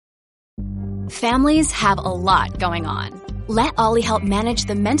Families have a lot going on. Let Ollie help manage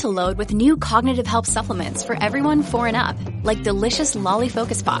the mental load with new cognitive help supplements for everyone 4 and up, like delicious Lolly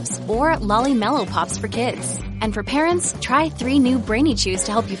Focus Pops or Lolly Mellow Pops for kids. And for parents, try 3 new Brainy Chews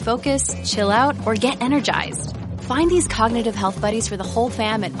to help you focus, chill out, or get energized. Find these cognitive health buddies for the whole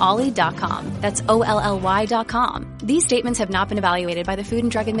fam at ollie.com. That's OLLY.com. These statements have not been evaluated by the Food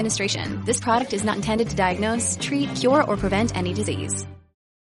and Drug Administration. This product is not intended to diagnose, treat, cure, or prevent any disease.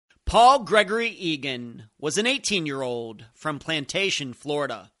 Paul Gregory Egan was an 18-year-old from Plantation,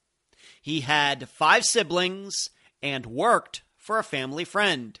 Florida. He had 5 siblings and worked for a family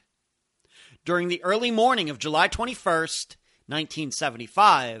friend. During the early morning of July 21st,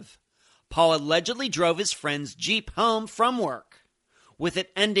 1975, Paul allegedly drove his friend's Jeep home from work, with it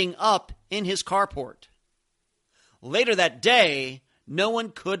ending up in his carport. Later that day, no one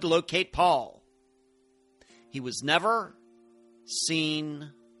could locate Paul. He was never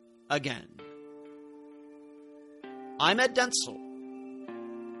seen again. I'm Ed Dentzel,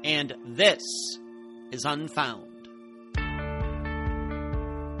 and this is Unfound.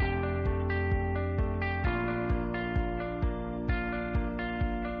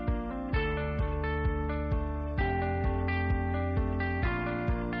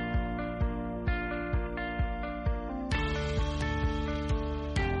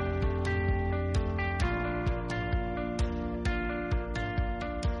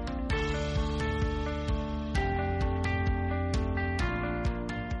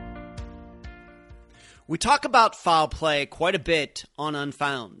 We talk about foul play quite a bit on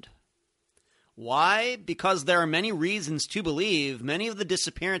Unfound. Why? Because there are many reasons to believe many of the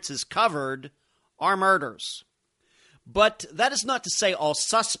disappearances covered are murders. But that is not to say all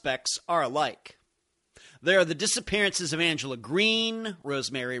suspects are alike. There are the disappearances of Angela Green,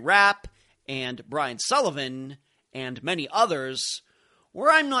 Rosemary Rapp, and Brian Sullivan, and many others,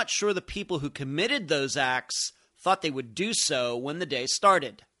 where I'm not sure the people who committed those acts thought they would do so when the day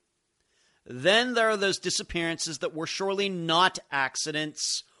started. Then there are those disappearances that were surely not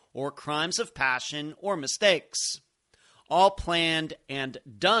accidents or crimes of passion or mistakes, all planned and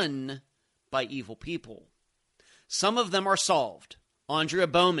done by evil people. Some of them are solved. Andrea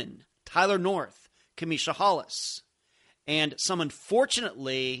Bowman, Tyler North, Kamisha Hollis, and some,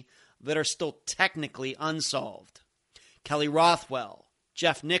 unfortunately, that are still technically unsolved. Kelly Rothwell,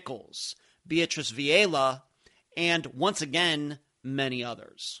 Jeff Nichols, Beatrice Viela, and, once again, many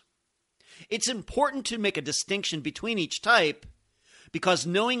others. It's important to make a distinction between each type because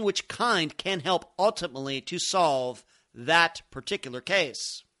knowing which kind can help ultimately to solve that particular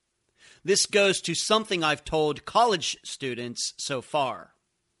case. This goes to something I've told college students so far.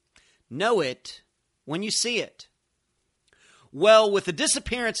 Know it when you see it. Well, with the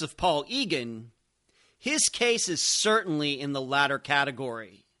disappearance of Paul Egan, his case is certainly in the latter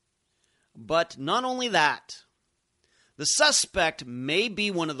category. But not only that. The suspect may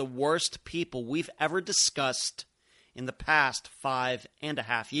be one of the worst people we've ever discussed in the past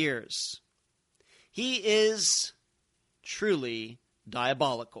 5.5 years. He is truly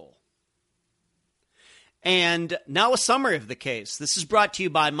diabolical. And now a summary of the case. This is brought to you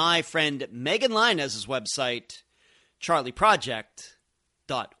by my friend Megan Linez's website,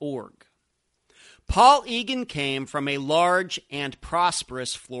 charlieproject.org. Paul Egan came from a large and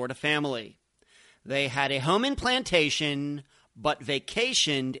prosperous Florida family. They had a home in Plantation, but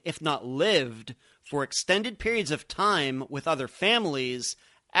vacationed, if not lived, for extended periods of time with other families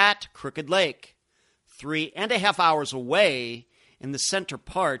at Crooked Lake, 3.5 hours away in the center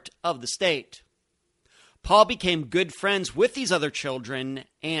part of the state. Paul became good friends with these other children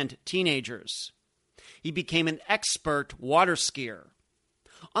and teenagers. He became an expert water skier.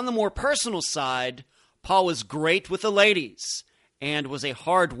 On the more personal side, Paul was great with the ladies and was a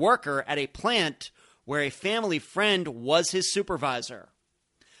hard worker at a plant where a family friend was his supervisor.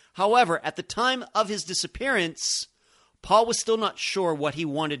 However, at the time of his disappearance, Paul was still not sure what he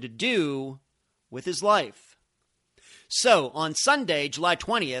wanted to do with his life. So, on Sunday, July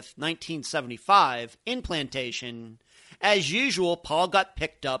 20th, 1975, in Plantation, as usual, Paul got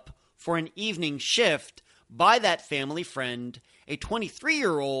picked up for an evening shift by that family friend, a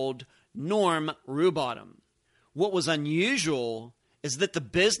 23-year-old Norm Rubottom. What was unusual is that the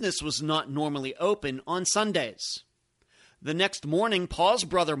business was not normally open on Sundays. The next morning, Paul's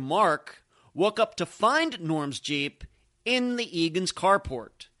brother Mark woke up to find Norm's Jeep in the Egan's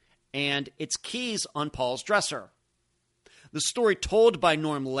carport and its keys on Paul's dresser. The story told by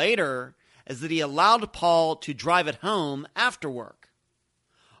Norm later is that he allowed Paul to drive it home after work.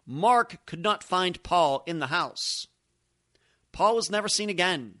 Mark could not find Paul in the house. Paul was never seen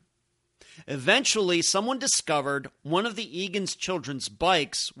again. Eventually, someone discovered one of the Egan's children's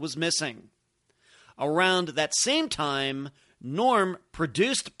bikes was missing. Around that same time, Norm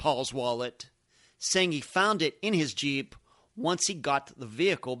produced Paul's wallet, saying he found it in his Jeep once he got the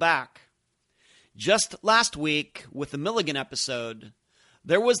vehicle back. Just last week, with the Milligan episode,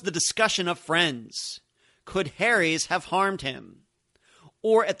 there was the discussion of friends. Could Harry's have harmed him?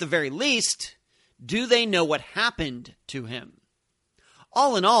 Or at the very least, do they know what happened to him?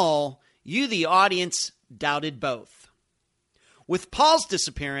 All in all, you, the audience, doubted both. With Paul's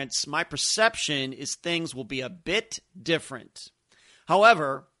disappearance, my perception is things will be a bit different.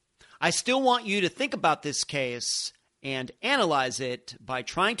 However, I still want you to think about this case and analyze it by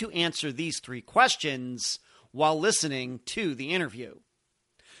trying to answer these 3 questions while listening to the interview.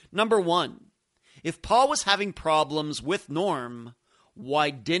 Number 1, if Paul was having problems with Norm, why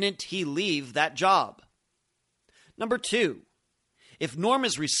didn't he leave that job? Number 2, if Norm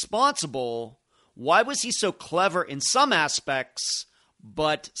is responsible, why was he so clever in some aspects,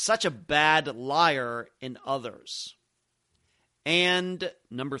 but such a bad liar in others? And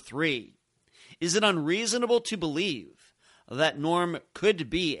number 3, is it unreasonable to believe that Norm could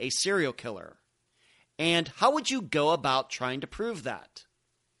be a serial killer? And how would you go about trying to prove that?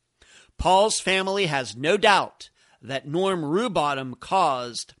 Paul's family has no doubt that Norm Rubottom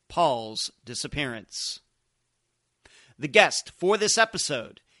caused Paul's disappearance. The guest for this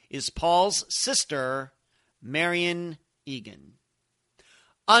episode is Paul's sister, Marian Egan.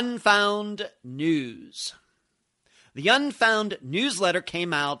 Unfound News. The Unfound newsletter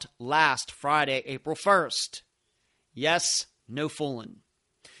came out last Friday, April 1st. Yes, no fooling.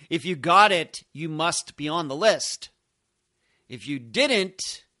 If you got it, you must be on the list. If you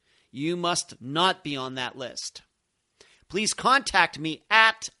didn't, you must not be on that list. Please contact me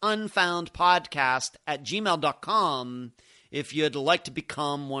at unfoundpodcast@gmail.com if you'd like to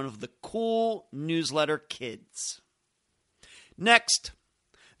become one of the cool newsletter kids. Next,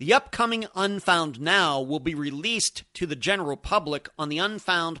 the upcoming Unfound Now will be released to the general public on the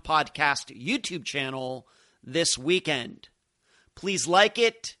Unfound Podcast YouTube channel this weekend. Please like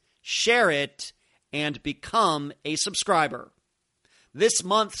it, share it, and become a subscriber. This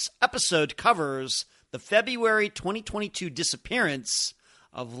month's episode covers the February 2022 disappearance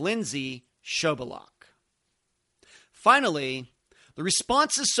of Lindsay Shobalak. Finally, the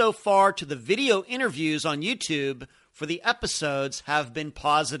responses so far to the video interviews on YouTube for the episodes have been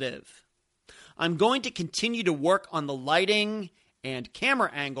positive. I'm going to continue to work on the lighting and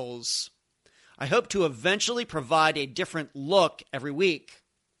camera angles. I hope to eventually provide a different look every week.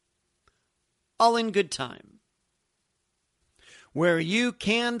 All in good time. Where you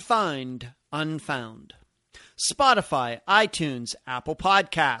can find Unfound: Spotify, iTunes, Apple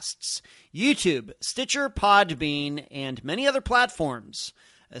Podcasts, YouTube, Stitcher, Podbean, and many other platforms,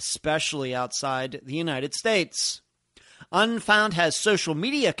 especially outside the United States. Unfound has social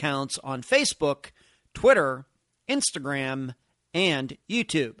media accounts on Facebook, Twitter, Instagram, and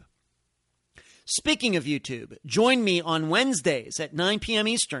YouTube. Speaking of YouTube, join me on Wednesdays at 9 p.m.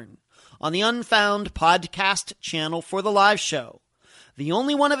 Eastern on the Unfound Podcast channel for the live show, the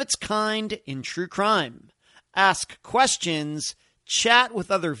only one of its kind in true crime. Ask questions, chat with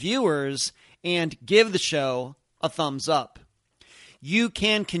other viewers, and give the show a thumbs up. You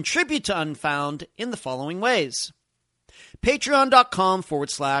can contribute to Unfound in the following ways: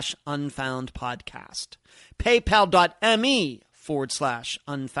 Patreon.com/Unfound Podcast.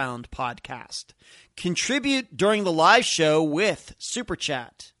 PayPal.me/Unfound Podcast. Contribute during the live show with Super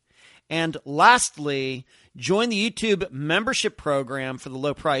Chat. And lastly, join the YouTube membership program for the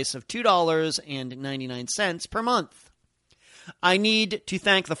low price of $2.99 per month. I need to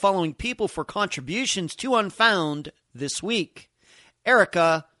thank the following people for contributions to Unfound this week: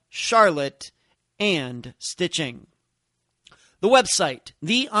 Erica, Charlotte, and Stitching. The website,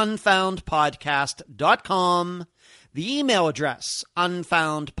 theunfoundpodcast.com. The email address,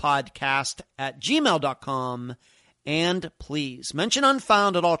 unfoundpodcast@gmail.com. And please mention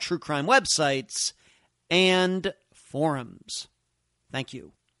Unfound at all true crime websites and forums. Thank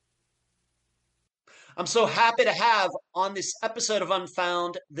you. I'm so happy to have on this episode of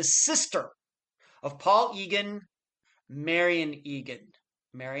Unfound the sister of Paul Egan, Marian Egan.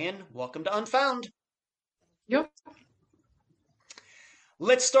 Marian, welcome to Unfound. Yep.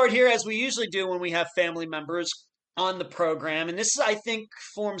 Let's start here as we usually do when we have family members on the program. And this, I think,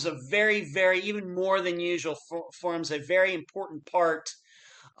 forms a very, very, even more than usual, forms a very important part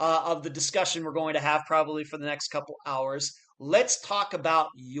of the discussion we're going to have probably for the next couple hours. Let's talk about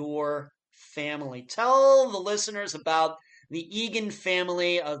your family. Tell the listeners about the Egan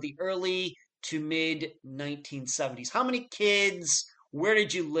family of the early to mid 1970s. How many kids? Where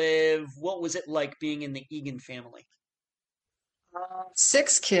did you live? What was it like being in the Egan family?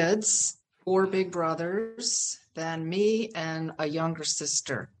 6 kids. four big brothers, then me and a younger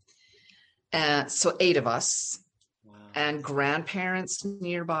sister. And so eight of us, Wow. and grandparents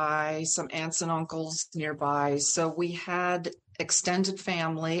nearby, some aunts and uncles nearby. So we had extended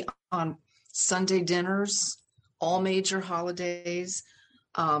family on Sunday dinners, all major holidays.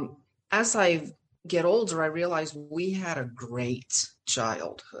 As I get older, I realize we had a great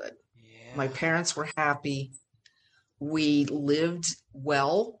childhood. Yeah. My parents were happy. We lived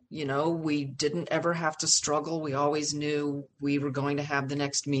well, we didn't ever have to struggle. We always knew we were going to have the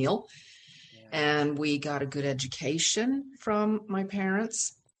next meal. Yeah. And we got a good education from my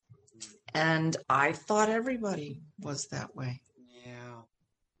parents. And I thought everybody was that way. Yeah.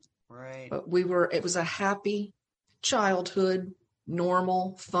 Right. But it was a happy childhood,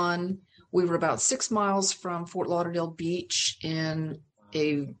 normal, fun. We were about 6 miles from Fort Lauderdale Beach in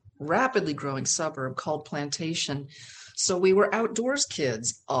a rapidly growing suburb called Plantation. So we were outdoors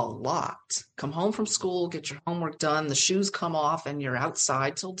kids a lot. Come home from school, get your homework done, the shoes come off, and you're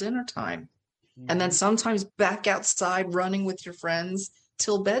outside till dinner time. And then sometimes back outside running with your friends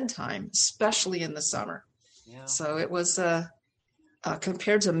till bedtime, especially in the summer. Yeah. So it was,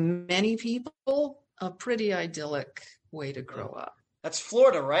 compared to many people, a pretty idyllic way to grow up. That's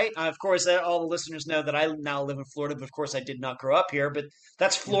Florida, right? Of course, all the listeners know that I now live in Florida, but of course I did not grow up here. But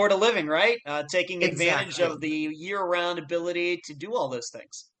that's Florida living, right? Taking advantage Exactly. of the year-round ability to do all those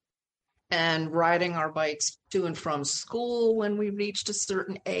things. And riding our bikes to and from school when we reached a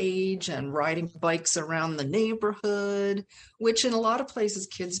certain age, and riding bikes around the neighborhood, which in a lot of places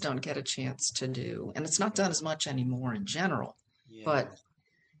kids don't get a chance to do. And it's not done as much anymore in general. Yeah. But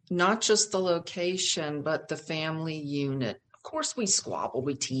not just the location, but the family unit. Of course, we squabbled,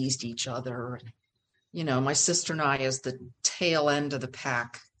 we teased each other. My sister and I, as the tail end of the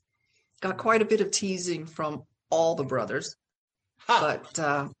pack, got quite a bit of teasing from all the brothers. But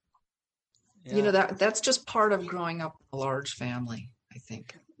that's just part of growing up in a large family, I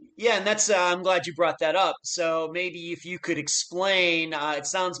think. Yeah, and that's I'm glad you brought that up. So maybe if you could explain, it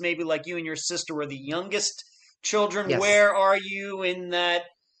sounds maybe like you and your sister were the youngest children. Yes. Where are you in that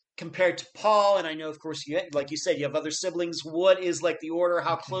compared to Paul? And I know, of course, like you said, you have other siblings. What is like the order?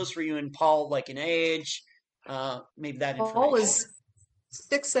 How close were you and Paul, like in age? Maybe that information. Paul is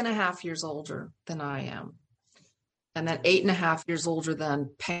 6.5 years older than I am. And then 8.5 years older than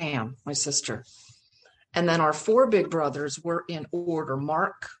Pam, my sister. And then our four big brothers were in order.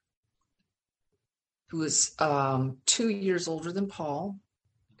 Mark, who is 2 years older than Paul.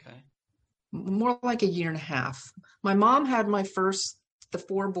 Okay. More like a year and a half. My mom had the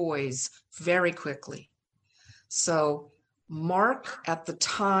four boys very quickly. So Mark, at the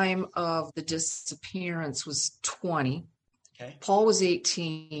time of the disappearance, was 20. Okay. Paul was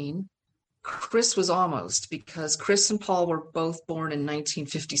 18. Chris was almost, because Chris and Paul were both born in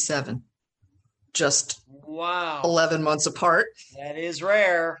 1957, just 11 months apart. That is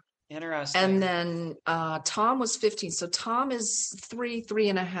rare. Interesting. And then Tom was 15. So Tom is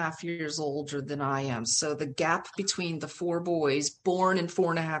 3.5 years older than I am. So the gap between the four boys born in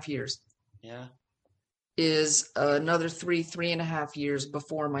 4.5 years is another 3.5 years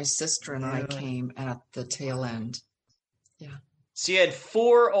before my sister and I came at the tail end. Yeah. So you had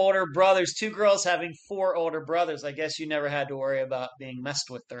four older brothers, two girls having four older brothers. I guess you never had to worry about being messed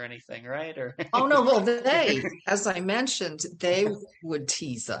with or anything, right? Or Oh, no. Well, they, as I mentioned, they would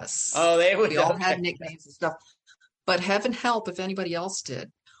tease us. Oh, they would. We all had nicknames and stuff. But heaven help if anybody else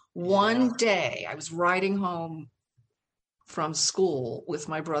did. One day I was riding home from school with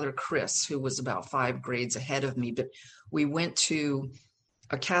my brother Chris, who was about 5 grades ahead of me. But we went to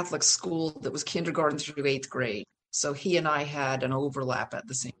a Catholic school that was kindergarten through 8th grade. So he and I had an overlap at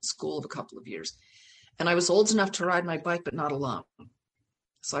the same school of a couple of years. And I was old enough to ride my bike, but not alone.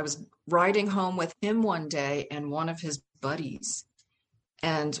 So I was riding home with him one day and one of his buddies.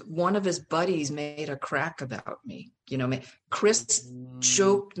 And one of his buddies made a crack about me. Chris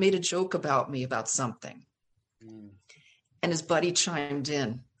made a joke about me about something. And his buddy chimed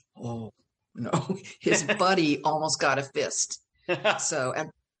in. Oh, no. His buddy almost got a fist. So,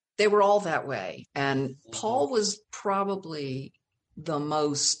 and they were all that way. And Paul was probably the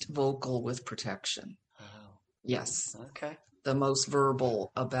most vocal with protection. Wow. Yes. Okay. The most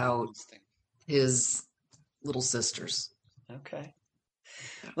verbal about his little sisters. Okay.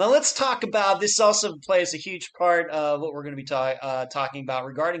 Well, let's talk about this. Also plays a huge part of what we're going to be talking about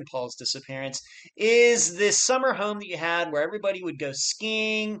regarding Paul's disappearance is this summer home that you had where everybody would go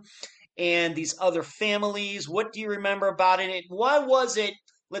skiing and these other families. What do you remember about it? Why was it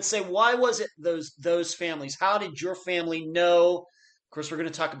those families? How did your family know? Of course, we're going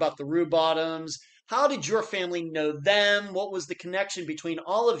to talk about the Rue Bottoms. How did your family know them? What was the connection between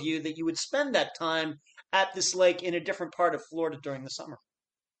all of you that you would spend that time at this lake in a different part of Florida during the summer?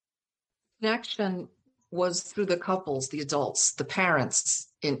 Connection was through the couples, the adults, the parents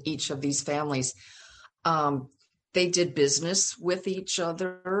in each of these families. They did business with each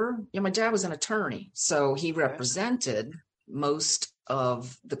other. My dad was an attorney, so he represented most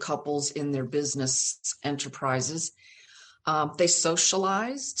of the couples in their business enterprises. They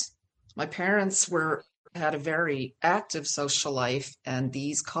socialized. My parents had a very active social life, and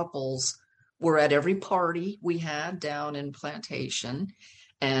these couples were at every party we had down in Plantation,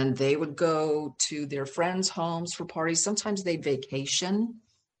 and they would go to their friends' homes for parties. Sometimes they'd vacation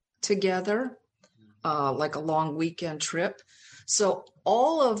together, like a long weekend trip. So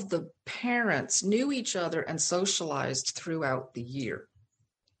all of the parents knew each other and socialized throughout the year.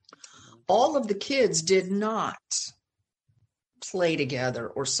 All of the kids did not play together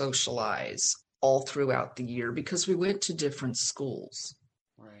or socialize all throughout the year because we went to different schools.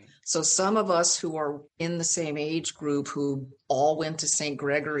 Right. So some of us who are in the same age group who all went to St.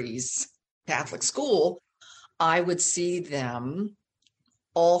 Gregory's Catholic school, I would see them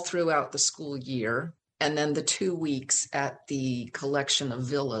all throughout the school year, and then the 2 weeks at the collection of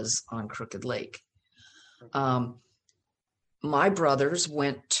villas on Crooked Lake. My brothers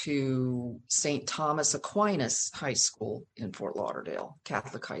went to St. Thomas Aquinas High School in Fort Lauderdale,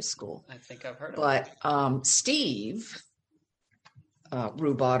 Catholic high school. I think I've heard of it. But Steve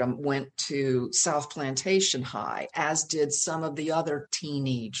Rubottom went to South Plantation High, as did some of the other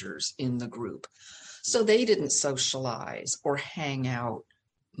teenagers in the group. So they didn't socialize or hang out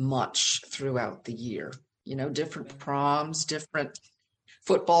much throughout the year. Different proms, different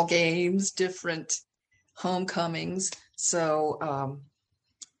football games, different homecomings. So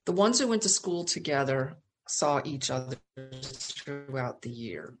the ones who went to school together saw each other throughout the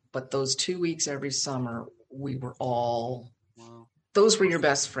year. But those 2 weeks every summer, we were all, those were your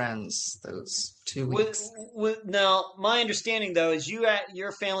best friends, those 2 weeks. Now, my understanding, though, is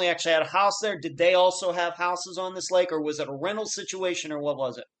your family actually had a house there. Did they also have houses on this lake, or was it a rental situation, or what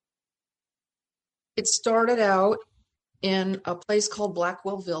was it? It started out in a place called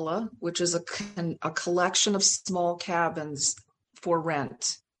Blackwell Villa, which is a collection of small cabins for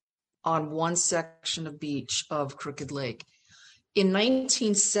rent on one section of beach of Crooked Lake. In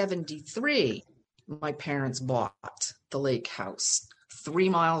 1973, my parents bought the lake house 3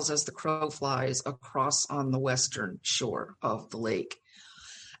 miles as the crow flies across on the western shore of the lake.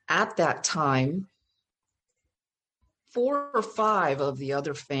 At that time, 4 or 5 of the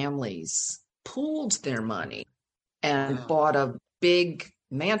other families pooled their money and bought a big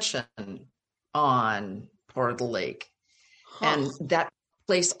mansion on part of the lake. And that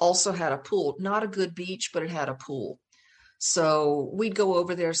place also had a pool, not a good beach, but it had a pool. So we'd go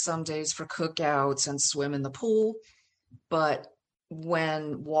over there some days for cookouts and swim in the pool. But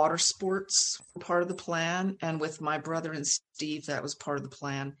when water sports were part of the plan, and with my brother and Steve, that was part of the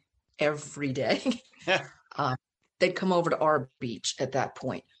plan every day, they'd come over to our beach at that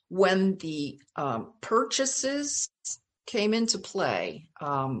point. When the purchases came into play,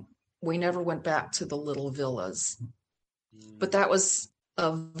 we never went back to the little villas. But that was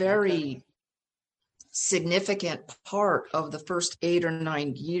a very significant part of the first 8 or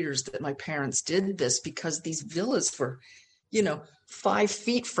 9 years that my parents did this, because these villas were, 5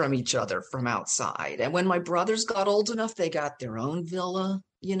 feet from each other from outside. And when my brothers got old enough, they got their own villa,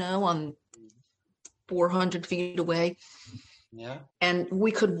 on 400 feet away. Yeah. And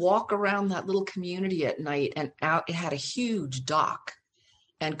we could walk around that little community at night and out. It had a huge dock,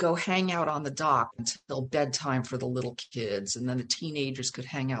 and go hang out on the dock until bedtime for the little kids. And then the teenagers could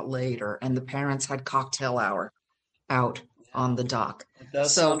hang out later. And the parents had cocktail hour out on the dock. It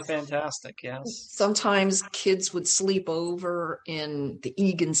does sound fantastic, yes. Sometimes kids would sleep over in the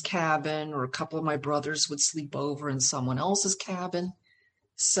Egan's cabin, or a couple of my brothers would sleep over in someone else's cabin.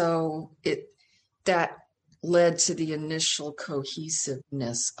 So that led to the initial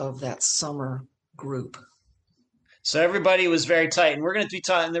cohesiveness of that summer group. So everybody was very tight, and we're going to be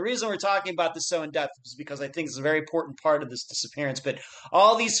talking. And the reason we're talking about this so in depth is because I think it's a very important part of this disappearance. But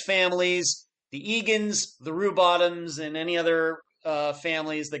all these families, the Egans, the Rubottoms, and any other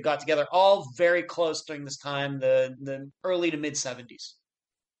families that got together, all very close during this time, the early to mid 70s.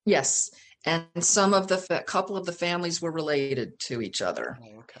 Yes, and some of the couple of the families were related to each other.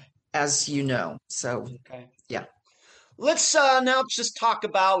 Oh, okay. As you know. So, okay. Yeah. Let's now just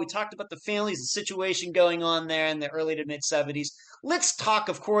we talked about the families, the situation going on there in the early to mid 70s. Let's talk,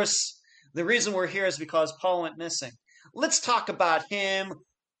 of course, the reason we're here is because Paul went missing. Let's talk about him.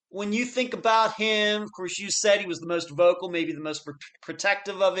 When you think about him, of course, you said he was the most vocal, maybe the most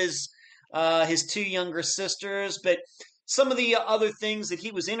protective of his his two younger sisters, but some of the other things that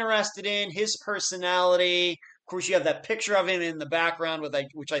he was interested in, his personality. Of course, you have that picture of him in the background,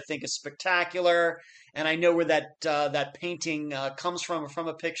 which I think is spectacular. And I know where that painting comes from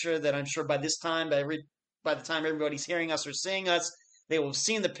a picture that I'm sure by this time, by the time everybody's hearing us or seeing us, they will have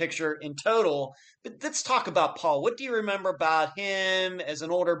seen the picture in total. But let's talk about Paul. What do you remember about him as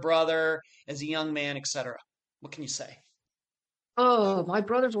an older brother, as a young man, etc.? What can you say? Oh, my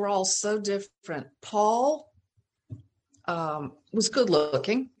brothers were all so different. Paul was good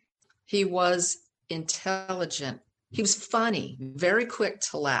looking. He was intelligent. He was funny, very quick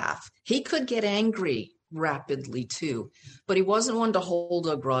to laugh. He could get angry rapidly too, but he wasn't one to hold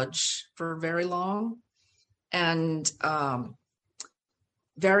a grudge for very long. And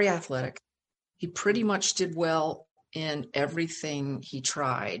very athletic. He pretty much did well in everything he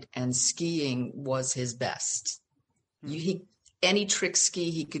tried, and skiing was his best. Any trick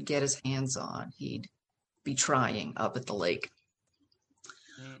ski he could get his hands on, he'd be trying up at the lake.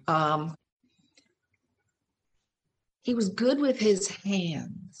 He was good with his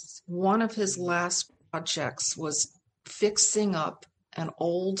hands. One of his last projects was fixing up an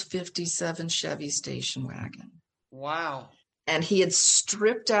old 57 Chevy station wagon. Wow. And he had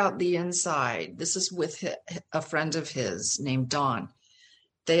stripped out the inside. This is with a friend of his named Don.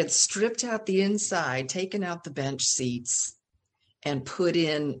 They had stripped out the inside, taken out the bench seats, and put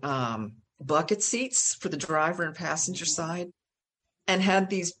in bucket seats for the driver and passenger side, and had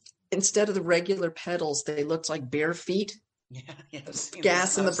these, instead of the regular pedals, they looked like bare feet. Yeah,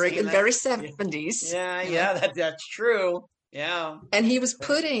 gas in the brake, in very 70s. Yeah, that's true. Yeah. And he was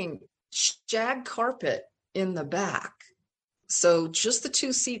putting shag carpet in the back. So just the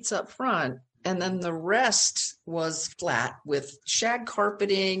two seats up front, and then the rest was flat with shag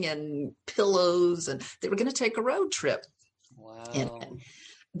carpeting and pillows, and they were going to take a road trip. Wow. And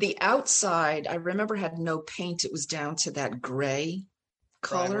the outside, I remember, had no paint. It was down to that gray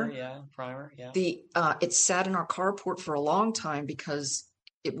color. Primer, yeah. It sat in our carport for a long time because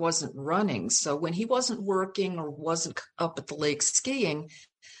it wasn't running. So when he wasn't working or wasn't up at the lake skiing,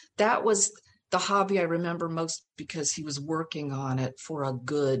 that was the hobby I remember most, because he was working on it for a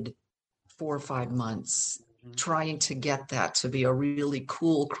good 4 or 5 months, trying to get that to be a really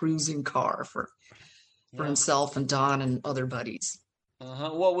cool cruising car for himself and Don and other buddies.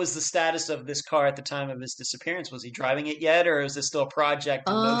 What was the status of this car at the time of his disappearance? Was he driving it yet, or is this still a project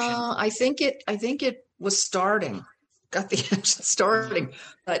in motion? I think it was starting, got the engine starting,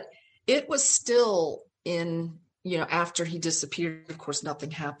 but it was still in, after he disappeared. Of course, nothing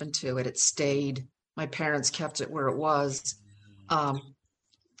happened to it. It stayed. My parents kept it where it was.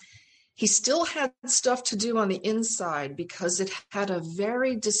 He still had stuff to do on the inside because it had a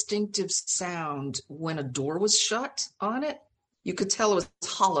very distinctive sound when a door was shut on it. You could tell it was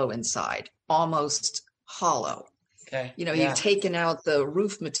hollow inside, almost hollow. Okay. He'd taken out the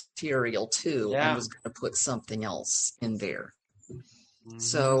roof material too, and was going to put something else in there. Mm-hmm.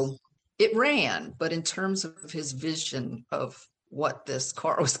 So it ran, but in terms of his vision of what this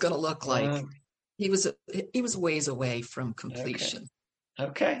car was going to look like, he was ways away from completion.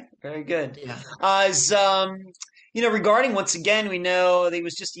 Okay, very good. Yeah. Regarding, once again, we know that he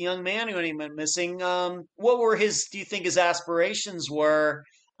was just a young man who went missing. What were do you think his aspirations were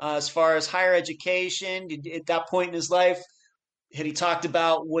as far as higher education? At that point in his life, had he talked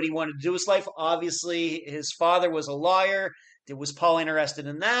about what he wanted to do with his life? Obviously, his father was a lawyer. Was Paul interested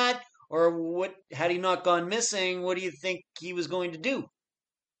in that? Or had he not gone missing, what do you think he was going to do?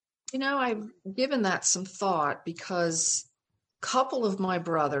 I've given that some thought, because a couple of my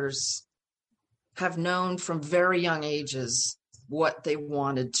brothers have known from very young ages what they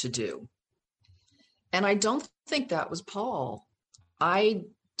wanted to do. And I don't think that was Paul. I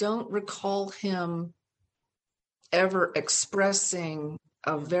don't recall him ever expressing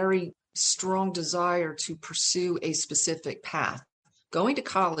a very strong desire to pursue a specific path. Going to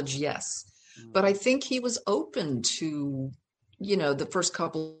college, yes. But I think he was open to, the first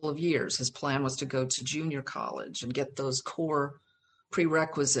couple of years. His plan was to go to junior college and get those core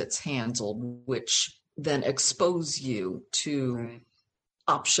prerequisites handled, which then expose you to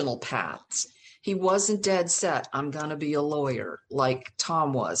optional paths. He wasn't dead set, I'm going to be a lawyer, like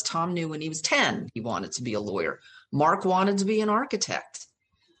Tom was. Tom knew when he was 10 he wanted to be a lawyer. Mark wanted to be an architect.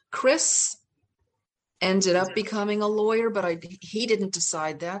 Chris ended up becoming a lawyer, but he didn't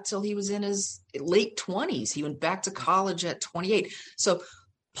decide that till he was in his late 20s. He went back to college at 28. So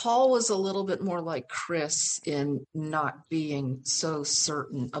Paul was a little bit more like Chris in not being so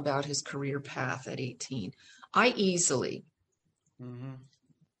certain about his career path at 18. I easily,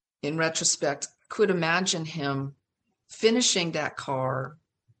 in retrospect, could imagine him finishing that car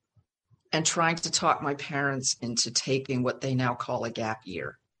and trying to talk my parents into taking what they now call a gap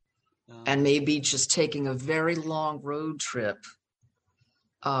year, and maybe just taking a very long road trip.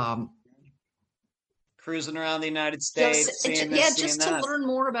 Cruising around the United States, just to learn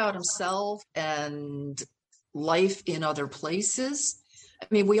more about himself and life in other places. I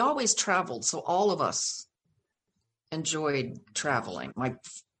mean, we always traveled, so all of us enjoyed traveling. My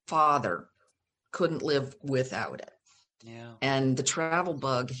father couldn't live without it. Yeah. And the travel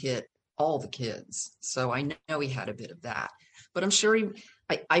bug hit all the kids. So I know he had a bit of that. But I'm sure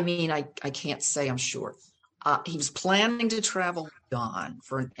I can't say I'm sure. He was planning to travel Don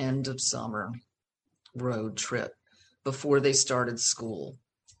for an end of summer road trip before they started school.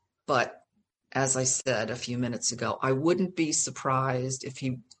 But as I said a few minutes ago, I wouldn't be surprised if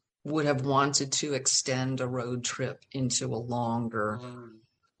he would have wanted to extend a road trip into a longer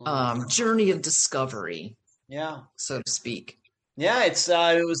journey of discovery, so to speak. Yeah,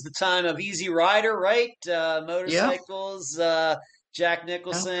 it was the time of Easy Rider, right? Motorcycles, Jack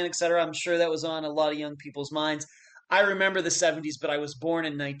Nicholson, etc. I'm sure that was on a lot of young people's minds. I remember the 70s, but I was born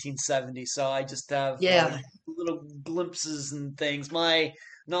in 1970, so I just have little glimpses and things. My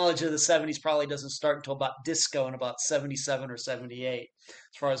knowledge of the 70s probably doesn't start until about disco in about 77 or 78,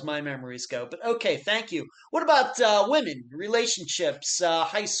 as far as my memories go. But okay, thank you. What about women, relationships,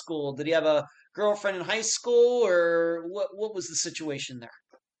 high school? Did he have a girlfriend in high school, or what was the situation there?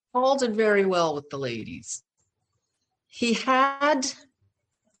 Paul did very well with the ladies. He had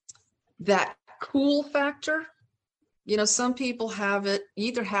that cool factor. You know, some people have it, you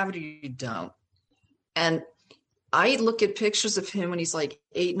either have it or you don't. And I look at pictures of him when he's like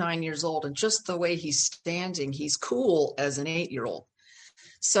 8, 9 years old, and just the way he's standing, he's cool as an 8-year-old.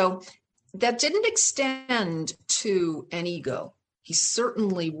 So that didn't extend to an ego. He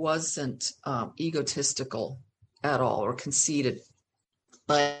certainly wasn't egotistical at all or conceited,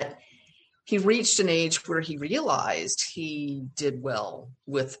 but he reached an age where he realized he did well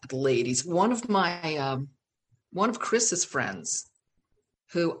with the ladies. One of Chris's friends,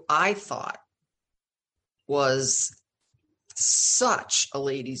 who I thought was such a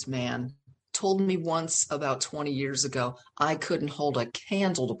ladies' man, told me once about 20 years ago, I couldn't hold a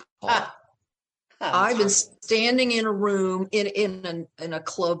candle to Paul. I've been standing in a room in a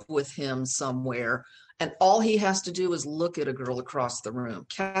club with him somewhere, and all he has to do is look at a girl across the room,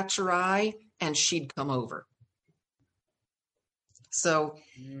 catch her eye, and she'd come over. So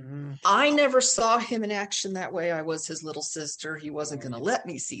I never saw him in action that way. I was his little sister. He wasn't going to let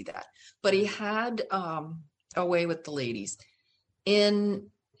me see that. But he had a way with the ladies. In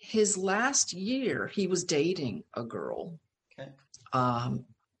his last year, he was dating a girl. Okay.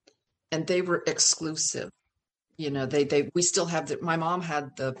 And they were exclusive. You know, we still have my mom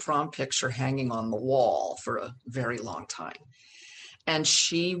had the prom picture hanging on the wall for a very long time. And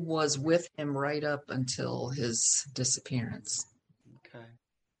she was with him right up until his disappearance. Okay.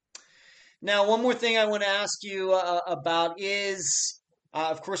 Now, one more thing I want to ask you about is,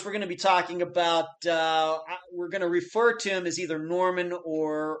 of course, we're going to be talking about, we're going to refer to him as either Norman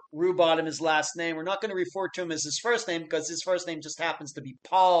or Rubottom, his last name. We're not going to refer to him as his first name because his first name just happens to be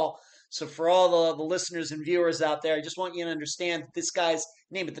Paul. So for all the listeners and viewers out there, I just want you to understand that this guy's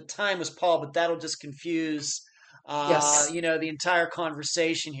name at the time was Paul, but that'll just confuse the entire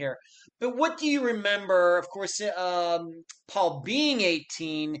conversation here. But what do you remember, of course, Paul being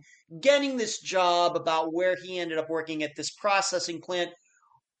 18, getting this job, about where he ended up working at this processing plant?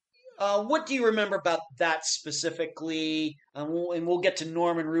 What do you remember about that specifically? And we'll get to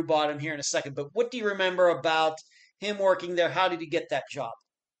Norman Rubottom here in a second, but what do you remember about him working there? How did he get that job?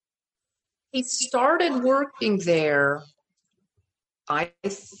 He started working there, I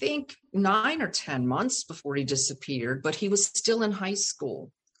think 9 or 10 months before he disappeared, but he was still in high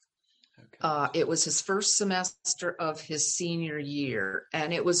school. Okay. It was his first semester of his senior year,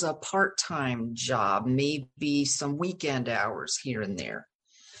 and it was a part-time job, maybe some weekend hours here and there.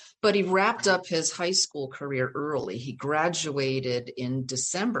 But he wrapped up his high school career early. He graduated in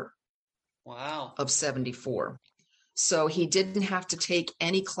December of 74. So he didn't have to take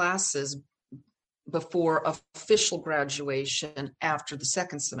any classes before official graduation after the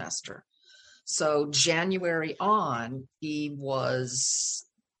second semester. So January on, he was,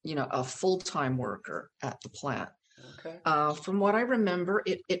 a full-time worker at the plant. Okay. From what I remember,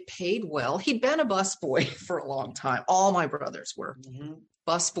 it paid well. He'd been a busboy for a long time. All my brothers were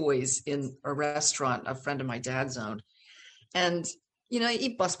busboys in a restaurant a friend of my dad's owned. And,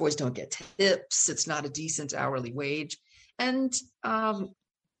 busboys don't get tips. It's not a decent hourly wage. And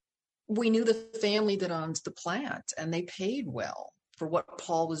we knew the family that owned the plant, and they paid well for what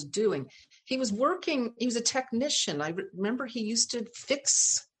Paul was doing. He was a technician. I remember he used to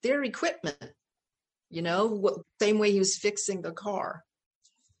fix their equipment, same way he was fixing the car.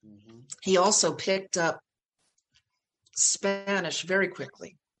 Mm-hmm. He also picked up Spanish very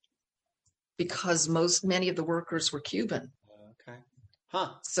quickly because many of the workers were Cuban. Okay.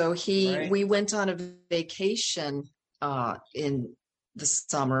 Huh. So we went on a vacation in the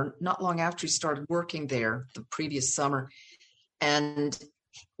summer, not long after he started working there the previous summer. And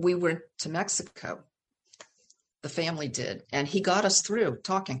we went to Mexico. The family did. And he got us through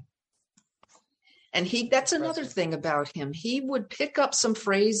talking. And that's another thing about him. He would pick up some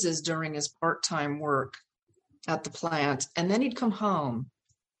phrases during his part-time work at the plant, and then he'd come home,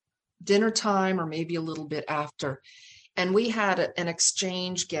 dinner time or maybe a little bit after. And we had an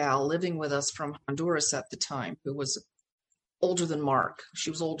exchange gal living with us from Honduras at the time who was older than Mark.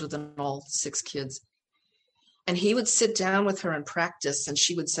 She was older than all 6 kids. And he would sit down with her and practice, and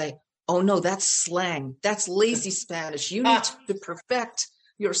she would say, "Oh, no, that's slang. That's lazy Spanish. You need to perfect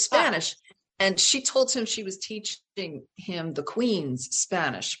your Spanish." And she told him she was teaching him the Queen's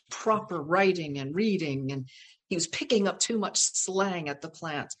Spanish, proper writing and reading, and he was picking up too much slang at the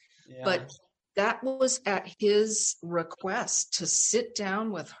plant. Yeah. But that was at his request to sit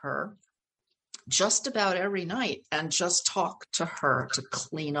down with her just about every night and just talk to her to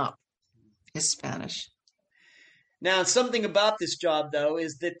clean up his Spanish. Now, something about this job, though,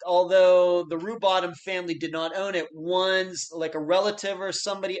 is that although the Rubottom family did not own it, one's like a relative or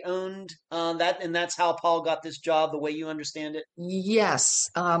somebody owned that, and that's how Paul got this job, the way you understand it?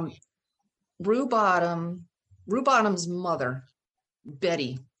 Yes. Rubottom's mother,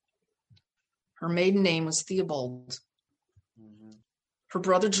 Betty, her maiden name was Theobald. Mm-hmm. Her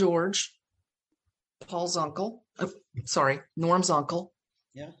brother, George, Norm's uncle.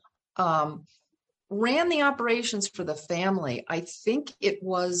 Yeah. Ran the operations for the family. I think it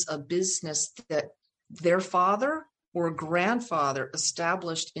was a business that their father or grandfather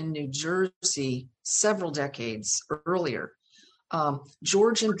established in New Jersey several decades earlier.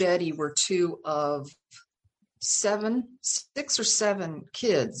 George and Betty were 2 of 6 or 7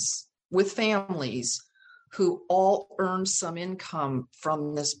 kids with families who all earned some income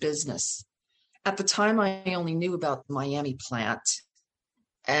from this business. At the time, I only knew about the Miami plant.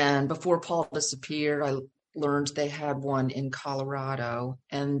 And before Paul disappeared, I learned they had one in Colorado.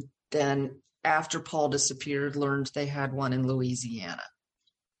 And then after Paul disappeared, learned they had one in Louisiana.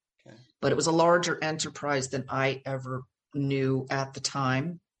 Okay. But it was a larger enterprise than I ever knew at the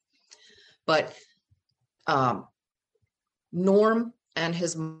time. But Norm and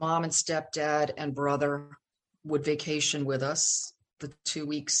his mom and stepdad and brother would vacation with us the 2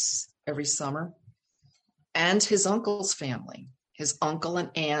 weeks every summer. And his uncle's family. His uncle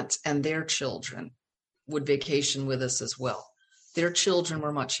and aunt and their children would vacation with us as well. Their children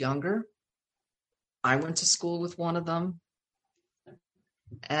were much younger. I went to school with one of them,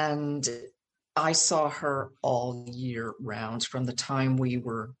 and I saw her all year round from the time we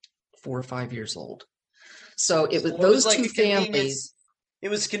were 4 or 5 years old. So it was those like 2 families. It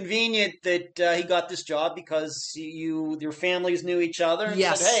was convenient that he got this job because your families knew each other and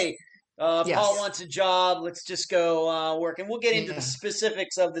yes. said, "Hey, Paul wants a job. Let's just go work." And we'll get into the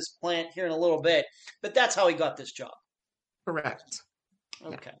specifics of this plant here in a little bit. But that's how he got this job. Correct.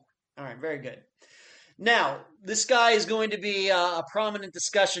 Okay. All right. Very good. Now, this guy is going to be a prominent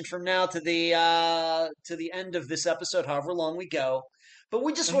discussion from now to the end of this episode, however long we go. But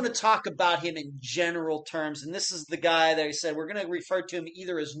we just want to talk about him in general terms. And this is the guy that I said we're going to refer to him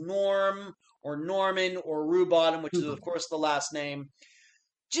either as Norm or Norman or Rubottom, which is, of course, the last name.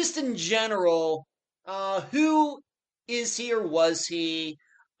 Just in general, who is he or was he?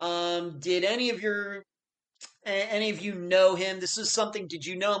 Did any of you know him? This is something, did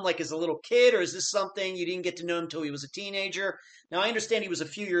you know him like as a little kid, or is this something you didn't get to know him until he was a teenager? Now, I understand he was a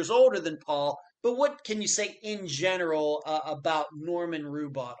few years older than Paul, but what can you say in general about Norman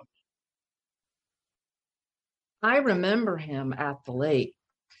Rubottom? I remember him at the lake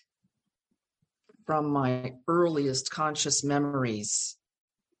from my earliest conscious memories.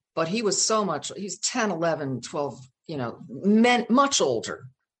 But he was he's 10, 11, 12, much older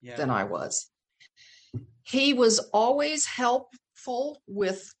than I was. He was always helpful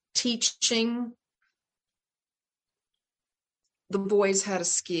with teaching the boys how to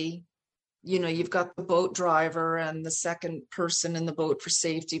ski. You've got the boat driver and the second person in the boat for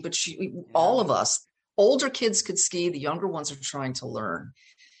safety, but all of us, older kids could ski, the younger ones are trying to learn.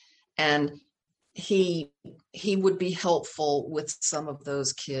 And he would be helpful with some of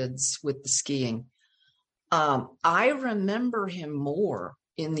those kids with the skiing. I remember him more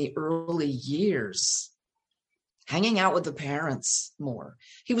in the early years, hanging out with the parents more.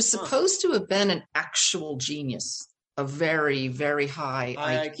 He was supposed to have been an actual genius a very, very high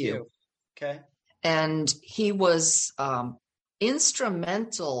IQ. Okay. And he was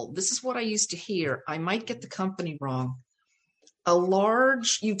instrumental. This is what I used to hear. I might get the company wrong. A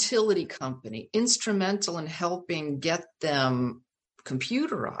large utility company, instrumental in helping get them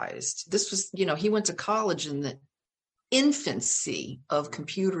computerized. This was, he went to college in the infancy of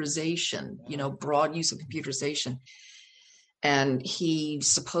computerization, broad use of computerization. And he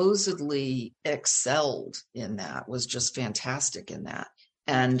supposedly excelled in that, was just fantastic in that.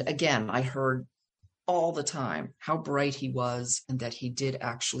 And again, I heard all the time how bright he was and that he did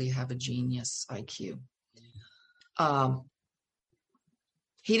actually have a genius IQ.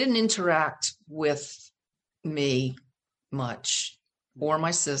 He didn't interact with me much, or my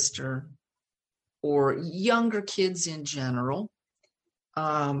sister, or younger kids in general.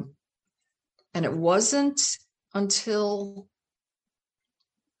 And it wasn't until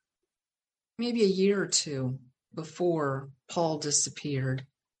maybe a year or two before Paul disappeared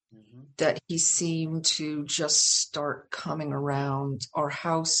that he seemed to just start coming around our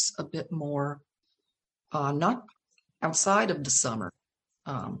house a bit more, not outside of the summer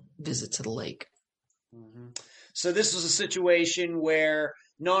visit to the lake. So this was a situation where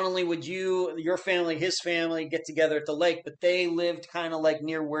not only would your family, his family get together at the lake, but they lived kind of like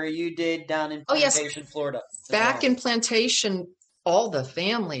near where you did down in Plantation, Florida. Back in Plantation, all the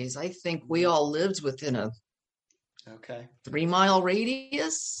families, I think we all lived within a 3-mile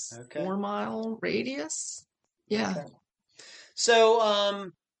radius, 4-mile radius. Yeah. Okay.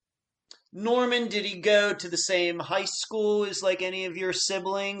 So, Norman, did he go to the same high school as like any of your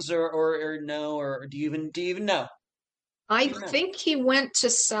siblings, or no, or do you even know? I think he went to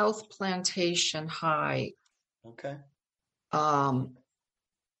South Plantation High. Okay. But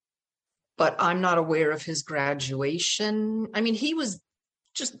I'm not aware of his graduation. I mean, he was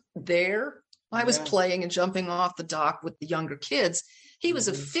just there. I was playing and jumping off the dock with the younger kids. He was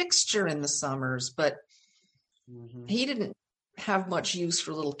a fixture in the summers, but he didn't have much use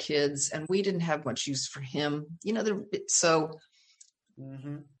for little kids, and we didn't have much use for him. So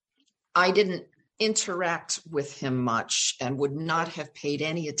I didn't interact with him much and would not have paid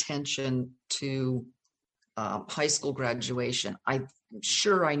any attention to high school graduation. I'm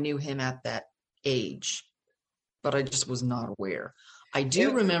sure I knew him at that age, but I just was not aware. I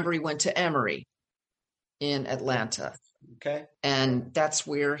do remember he went to Emory in Atlanta. Okay. And that's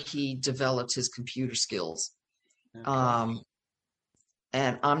where he developed his computer skills. Okay.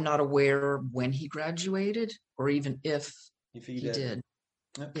 And I'm not aware when he graduated or even if he did.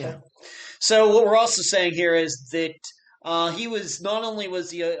 Okay. Yeah. So what we're also saying here is that he was not only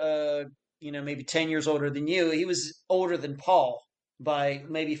was he maybe 10 years older than you, he was older than Paul by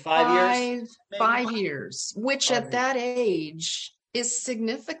maybe 5 years. 5 years, which at that age is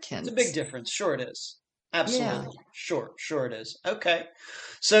significant. It's a big difference. Sure it is. Absolutely. Yeah. Sure it is. Okay.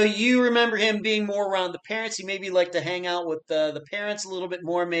 So you remember him being more around the parents. He maybe liked to hang out with the parents a little bit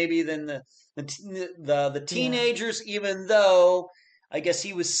more maybe than the teenagers, even though I guess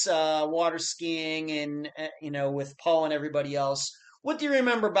he was water skiing and with Paul and everybody else. What do you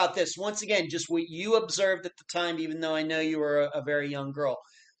remember about this? Once again, just what you observed at the time, even though I know you were a very young girl.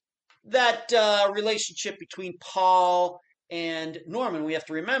 That relationship between Paul and Norman, we have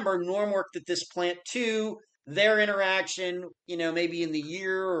to remember, Norm worked at this plant too. Their interaction, maybe in the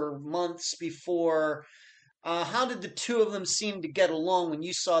year or months before, how did the two of them seem to get along when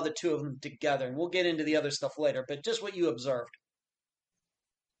you saw the two of them together? And we'll get into the other stuff later, but just what you observed.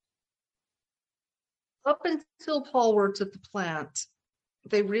 Up until Paul worked at the plant,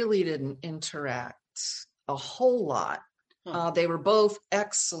 they really didn't interact a whole lot. They were both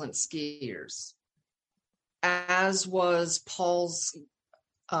excellent skiers, as was Paul's.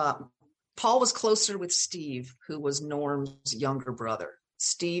 Paul was closer with Steve, who was Norm's younger brother.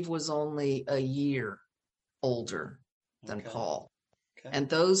 Steve was only a year older than Paul. Okay. And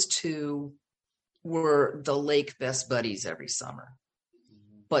those two were the lake best buddies every summer.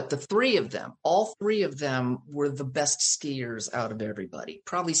 But the three of them, all three of them were the best skiers out of everybody,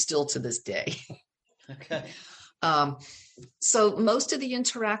 probably still to this day. Okay. So most of the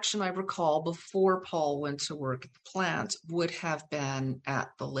interaction I recall before Paul went to work at the plant would have been at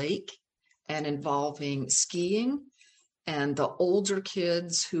the lake and involving skiing. And the older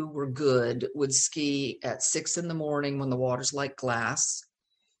kids who were good would ski at 6 a.m. when the water's like glass.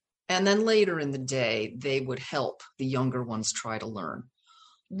 And then later in the day, they would help the younger ones try to learn.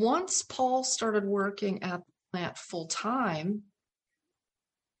 Once Paul started working at the plant full time,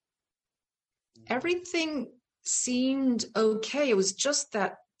 everything seemed okay. It was just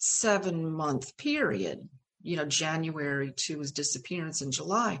that 7-month period, January to his disappearance in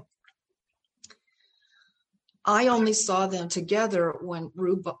July. I only saw them together when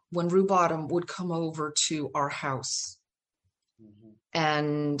Rue Bottom would come over to our house.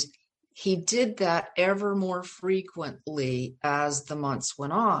 And he did that ever more frequently as the months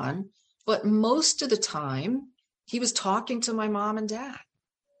went on. But most of the time, he was talking to my mom and dad.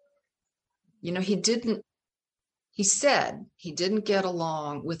 You know, he said he didn't get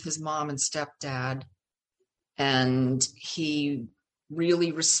along with his mom and stepdad. And he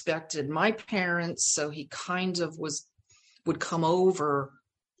really respected my parents. So he kind of would come over.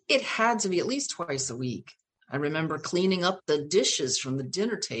 It had to be at least twice a week. I remember cleaning up the dishes from the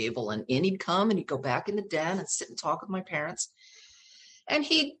dinner table, and in he'd come and he'd go back in the den and sit and talk with my parents. And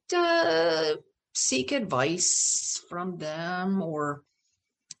he'd seek advice from them, or,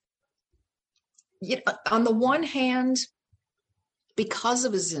 you know, on the one hand, because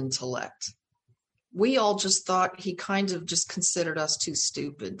of his intellect, we all just thought he kind of just considered us too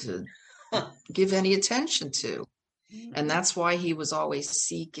stupid to give any attention to. And that's why he was always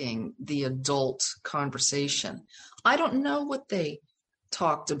seeking the adult conversation. I don't know what they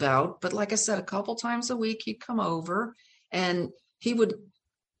talked about, but like I said, a couple times a week, he'd come over and he would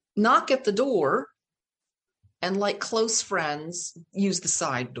knock at the door and, like close friends, use the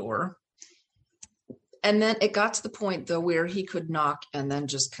side door. And then it got to the point, though, where he could knock and then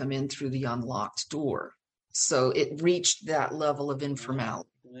just come in through the unlocked door. So it reached that level of informality.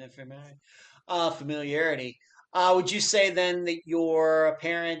 Familiarity. Would you say then that your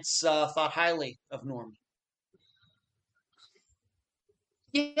parents thought highly of Norm?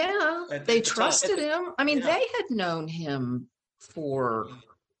 Yeah, they trusted him. I mean, they had known him for,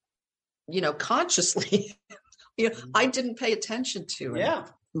 you know, consciously. You know, I didn't pay attention to him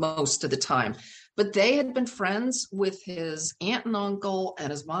most of the time. But they had been friends with his aunt and uncle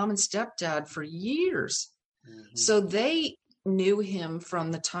and his mom and stepdad for years. Mm-hmm. So they knew him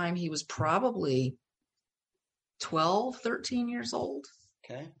from the time he was probably 12, 13 years old.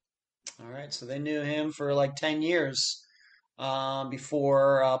 Okay. All right. So they knew him for like 10 years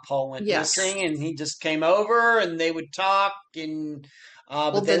before Paul went missing, and he just came over and they would talk. And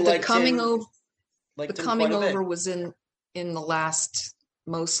but the coming over was in the last,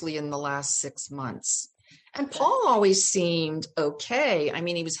 mostly in the last 6 months. And Paul always seemed okay. I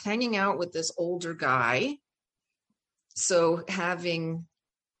mean, he was hanging out with this older guy, so having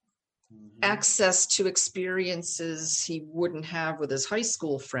access to experiences he wouldn't have with his high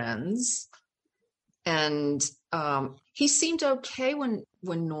school friends. And he seemed okay when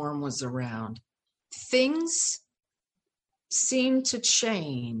Norm was around. Things seemed to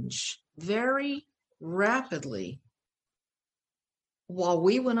change very rapidly while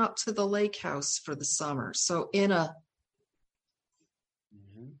we went up to the lake house for the summer. So in a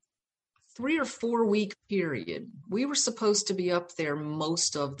 3 or 4 week period, we were supposed to be up there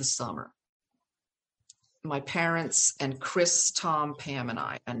most of the summer. My parents and Chris, Tom, Pam, and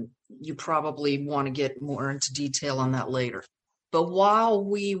I. And you probably want to get more into detail on that later. But while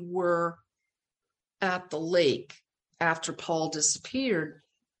we were at the lake after Paul disappeared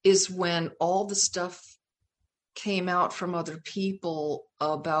is when all the stuff came out from other people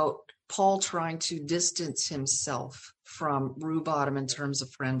about Paul trying to distance himself from Rue Bottom in terms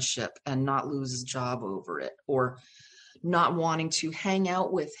of friendship and not lose his job over it, or not wanting to hang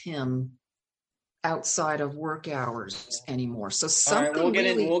out with him outside of work hours anymore. So something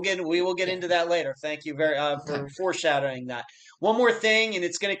we will get into that later. Thank you for foreshadowing that. One more thing, and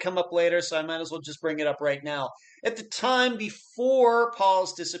it's going to come up later, so I might as well just bring it up right now. At the time before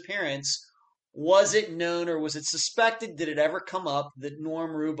Paul's disappearance, was it known or was it suspected, did it ever come up that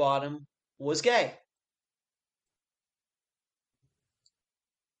Norm Rue Bottom was gay?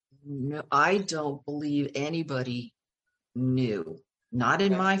 No, I don't believe anybody knew. Not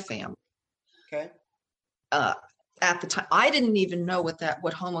in my family. Okay. At the time, I didn't even know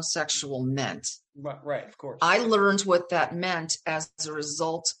what homosexual meant. Right, of course. I learned what that meant as a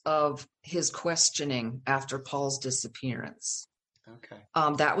result of his questioning after Paul's disappearance. Okay.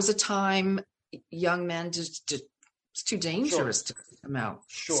 That was a time young men it's too dangerous to come out.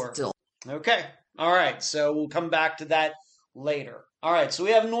 Sure. Still. Okay. All right. So we'll come back to that later. All right. So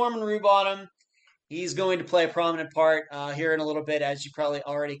we have Norman Rue Bottom. He's going to play a prominent part here in a little bit, as you probably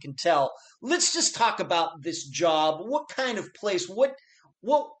already can tell. Let's just talk about this job. What kind of place? What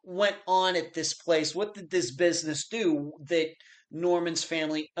went on at this place? What did this business do that Norman's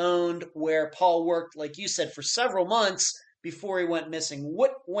family owned, where Paul worked, like you said, for several months before he went missing?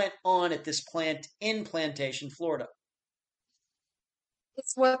 What went on at this plant in Plantation, Florida?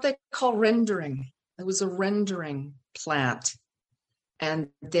 It's what they call rendering. It was a rendering plant. And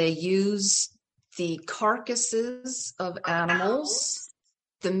they use the carcasses of animals,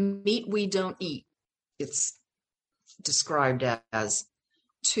 the meat we don't eat. It's described as,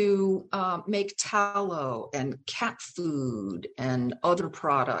 to make tallow and cat food and other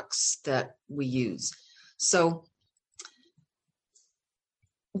products that we use. So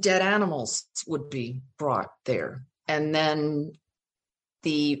dead animals would be brought there. And then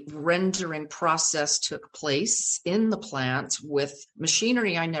the rendering process took place in the plant with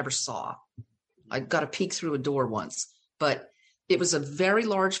machinery I never saw. I got a peek through a door once, but it was a very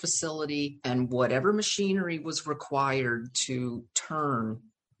large facility, and whatever machinery was required to turn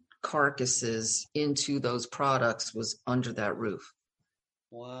carcasses into those products was under that roof.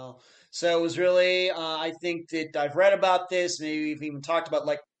 Wow. So it was really, I think that I've read about this. Maybe we've even talked about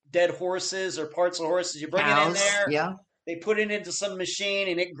like dead horses or parts of horses. You bring it in there. Yeah. They put it into some machine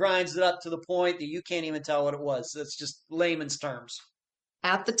and it grinds it up to the point that you can't even tell what it was. That's just layman's terms.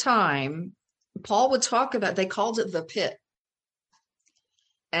 At the time, Paul would talk about, they called it the pit.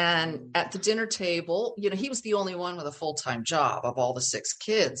 And at the dinner table, he was the only one with a full-time job of all the 6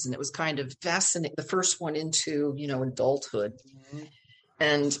 kids. And it was kind of fascinating, the first one into, adulthood. Mm-hmm.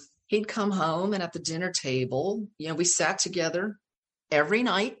 And he'd come home, and at the dinner table, we sat together every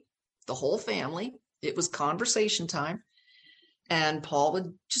night, the whole family. It was conversation time. And Paul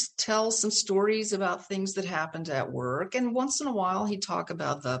would just tell some stories about things that happened at work. And once in a while, he'd talk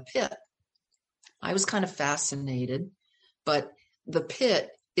about the pit. I was kind of fascinated, but the pit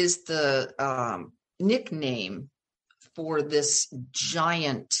is the nickname for this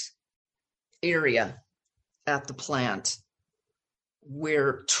giant area at the plant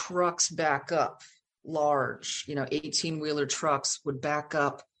where trucks back up, large, 18-wheeler trucks would back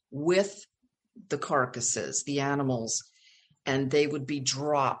up with the carcasses, the animals, and they would be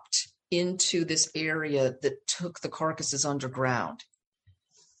dropped into this area that took the carcasses underground.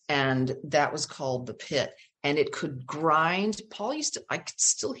 And that was called the pit. And it could grind. Paul I could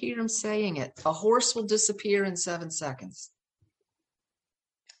still hear him saying it. A horse will disappear in 7 seconds.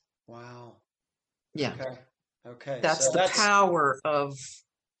 Wow. Yeah. Okay. That's the power of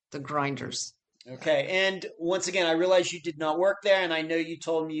the grinders. Okay. And once again, I realize you did not work there. And I know you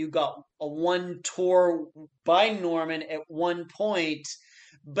told me you got a one tour by Norman at one point.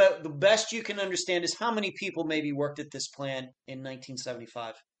 But the best you can understand is how many people maybe worked at this plant in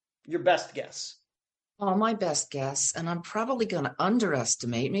 1975? Your best guess. Oh, my best guess, and I'm probably going to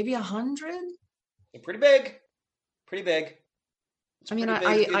underestimate, maybe 100. Pretty big. I mean,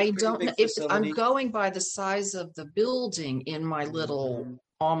 I don't know if I'm going by the size of the building in my little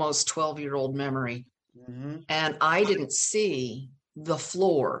almost 12-year-old memory. Mm-hmm. And I didn't see the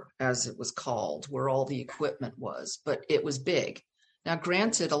floor, as it was called, where all the equipment was, but it was big. Now,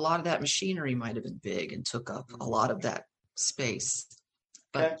 granted, a lot of that machinery might have been big and took up a lot of that space,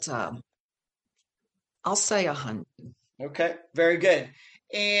 but I'll say 100. Okay, very good.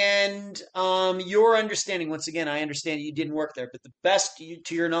 And your understanding, once again, I understand you didn't work there, but the best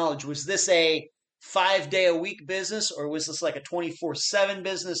to your knowledge, was this a 5-day-a-week business, or was this like a 24/7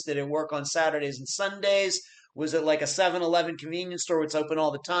 business? Did it work on Saturdays and Sundays? Was it like a 7-Eleven convenience store where it's open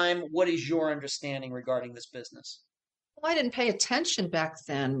all the time? What is your understanding regarding this business? Well, I didn't pay attention back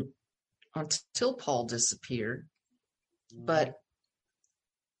then until Paul disappeared, but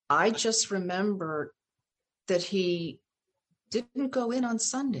I just remember that he didn't go in on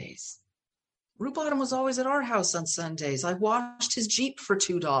Sundays. Rue Bottom was always at our house on Sundays. I washed his Jeep for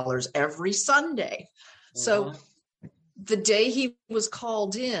 $2 every Sunday. So the day he was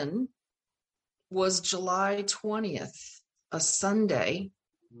called in was July 20th, a Sunday.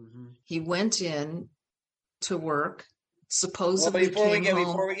 Mm-hmm. He went in to work. Supposedly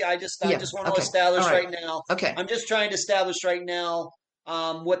before we I just want to establish right now. Okay. I'm just trying to establish right now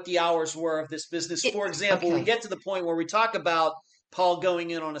what the hours were of this business. For example, we get to the point where we talk about Paul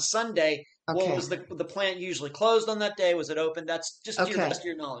going in on a Sunday. Okay. What was the plant usually closed on that day? Was it open? That's just to the best of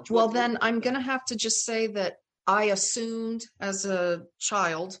your knowledge. Well, then I'm going to have to just say that I assumed as a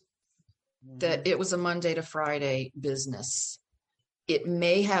child that it was a Monday to Friday business. It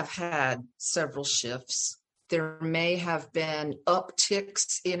may have had several shifts. There may have been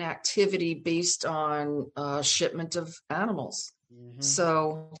upticks in activity based on shipment of animals. Mm-hmm.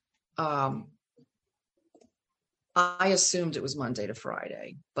 So I assumed it was Monday to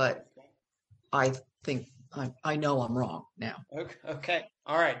Friday, but I think I know I'm wrong now. Okay.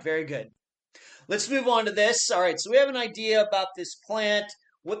 All right. Very good. Let's move on to this. All right. So we have an idea about this plant,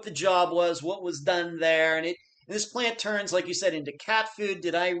 what the job was, what was done there. And this plant turns, like you said, into cat food.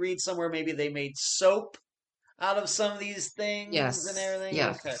 Did I read somewhere maybe they made soap out of some of these things and everything?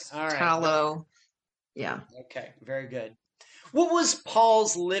 Yes. Okay. All right. Tallow. Yeah. Okay. Very good. What was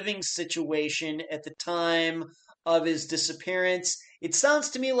Paul's living situation at the time of his disappearance? It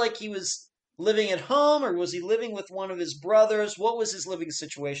sounds to me like he was living at home, or was he living with one of his brothers? What was his living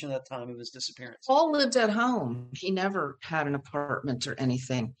situation at the time of his disappearance? Paul lived at home. He never had an apartment or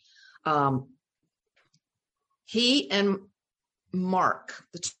anything. He and Mark,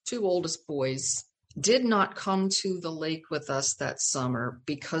 the two oldest boys, did not come to the lake with us that summer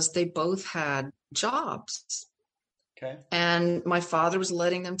because they both had jobs. Okay. And my father was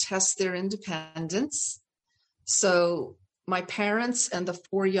letting them test their independence. So my parents and the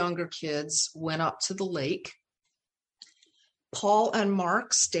four younger kids went up to the lake. Paul and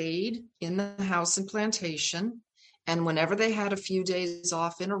Mark stayed in the house and plantation. And whenever they had a few days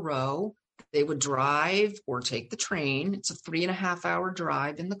off in a row, they would drive or take the train. It's a 3.5-hour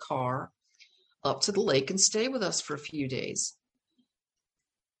drive in the car up to the lake and stay with us for a few days.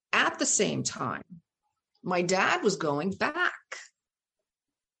 At the same time, my dad was going back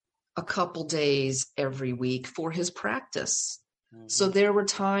a couple days every week for his practice. Mm-hmm. So there were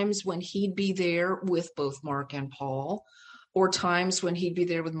times when he'd be there with both Mark and Paul, or times when he'd be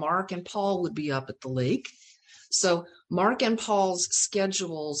there with Mark and Paul would be up at the lake. So Mark and Paul's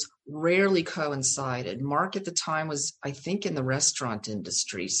schedules rarely coincided. Mark at the time was, I think, in the restaurant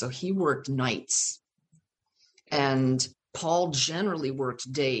industry, so he worked nights. And Paul generally worked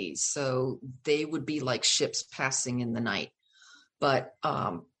days, so they would be like ships passing in the night. But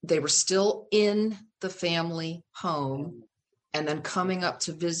they were still in the family home and then coming up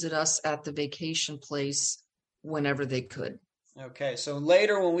to visit us at the vacation place whenever they could. Okay, so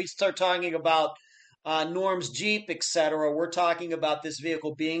later when we start talking about Norm's Jeep, etc., we're talking about this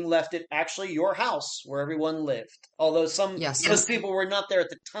vehicle being left at actually your house where everyone lived. Although most people were not there at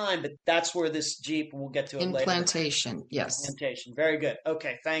the time, but that's where this Jeep, we'll get to it later. In plantation, yes. Plantation, very good.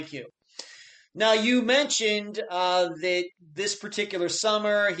 Okay, thank you. Now, you mentioned that this particular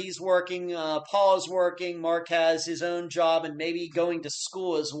summer he's working, Paul is working, Mark has his own job and maybe going to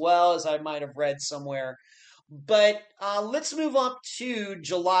school as well, as I might have read somewhere. But let's move on to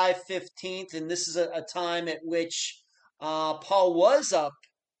July 15th, and this is a time at which Paul was up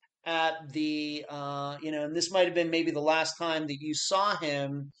at the, and this might have been maybe the last time that you saw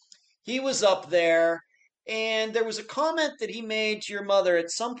him. He was up there, and there was a comment that he made to your mother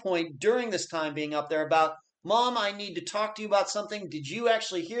at some point during this time being up there about, Mom, I need to talk to you about something. Did you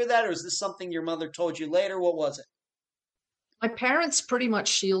actually hear that, or is this something your mother told you later? What was it? My parents pretty much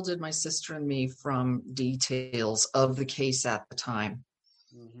shielded my sister and me from details of the case at the time.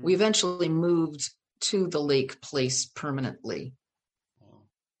 Mm-hmm. We eventually moved to the lake place permanently. Wow.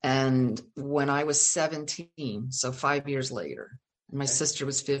 And when I was 17, so 5 years later, and my sister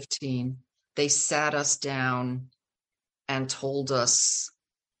was 15, they sat us down and told us,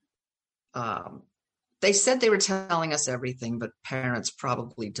 they said they were telling us everything, but parents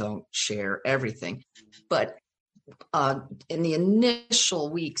probably don't share everything. But in the initial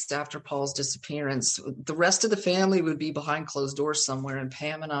weeks after Paul's disappearance, the rest of the family would be behind closed doors somewhere, and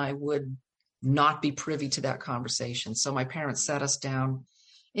Pam and I would not be privy to that conversation. So my parents sat us down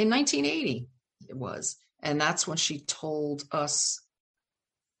in 1980, it was, and that's when she told us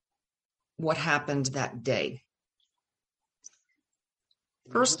what happened that day.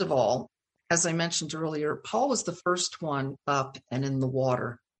 First of all, as I mentioned earlier, Paul was the first one up and in the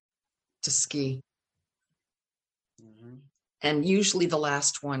water to ski. And usually the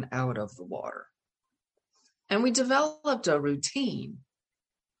last one out of the water. And we developed a routine.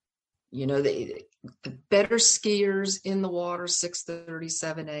 You know, the better skiers in the water, 6:30,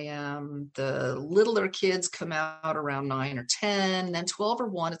 7 a.m. The littler kids come out around 9 or 10. Then 12 or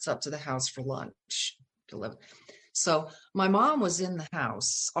 1, it's up to the house for lunch. 11. So my mom was in the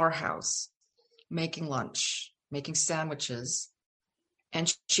house, our house, making lunch, making sandwiches.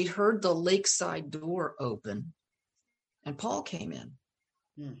 And she heard the lakeside door open. And Paul came in.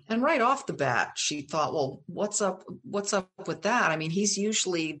 And right off the bat, she thought, well, what's up with that? I mean, he's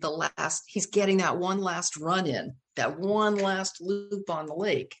usually he's getting that one last run in, that one last loop on the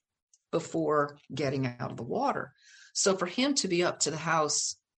lake before getting out of the water. So for him to be up to the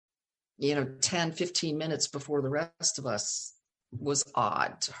house, 10, 15 minutes before the rest of us was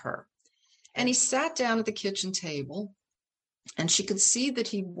odd to her. And he sat down at the kitchen table, and she could see that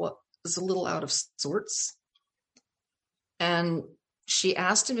he was a little out of sorts. And she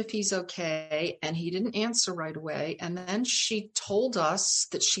asked him if he's okay, and he didn't answer right away. And then she told us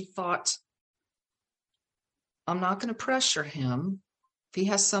that she thought, I'm not going to pressure him. If he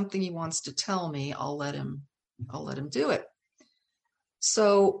has something he wants to tell me, I'll let him do it.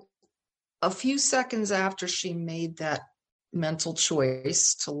 So a few seconds after she made that mental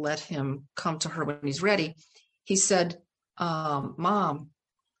choice to let him come to her when he's ready, he said, Mom,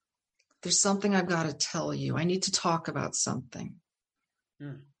 there's something I've got to tell you. I need to talk about something.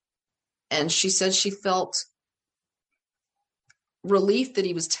 And she said she felt relief that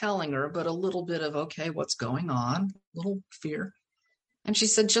he was telling her, but a little bit of, okay, what's going on? A little fear. And she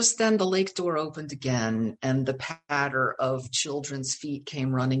said just then the lake door opened again and the patter of children's feet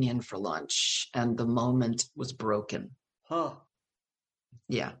came running in for lunch and the moment was broken. Huh.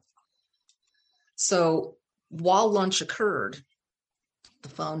 Yeah. So while lunch occurred, the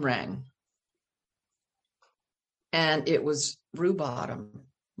phone rang. And it was Rue Bottom.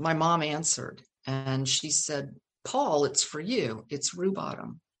 My mom answered and she said, Paul, it's for you. It's Rue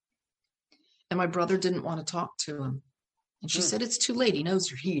Bottom. And my brother didn't want to talk to him. And she said, it's too late. He knows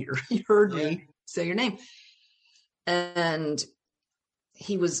you're here. He heard me say your name. And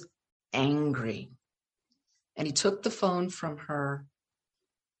he was angry. And he took the phone from her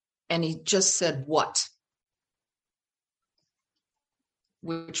and he just said, what?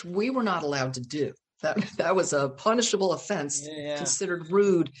 Which we were not allowed to do. That was a punishable offense, considered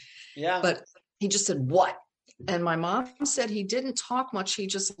rude. Yeah. But he just said, what? And my mom said he didn't talk much. He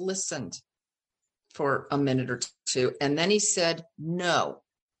just listened for a minute or two. And then he said, no,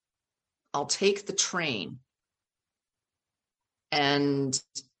 I'll take the train. And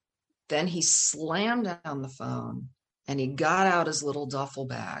then he slammed down the phone and he got out his little duffel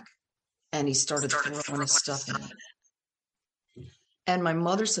bag and he started throwing his stuff in it. And my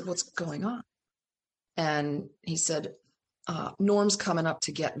mother said, what's going on? And he said, Norm's coming up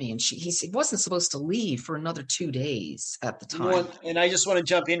to get me. And he wasn't supposed to leave for another 2 days at the time. And I just want to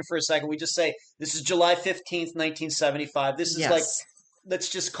jump in for a second. We just say this is July 15th, 1975. This is like, let's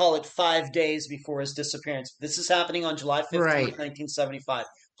just call it 5 days before his disappearance. This is happening on July 15th, 1975.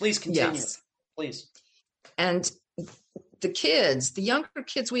 Please continue. Yes. Please. And the younger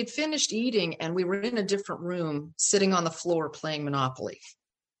kids, we had finished eating and we were in a different room sitting on the floor playing Monopoly.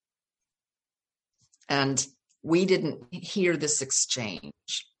 And we didn't hear this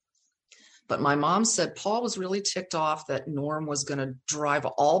exchange. But my mom said Paul was really ticked off that Norm was going to drive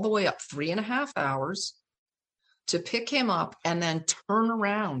all the way up 3.5 hours to pick him up and then turn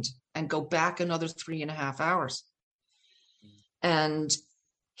around and go back another 3.5 hours. And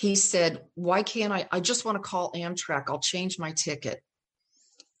he said, why can't I just want to call Amtrak. I'll change my ticket.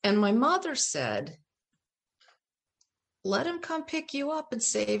 And my mother said, let him come pick you up and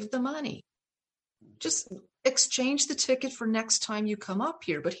save the money. Just exchange the ticket for next time you come up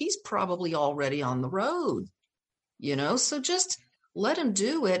here, but he's probably already on the road, so just let him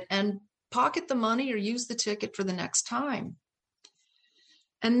do it and pocket the money or use the ticket for the next time.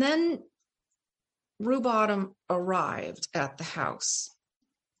 And then Rue Bottom arrived at the house.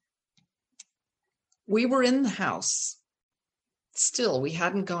 We were in the house. Still, we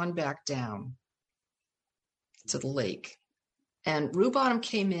hadn't gone back down to the lake. And Rue Bottom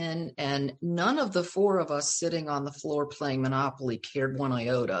came in, and none of the four of us sitting on the floor playing Monopoly cared one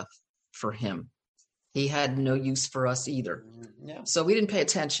iota for him. He had no use for us either. Yeah. So we didn't pay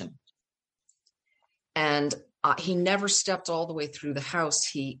attention. And he never stepped all the way through the house.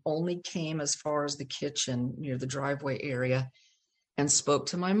 He only came as far as the kitchen near the driveway area and spoke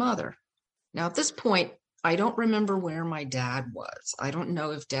to my mother. Now, at this point, I don't remember where my dad was. I don't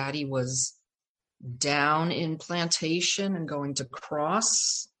know if Daddy was down in Plantation and going to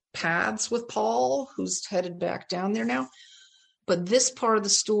cross paths with Paul, who's headed back down there now. But this part of the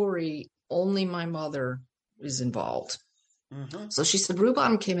story, only my mother is involved. Mm-hmm. So she said Rue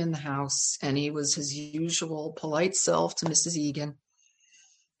Bottom came in the house and he was his usual polite self to Mrs. Egan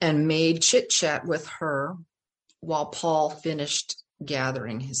and made chit chat with her while Paul finished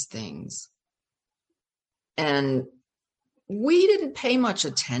gathering his things. And we didn't pay much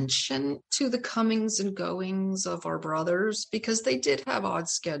attention to the comings and goings of our brothers because they did have odd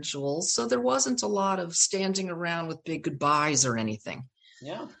schedules. So there wasn't a lot of standing around with big goodbyes or anything.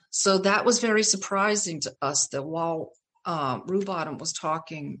 Yeah. So that was very surprising to us that while Rue Bottom was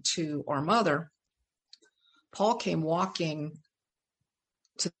talking to our mother, Paul came walking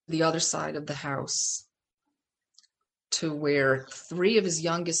to the other side of the house to where 3 of his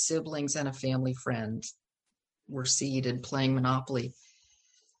youngest siblings and a family friend were seated playing Monopoly.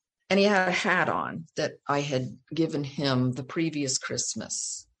 And he had a hat on that I had given him the previous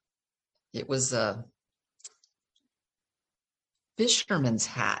Christmas. It was a fisherman's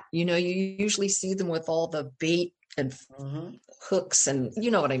hat. You usually see them with all the bait and hooks and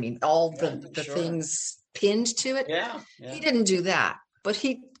you know what I mean, all the things pinned to it. Yeah. He didn't do that, but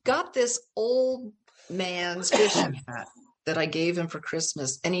he got this old man's fishing hat that I gave him for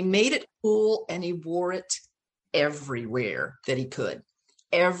Christmas, and he made it cool and he wore it everywhere that he could,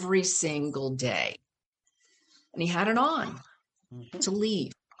 every single day. And he had it on to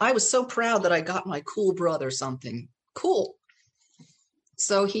leave. I was so proud that I got my cool brother something cool.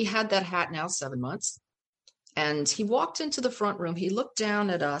 So he had that hat now 7 months. And he walked into the front room. He looked down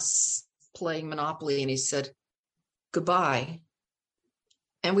at us playing Monopoly and he said, "Goodbye."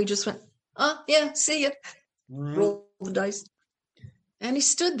 And we just went, "Oh, yeah, see ya." Roll the dice. And he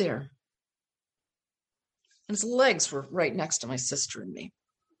stood there. And his legs were right next to my sister and me.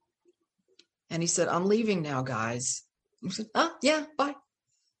 And he said, "I'm leaving now, guys." And we said, "Oh, yeah, bye."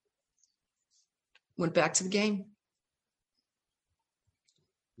 Went back to the game.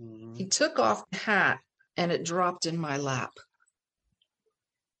 He took off the hat and it dropped in my lap.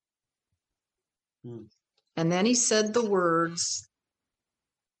 And then he said the words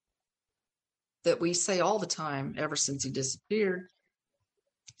that we say all the time ever since he disappeared.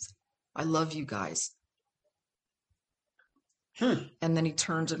 "I love you guys." And then he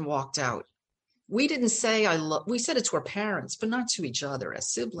turned and walked out. We didn't say we said it to our parents, but not to each other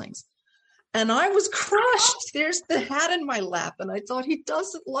as siblings. And I was crushed. There's the hat in my lap. And I thought, he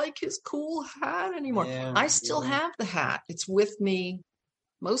doesn't like his cool hat anymore. Yeah, I still have the hat. It's with me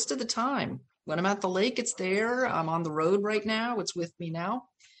most of the time. When I'm at the lake, it's there. I'm on the road right now. It's with me now.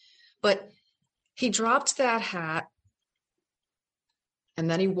 But he dropped that hat and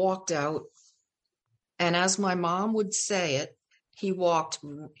then he walked out. And as my mom would say it, he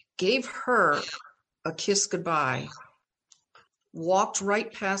gave her a kiss goodbye, walked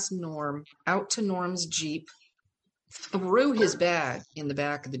right past Norm, out to Norm's Jeep, threw his bag in the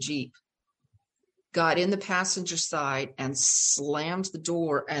back of the Jeep, got in the passenger side and slammed the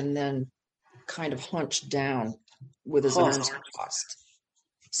door and then kind of hunched down with his arms crossed.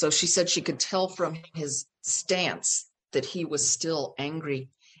 So she said she could tell from his stance that he was still angry,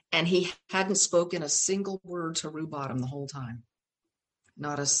 and he hadn't spoken a single word to Rue Bottom the whole time.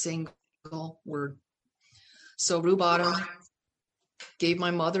 Not a single word. So Rue Bottom gave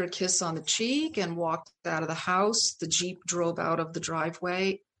my mother a kiss on the cheek and walked out of the house. The Jeep drove out of the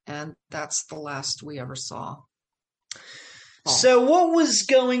driveway, and that's the last we ever saw. So what was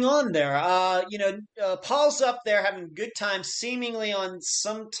going on there? Paul's up there having a good time, seemingly on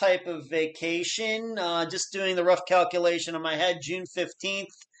some type of vacation. Just doing the rough calculation in my head, June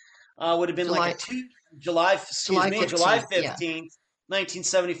 15th would have been July 15th.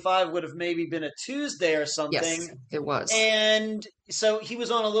 1975 would have maybe been a Tuesday or something. Yes, it was. And so he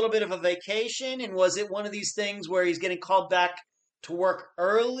was on a little bit of a vacation, and was it one of these things where he's getting called back to work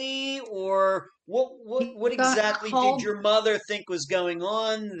early, or what exactly did your mother think was going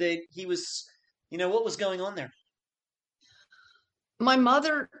on, that he was, what was going on there? My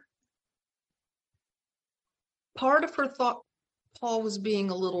mother, part of her thought Paul was being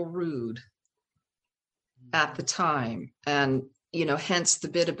a little rude at the time, and hence the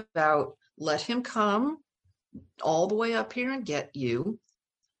bit about let him come all the way up here and get you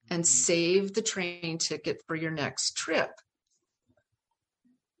and save the train ticket for your next trip.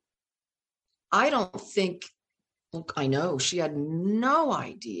 I don't think, I know she had no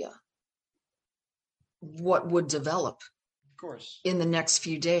idea what would develop, of course, in the next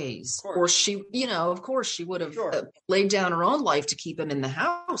few days. Or she, of course she would have laid down her own life to keep him in the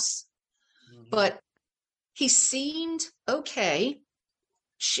house. But he seemed okay.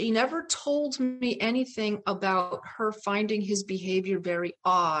 She never told me anything about her finding his behavior very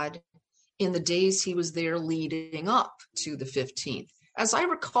odd in the days he was there leading up to the 15th. As I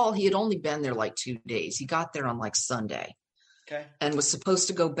recall, he had only been there like 2 days. He got there on like Sunday. Okay. And was supposed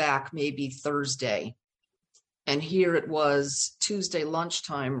to go back maybe Thursday. And here it was Tuesday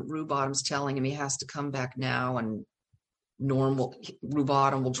lunchtime. Rue Bottom's telling him he has to come back now, and Rue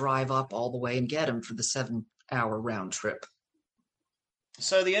Bottom will drive up all the way and get him for the 7-hour round trip.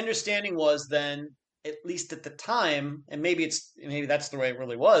 So the understanding was then, at least at the time, and maybe that's the way it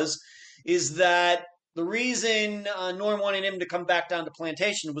really was, is that the reason Norm wanted him to come back down to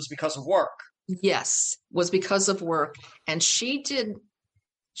Plantation was because of work. Yes, was because of work. And she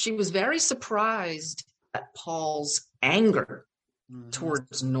was very surprised at Paul's anger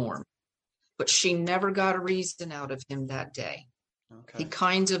towards Norm, but she never got a reason out of him that day. Okay. He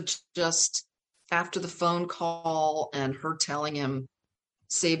kind of just, after the phone call and her telling him,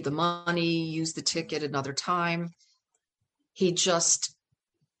 save the money, use the ticket another time, he just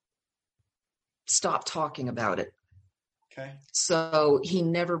stopped talking about it. Okay. So he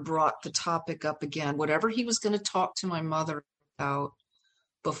never brought the topic up again. Whatever he was going to talk to my mother about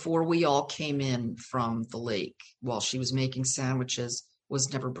before we all came in from the lake while she was making sandwiches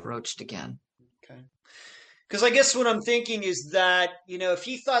was never broached again. Okay. Because I guess what I'm thinking is that, if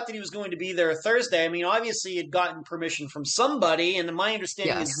he thought that he was going to be there Thursday, obviously he had gotten permission from somebody, and my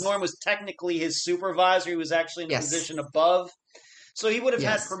understanding is Norm was technically his supervisor. He was actually in a position above. So he would have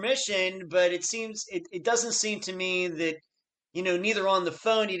had permission, but it doesn't seem to me that neither on the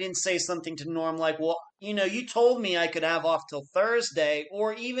phone, he didn't say something to Norm like, well, you told me I could have off till Thursday,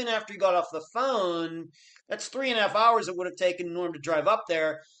 or even after he got off the phone, that's 3.5 hours it would have taken Norm to drive up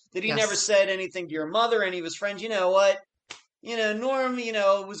there, that he never Yes. said anything to your mother, any of his friends, you know what? Norm,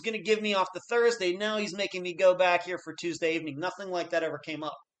 was going to give me off the Thursday. Now he's making me go back here for Tuesday evening. Nothing like that ever came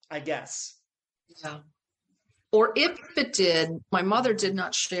up, I guess. Yeah. Or if it did, my mother did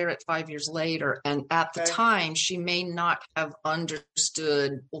not share it 5 years later. And at the Okay. time, she may not have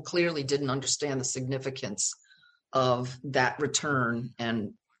understood, well, clearly didn't understand the significance of that return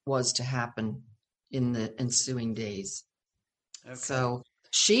and was to happen in the ensuing days. Okay. So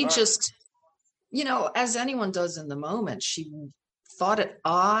she All right. just, as anyone does in the moment, she thought it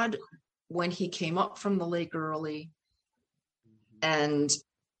odd when he came up from the lake early, and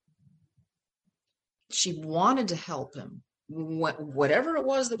she wanted to help him. Whatever it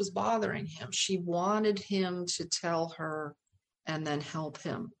was that was bothering him, she wanted him to tell her and then help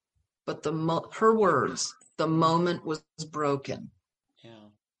him. But her words, the moment was broken. Yeah.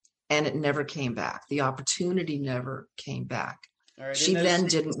 And it never came back. The opportunity never came back. All right. She then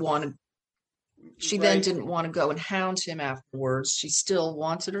didn't want to. She then didn't want to go and hound him afterwards. She still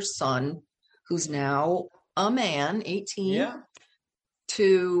wanted her son, who's now a man, 18, Yeah.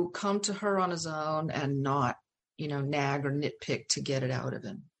 to come to her on his own and not, nag or nitpick to get it out of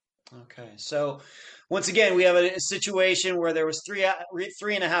him. Okay. So once again, we have a situation where there was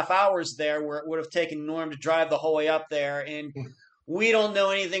 3.5 hours there where it would have taken Norm to drive the whole way up there. And we don't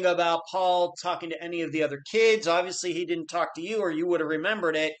know anything about Paul talking to any of the other kids. Obviously, he didn't talk to you, or you would have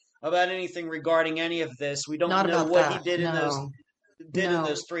remembered it, about anything regarding any of this. We don't Not know about what that. he did in those in No.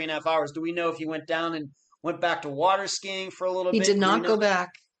 those 3.5 hours. Do we know if he went down and went back to water skiing for a little He bit? did Do we not know? go back.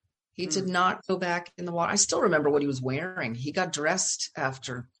 He did not go back in the water. I still remember what he was wearing. He got dressed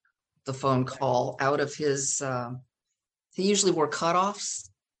after the phone call out of his, he usually wore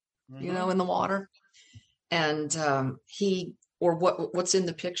cutoffs, in the water. And what's in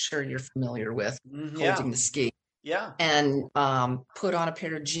the picture you're familiar with, holding the ski. Yeah. And put on a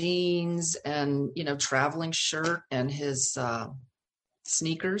pair of jeans and, traveling shirt and his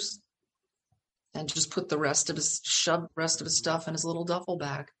sneakers, and just put shoved the rest of his stuff in his little duffel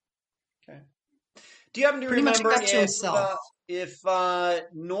bag. Okay. Do you happen to Pretty much remember kept to himself. if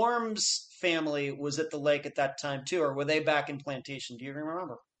Norm's family was at the lake at that time too, or were they back in Plantation? Do you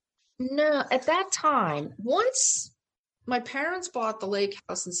remember? No, at that time, once my parents bought the lake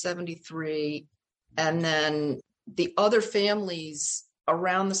house in 1973, and then the other families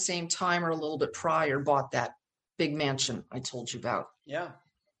around the same time or a little bit prior bought that big mansion I told you about. Yeah.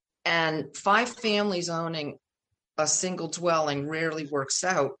 And 5 families owning a single dwelling rarely works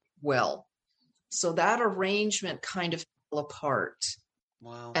out well. So that arrangement kind of fell apart.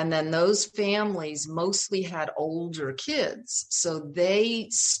 Wow. And then those families mostly had older kids. So they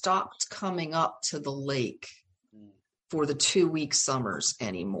stopped coming up to the lake for the 2-week summers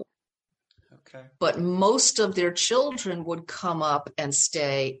anymore. Okay. But most of their children would come up and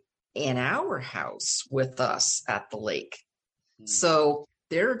stay in our house with us at the lake. So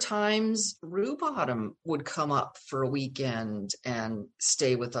there are times Rue Bottom would come up for a weekend and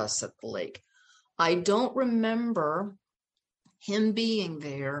stay with us at the lake. I don't remember him being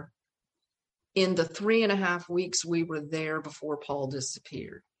there in the 3.5 weeks we were there before Paul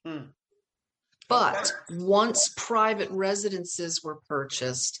disappeared. But once private residences were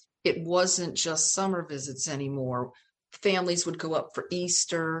purchased, it wasn't just summer visits anymore. Families would go up for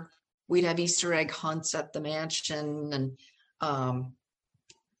Easter. We'd have Easter egg hunts at the mansion, and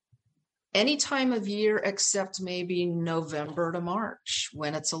any time of year except maybe November to March,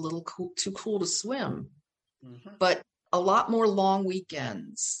 when it's a little too cool to swim. But a lot more long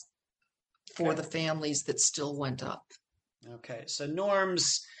weekends for the families that still went up. Okay, so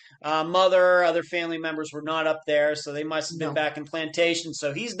Norm's mother, other family members were not up there, so they must have been back in Plantation.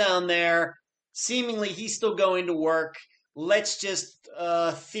 So he's down there. Seemingly, he's still going to work. Let's just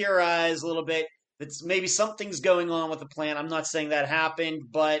theorize a little bit. It's maybe something's going on with the plant. I'm not saying that happened,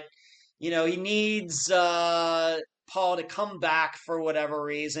 but he needs Paul to come back for whatever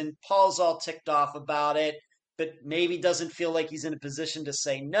reason. Paul's all ticked off about it, but maybe doesn't feel like he's in a position to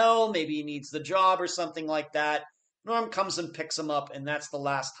say no. Maybe he needs the job or something like that. Norm comes and picks him up, and that's the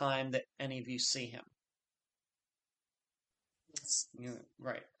last time that any of you see him.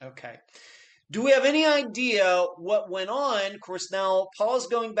 Right. Okay. Do we have any idea what went on? Of course, now Paul's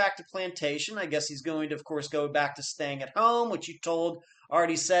going back to Plantation. I guess he's going to, of course, go back to staying at home, which you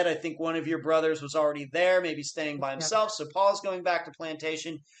already said. I think one of your brothers was already there, maybe staying by himself. So Paul's going back to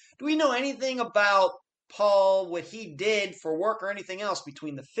Plantation. Do we know anything about Paul, what he did for work or anything else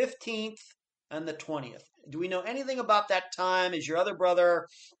between the 15th and the 20th. Do we know anything about that time? Has your other brother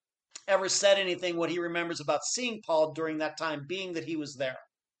ever said anything, what he remembers about seeing Paul during that time, being that he was there?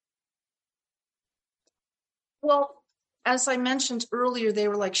 Well, as I mentioned earlier, they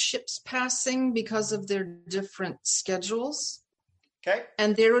were like ships passing because of their different schedules. Okay.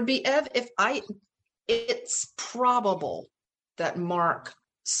 And there would be, it's probable that Mark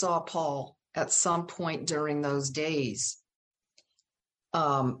saw Paul at some point during those days.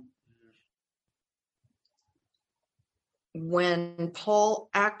 When Paul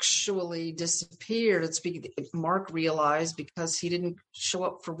actually disappeared, Mark realized because he didn't show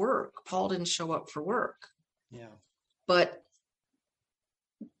up for work. Paul didn't show up for work. Yeah. But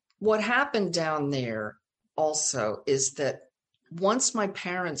what happened down there also is that once my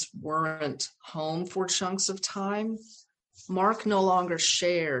parents weren't home for chunks of time, Mark no longer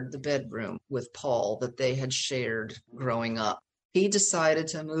shared the bedroom with Paul that they had shared growing up. He decided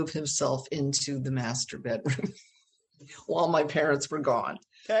to move himself into the master bedroom while my parents were gone,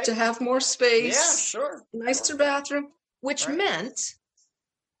 Okay. to have more space, Yeah, sure. nicer bathroom, which Right. meant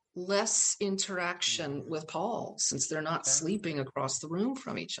less interaction with Paul since they're not sleeping across the room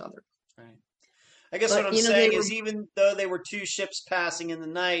from each other. Right. I guess But, what I'm you know, saying they is, even though they were two ships passing in the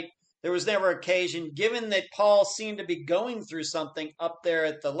night, there was never occasion, given that Paul seemed to be going through something up there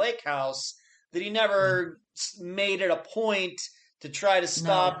at the lake house, that he never made it a point to try to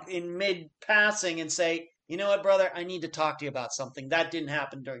stop in mid passing and say, you know what, brother, I need to talk to you about something. That didn't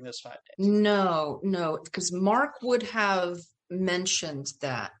happen during those 5 days. No, because Mark would have mentioned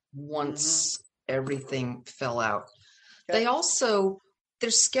that once everything fell out. Okay. They also,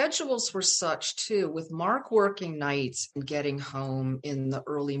 their schedules were such too, with Mark working nights and getting home in the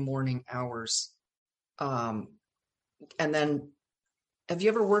early morning hours. And then, have you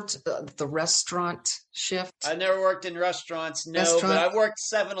ever worked the restaurant shift? I never worked in restaurants, but I've worked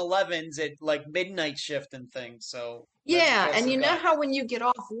 7-Elevens at like midnight shift and things. So yeah, and you know how when you get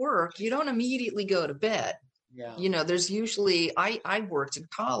off work, you don't immediately go to bed. Yeah. You know, there's usually, I worked in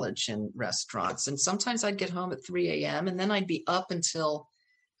college in restaurants, and sometimes I'd get home at 3 a.m. and then I'd be up until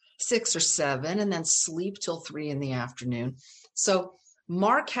 6 or 7 and then sleep till 3 in the afternoon. So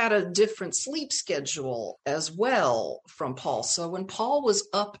Mark had a different sleep schedule as well from Paul. So when Paul was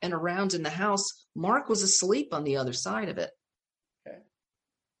up and around in the house, Mark was asleep on the other side of it. Okay.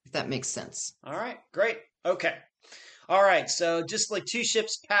 If that makes sense. All right, great. Okay. All right, so just like two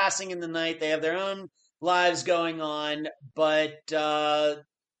ships passing in the night, they have their own lives going on, but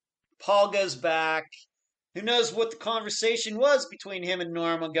Paul goes back. Who knows what the conversation was between him and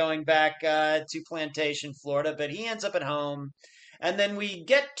Norma going back to Plantation, Florida, but he ends up at home. And then we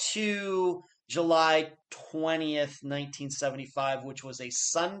get to July 20th, 1975, which was a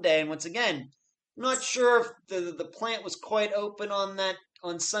Sunday. And once again, I'm not sure if the plant was quite open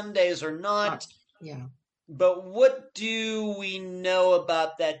on Sundays or not. Yeah. But what do we know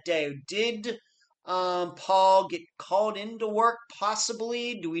about that day? Did Paul get called into work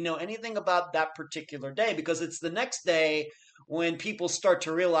possibly? Do we know anything about that particular day? Because it's the next day when people start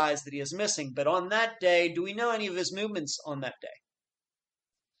to realize that he is missing. But on that day, do we know any of his movements on that day?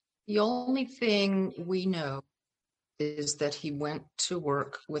 The only thing we know is that he went to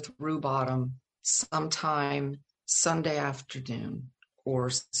work with Rue Bottom sometime Sunday afternoon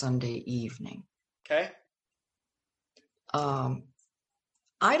or Sunday evening. Okay.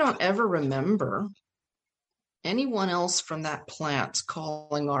 I don't ever remember anyone else from that plant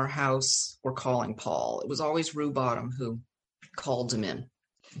calling our house or calling Paul. It was always Rue Bottom who called him in.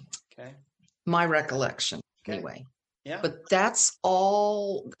 Okay. My recollection, anyway. Yeah. But that's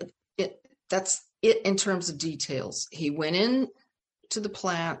all. That's it in terms of details. He went in to the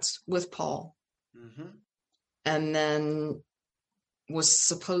plant with Paul, and then was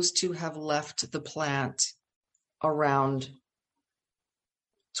supposed to have left the plant around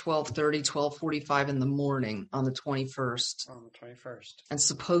 12:30, 12:45 in the morning on the 21st. On the 21st. And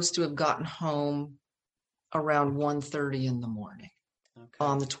supposed to have gotten home around 1:30 in the morning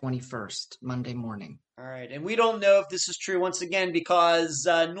on the 21st, Monday morning. All right. And we don't know if this is true, once again, because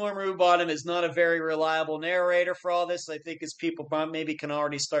Norm Rue Bottom is not a very reliable narrator for all this. I think as people maybe can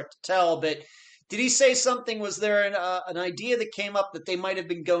already start to tell. But did he say something? Was there an idea that came up that they might have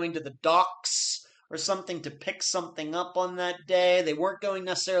been going to the docks or something to pick something up on that day? They weren't going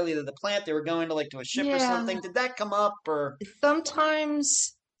necessarily to the plant. They were going to a ship or something. Did that come up? Or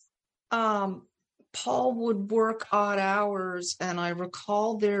sometimes Paul would work odd hours, and I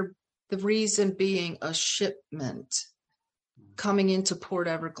recall the reason being a shipment coming into Port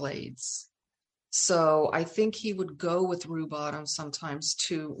Everglades. So I think he would go with Rue Bottom sometimes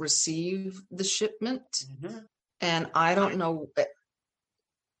to receive the shipment. And I don't know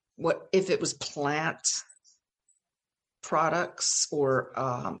what if it was plant products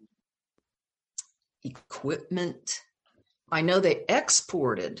or equipment. I know they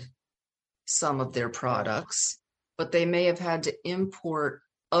exported some of their products, but they may have had to import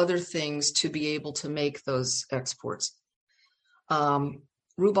other things to be able to make those exports.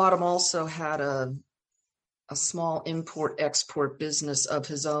 Rue Bottom also had a small import-export business of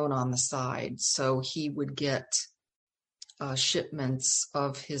his own on the side, so he would get shipments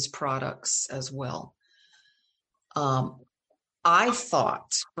of his products as well. I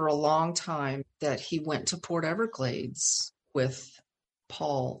thought for a long time that he went to Port Everglades with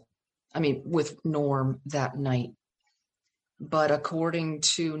with Norm that night. But according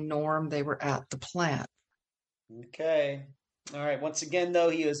to Norm, they were at the plant. Okay. All right. Once again, though,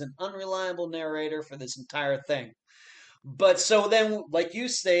 he is an unreliable narrator for this entire thing. But so then, like you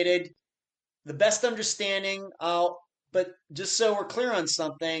stated, the best understanding, but just so we're clear on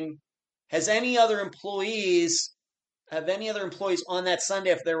something, have any other employees on that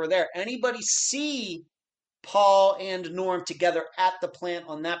Sunday, if they were there, anybody see Paul and Norm together at the plant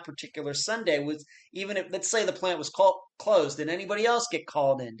on that particular Sunday? Even if, let's say, the plant was closed, did anybody else get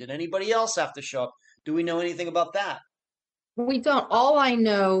called in? Did anybody else have to show up? Do we know anything about that? We don't. All I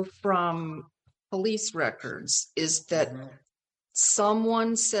know from police records is that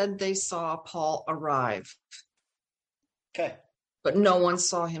someone said they saw Paul arrive. Okay. But no one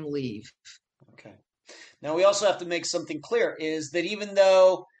saw him leave. Okay. Now, we also have to make something clear, is that even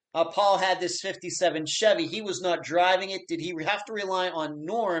though Paul had this 57 Chevy, he was not driving it. Did he have to rely on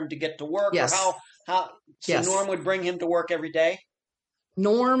Norm to get to work? Yes. Or so yes. Norm would bring him to work every day?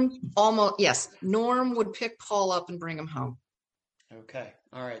 Norm would pick Paul up and bring him home. Okay.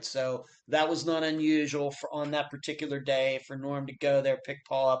 All right. So that was not unusual on that particular day for Norm to go there, pick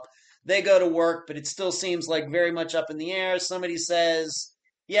Paul up. They go to work, but it still seems like very much up in the air. Somebody says,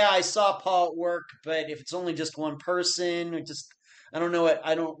 yeah, I saw Paul at work, but if it's only just one person, I don't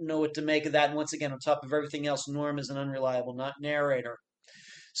know what to make of that. And once again, on top of everything else, Norm is an unreliable narrator.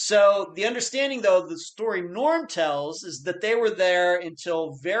 So the understanding, though, the story Norm tells is that they were there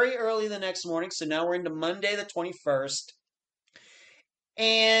until very early the next morning. So now we're into Monday the 21st.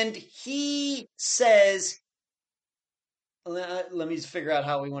 And he says, let me figure out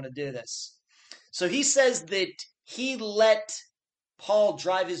how we want to do this. So he says that he let Paul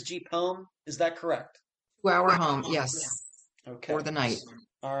drive his Jeep home. Is that correct? 2-hour home, yes. Okay. For the night.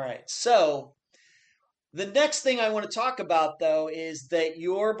 All right. So the next thing I want to talk about, though, is that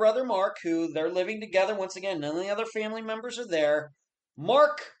your brother Mark, who they're living together, once again, none of the other family members are there.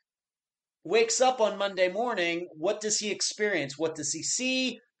 Mark wakes up on Monday morning. What does he experience? What does he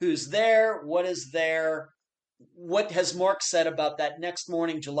see? Who's there? What is there? What has Mark said about that next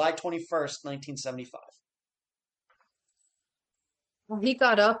morning, July 21st, 1975? Well, he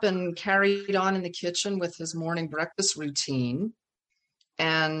got up and carried on in the kitchen with his morning breakfast routine.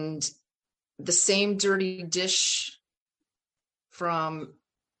 And the same dirty dish from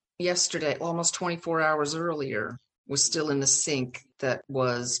yesterday, almost 24 hours earlier, was still in the sink that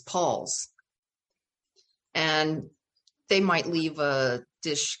was Paul's. And they might leave a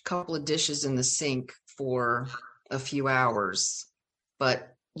couple of dishes in the sink for a few hours,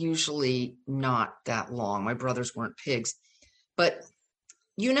 but usually not that long. My brothers weren't pigs. But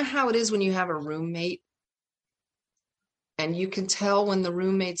you know how it is when you have a roommate and you can tell when the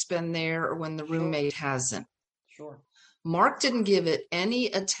roommate's been there or when the roommate hasn't. Sure. Mark didn't give it any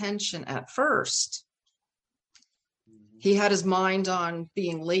attention at first. He had his mind on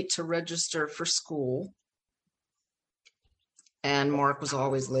being late to register for school. And Mark was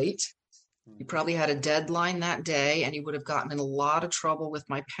always late. He probably had a deadline that day, and he would have gotten in a lot of trouble with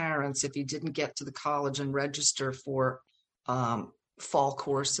my parents if he didn't get to the college and register for fall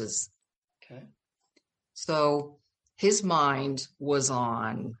courses. Okay. So his mind was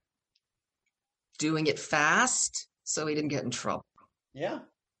on doing it fast so he didn't get in trouble. Yeah.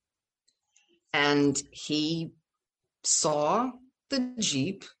 And he saw the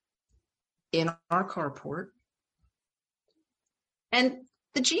Jeep in our carport. And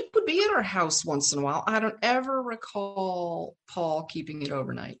the Jeep would be at our house once in a while. I don't ever recall Paul keeping it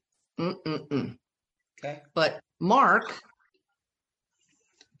overnight. Okay. But Mark,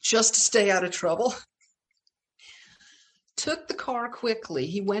 just to stay out of trouble, took the car quickly.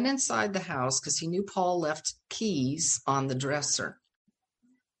 He went inside the house because he knew Paul left keys on the dresser.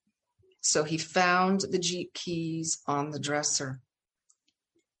 So he found the Jeep keys on the dresser.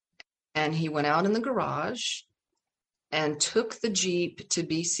 And he went out in the garage and took the Jeep to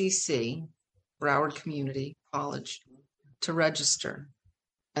BCC, Broward Community College, to register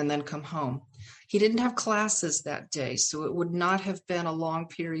and then come home. He didn't have classes that day, so it would not have been a long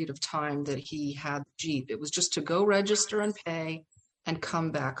period of time that he had the Jeep. It was just to go register and pay and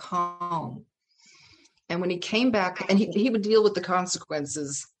come back home. And when he came back, and he would deal with the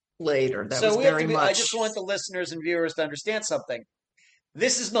consequences later. That was very much. I just want the listeners and viewers to understand something.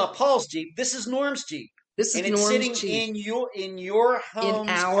 This is not Paul's Jeep. This is Norm's Jeep. This is and it's Norm's sitting Jeep. in your home's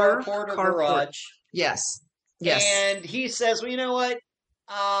carport or garage. Yes. And he says, well, you know what?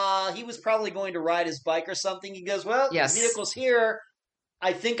 He was probably going to ride his bike or something. He goes, well, the vehicle's here.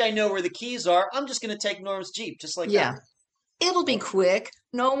 I think I know where the keys are. I'm just going to take Norm's Jeep, just like that. It'll be quick.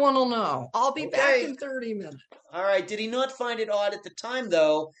 No one will know. I'll be back in 30 minutes. All right. Did he not find it odd at the time,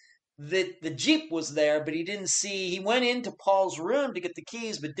 though, that the Jeep was there, but he didn't see... He went into Paul's room to get the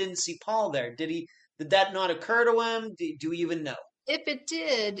keys, but didn't see Paul there. Did that not occur to him? Do we even know? If it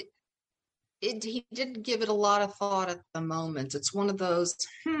did... he didn't give it a lot of thought at the moment. It's one of those,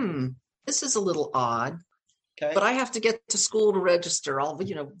 this is a little odd, but I have to get to school to register. I'll,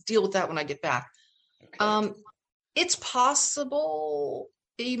 deal with that when I get back. Okay. It's possible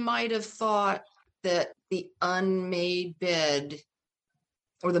he might have thought that the unmade bed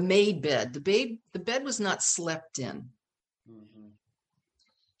or the made bed, the bed was not slept in. Mm-hmm.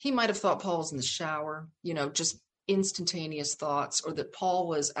 He might have thought Paul was in the shower, just instantaneous thoughts, or that Paul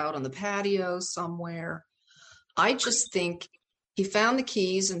was out on the patio somewhere. I just think he found the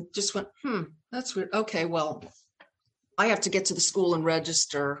keys and just went, that's weird. Okay, well, I have to get to the school and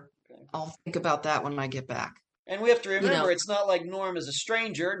register. Okay. I'll think about that when I get back. And we have to remember, it's not like Norm is a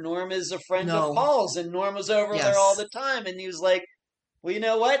stranger. Norm is a friend of Paul's, and Norm was over there all the time. And he was like, well, you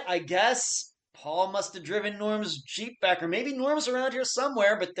know what? I guess Paul must have driven Norm's Jeep back, or maybe Norm's around here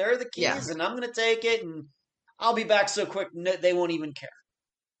somewhere, but there are the keys, and I'm going to take it, and I'll be back so quick they won't even care.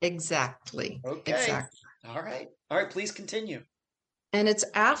 Exactly. Okay. Exactly. All right. Please continue. And it's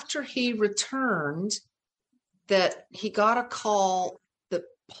after he returned that he got a call that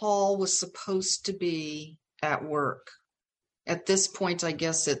Paul was supposed to be at work. At this point, I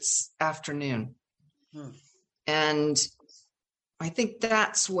guess it's afternoon. And I think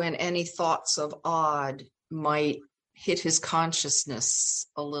that's when any thoughts of odd might hit his consciousness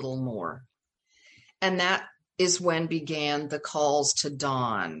a little more. And that is when began the calls to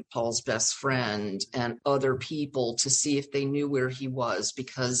Don, Paul's best friend, and other people to see if they knew where he was,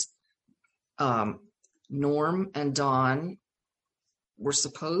 because Norm and Don were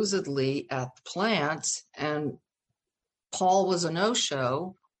supposedly at the plant, and Paul was a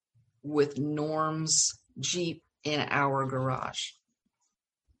no-show with Norm's Jeep in our garage.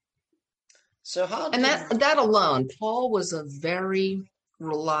 So that alone, Paul was a very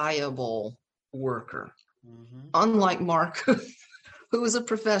reliable worker. Mm-hmm. Unlike Mark, who was a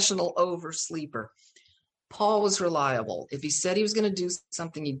professional oversleeper. Paul was reliable. If he said he was going to do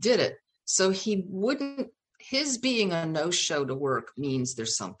something, he did it. So his being a no-show to work means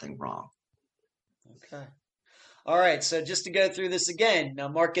there's something wrong. Okay. All right. So just to go through this again. Now,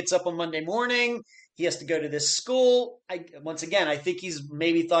 Mark gets up on Monday morning. He has to go to this school. I think he's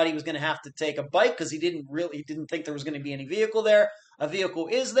maybe thought he was going to have to take a bike because he didn't think there was going to be any vehicle there. A vehicle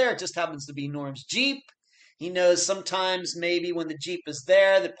is there. It just happens to be Norm's Jeep. He knows sometimes maybe when the Jeep is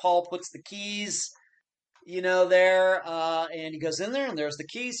there that Paul puts the keys, there, and he goes in there and there's the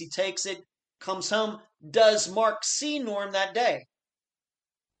keys. He takes it, comes home. Does Mark see Norm that day?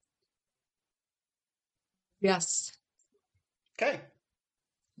 Yes. Okay.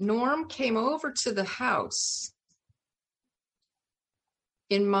 Norm came over to the house.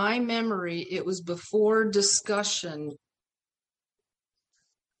 In my memory, it was before discussion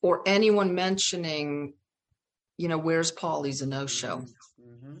or anyone mentioning, where's Paul? He's a no-show.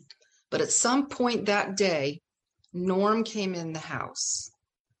 Mm-hmm. But at some point that day, Norm came in the house,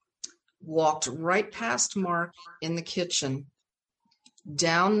 walked right past Mark in the kitchen,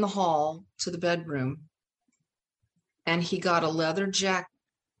 down the hall to the bedroom, and he got a leather jacket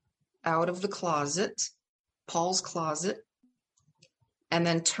out of the closet, Paul's closet, and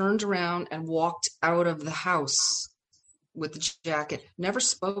then turned around and walked out of the house with the jacket. Never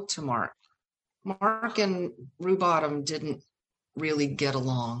spoke to Mark. Mark and Rubottom didn't really get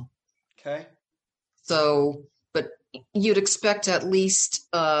along. Okay. So, but you'd expect at least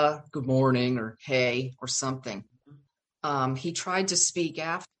good morning or hey or something. He tried to speak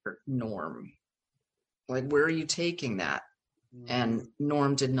after Norm. Like, where are you taking that? And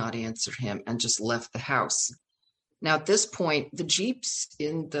Norm did not answer him and just left the house. Now, at this point, the Jeep's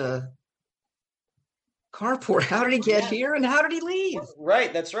in the carport. How did he get here and how did he leave?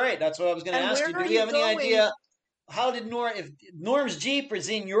 Right, that's right. That's what I was going to ask you. Do you have any idea how did if Norm's Jeep is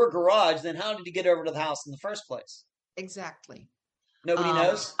in your garage, then how did he get over to the house in the first place? Exactly. Nobody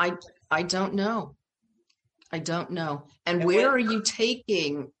knows? I don't know. And And where when- are you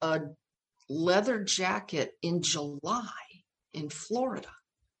taking a leather jacket in July in Florida?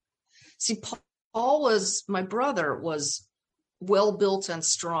 See, my brother was well built and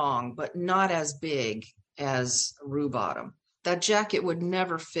strong, but not as big as Rue-Bottom. That jacket would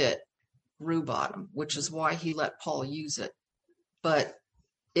never fit Rue-Bottom, which is why he let Paul use it. But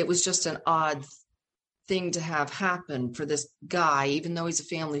it was just an odd thing to have happen for this guy, even though he's a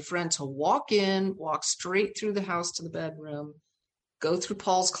family friend, to walk straight through the house to the bedroom, go through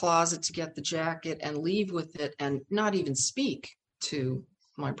Paul's closet to get the jacket and leave with it and not even speak to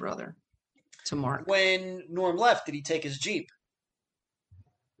my brother, to Mark. When Norm left, did he take his Jeep?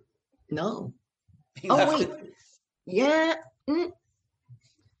 No. He Oh, left wait. it- Yeah.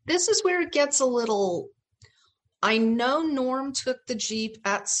 This is where it gets a little. I know Norm took the Jeep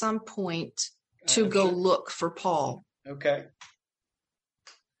at some point to go sure. look for Paul. Okay.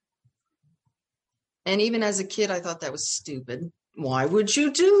 And even as a kid, I thought that was stupid. Why would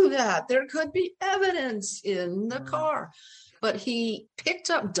you do that? There could be evidence in the car. But he picked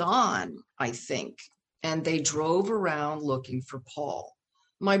up Don, I think, and they drove around looking for Paul.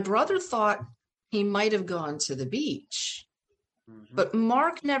 My brother thought he might have gone to the beach, but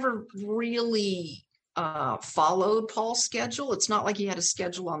Mark never really followed Paul's schedule. It's not like he had a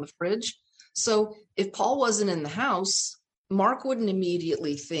schedule on the fridge. So if Paul wasn't in the house, Mark wouldn't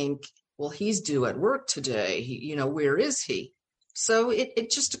immediately think, well, he's due at work today. Where is he? So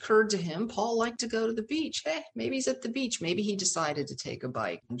it just occurred to him, Paul liked to go to the beach. Hey, maybe he's at the beach. Maybe he decided to take a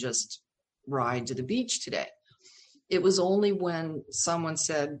bike and just ride to the beach today. It was only when someone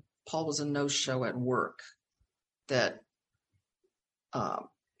said Paul was a no-show at work that not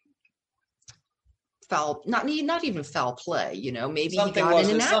even foul play, maybe Something he got in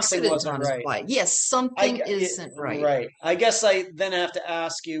wasn't- an something accident wasn't on his right. bike. Yes, something isn't right. Right. I guess I then have to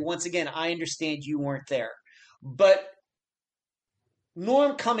ask you, once again, I understand you weren't there, but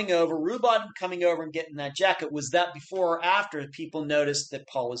Norm coming over, Rue-Bottom coming over and getting that jacket, was that before or after people noticed that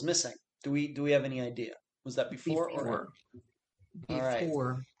Paul was missing? Do we have any idea? Was that before? All right.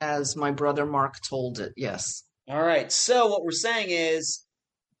 Before, as my brother Mark told it, yes. All right. So what we're saying is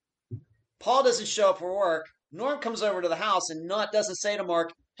Paul doesn't show up for work. Norm comes over to the house and doesn't say to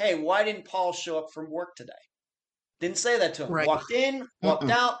Mark, hey, why didn't Paul show up from work today? Didn't say that to him. Right. Walked in, walked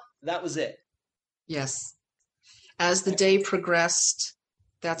out. That was it. Yes. As the day progressed,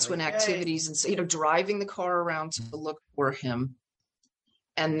 that's when Okay. activities and, driving the car around to look for him.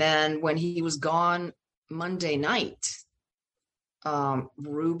 And then when he was gone Monday night,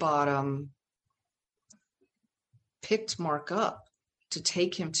 Rue-Bottom picked Mark up to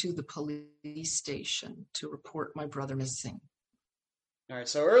take him to the police station to report my brother missing. All right.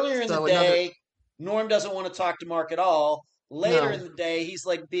 So earlier in the day, Norm doesn't want to talk to Mark at all. Later in the day, he's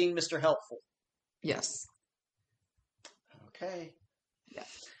like being Mr. Helpful. Yes. Okay. Yeah.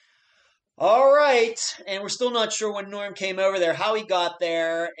 All right. And we're still not sure when Norm came over there, how he got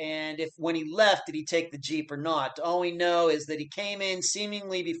there, and if when he left, did he take the Jeep or not. All we know is that he came in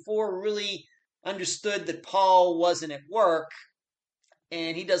seemingly before we really understood that Paul wasn't at work,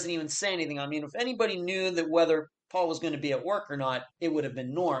 and he doesn't even say anything. I mean, if anybody knew that whether Paul was going to be at work or not, it would have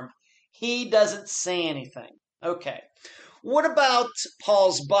been Norm. He doesn't say anything. Okay. What about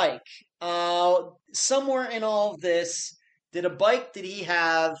Paul's bike? Somewhere in all of this, did he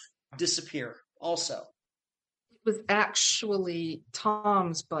have disappear also? It was actually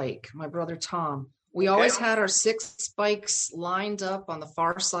Tom's bike, my brother Tom. We always had our 6 bikes lined up on the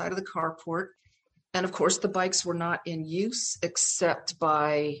far side of the carport. And of course, the bikes were not in use except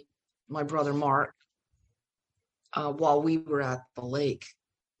by my brother Mark while we were at the lake.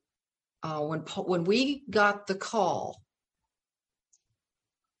 When we got the call,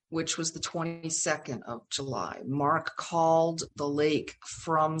 which was the 22nd of July, Mark called the lake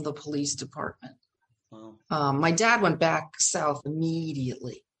from the police department. Wow. My dad went back south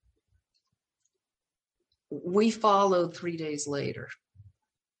immediately. We followed 3 days later.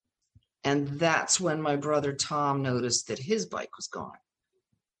 And that's when my brother Tom noticed that his bike was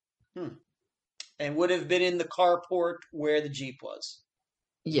gone. And would have been in the carport where the Jeep was.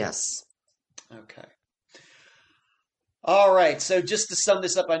 Yes. Okay. All right. So just to sum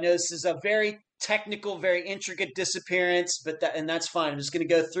this up, I know this is a very technical, very intricate disappearance, but that's fine. I'm just going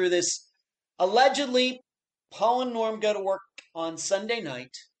to go through this. Allegedly, Paul and Norm go to work on Sunday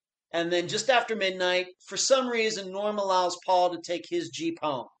night, and then just after midnight, for some reason, Norm allows Paul to take his Jeep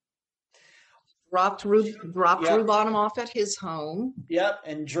home. Dropped Rue-Bottom off at his home. Yep,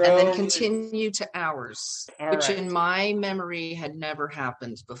 and drove. And then continued to ours, which right. in my memory had never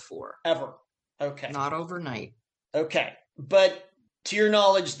happened before. Ever. Okay. Not overnight. Okay. But To your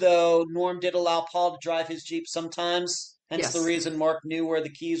knowledge, though, Norm did allow Paul to drive his Jeep sometimes, hence the Yes. reason Mark knew where the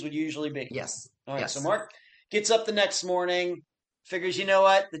keys would usually be. Yes. All right, so Yes. Mark gets up the next morning, figures, you know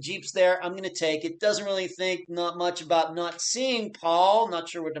what, the Jeep's there, I'm going to take it. Doesn't really think not much about not seeing Paul, not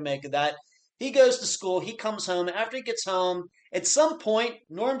sure what to make of that. He goes to school, he comes home. After he gets home, at some point,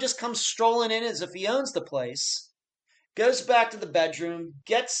 Norm just comes strolling in as if he owns the place, goes back to the bedroom,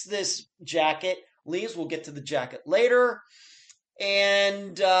 gets this jacket, leaves. We'll get to the jacket later,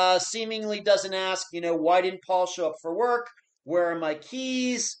 and seemingly doesn't ask, why didn't Paul show up for work? Where are my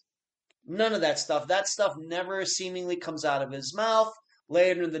keys? None of that stuff. That stuff never seemingly comes out of his mouth.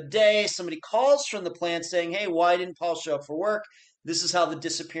 Later in the day, somebody calls from the plant saying, hey, why didn't Paul show up for work? This is how the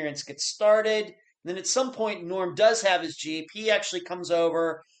disappearance gets started. And then at some point, Norm does have his Jeep. He actually comes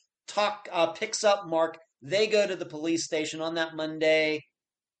over, picks up Mark. They go to the police station on that Monday,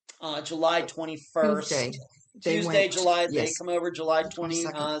 July 21st. Tuesday, July. Yes. They come over July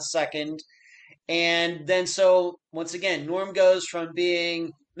 22nd. And then so, once again, Norm goes from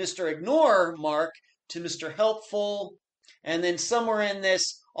being Mr. Ignore Mark to Mr. Helpful. And then somewhere in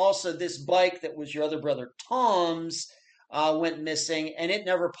this, also this bike that was your other brother Tom's went missing, and it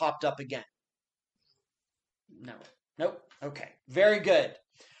never popped up again. No. Nope. Okay. Very good.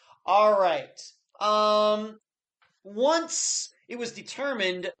 All right. Once it was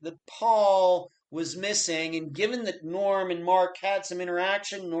determined that Paul was missing, and given that Norm and Mark had some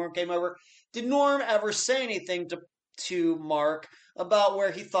interaction, Norm came over. Did Norm ever say anything to Mark about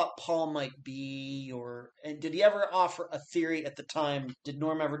where he thought Paul might be, and did he ever offer a theory at the time? Did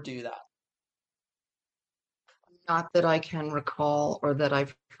Norm ever do that? Not that I can recall, or that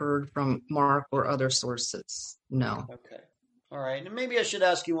I've heard from Mark or other sources. No. Okay. All right. And maybe I should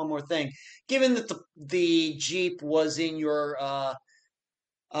ask you one more thing. Given that the Jeep was in your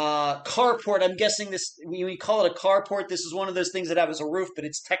carport, I'm guessing this, when you call it a carport, this is one of those things that has a roof, but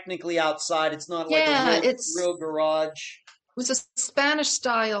it's technically outside. It's not like a real garage. It was a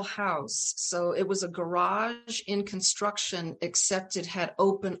Spanish-style house, so it was a garage in construction, except it had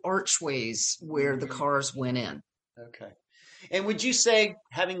open archways where the cars went in. Okay. And would you say,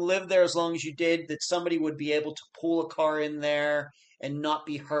 having lived there as long as you did, that somebody would be able to pull a car in there and not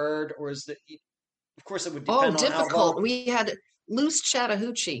be heard? Or is that, of course, it would depend on difficult. How long. We had loose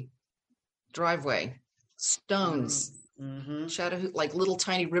Chattahoochee driveway, stones, Chattahoochee, like little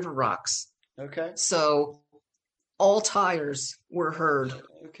tiny river rocks. Okay. So all tires were heard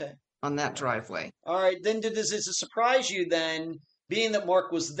on that driveway. All right. Then does it surprise you then, being that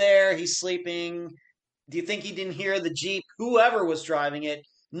Mark was there, he's sleeping? Do you think he didn't hear the Jeep, whoever was driving it,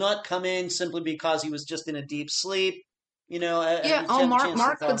 not come in simply because he was just in a deep sleep?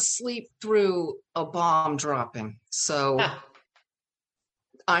 Mark could sleep through a bomb dropping. So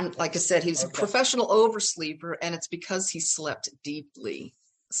like I said, he's a professional oversleeper, and it's because he slept deeply.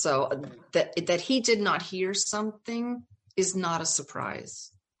 So that he did not hear something is not a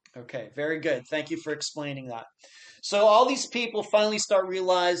surprise. Okay, very good. Thank you for explaining that. So all these people finally start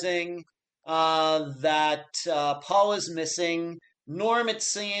realizing that Paul is missing. Norm, it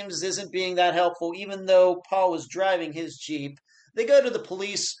seems, isn't being that helpful, even though Paul was driving his Jeep. They go to the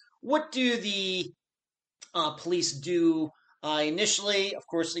police. What do the police do initially? Of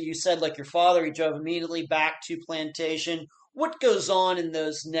course, you said, like your father, he drove immediately back to Plantation. What goes on in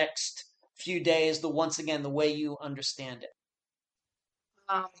those next few days, once again, the way you understand it?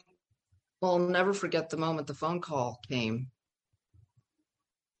 I'll never forget the moment the phone call came.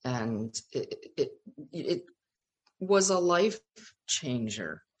 And it was a life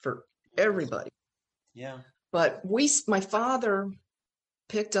changer for everybody. Yeah. But my father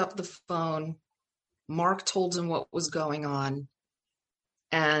picked up the phone. Mark told him what was going on.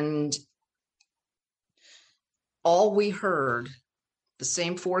 And all we heard, the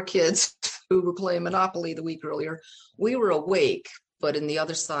same four kids who were playing Monopoly the week earlier, we were awake, but in the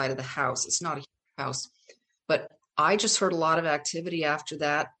other side of the house. It's not a house. But I just heard a lot of activity after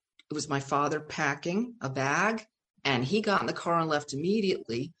that. It was my father packing a bag, and he got in the car and left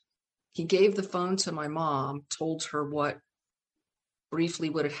immediately. He gave the phone to my mom, told her briefly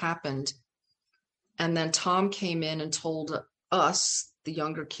what had happened. And then Tom came in and told us, the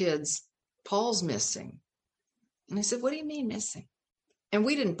younger kids, Paul's missing. And I said, what do you mean missing? And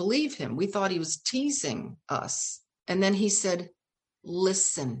we didn't believe him. We thought he was teasing us. And then he said,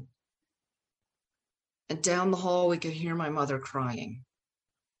 listen. And down the hall, we could hear my mother crying.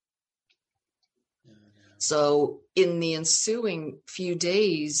 So in the ensuing few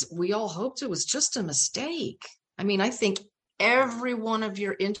days, we all hoped it was just a mistake. I mean, I think every one of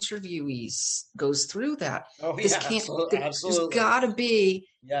your interviewees goes through that. Oh, yeah, absolutely. There's got to be,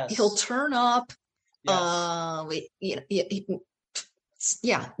 he'll turn up. Yes.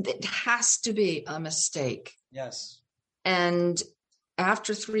 Yeah, it has to be a mistake. Yes. And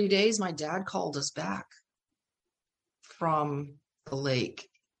after 3 days, my dad called us back from the lake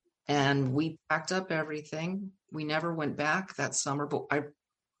and we packed up everything. We never went back that summer, but I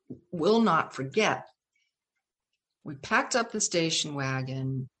will not forget. We packed up the station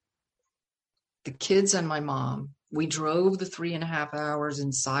wagon, the kids and my mom. We drove the 3.5 hours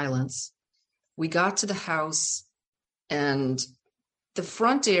in silence. We got to the house, and the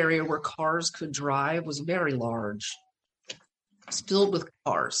front area where cars could drive was very large. It was filled with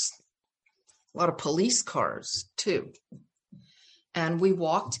cars, a lot of police cars too. And we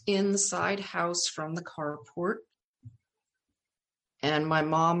walked in the side house from the carport, and my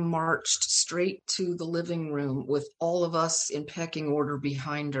mom marched straight to the living room with all of us in pecking order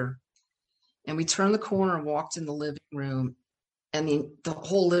behind her. And we turned the corner and walked in the living room, and the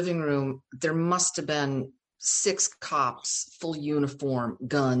whole living room, there must have been 6 cops, full uniform,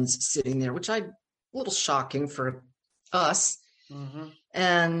 guns sitting there, which a little shocking for us. Mm-hmm.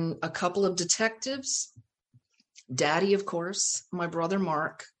 And a couple of detectives, Daddy, of course, my brother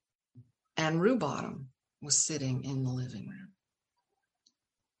Mark, and Rue Bottom was sitting in the living room.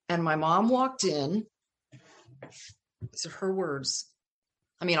 And my mom walked in. These are her words.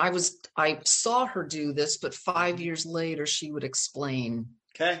 I mean, I saw her do this, but 5 years later, she would explain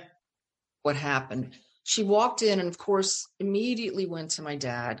what happened. She walked in and, of course, immediately went to my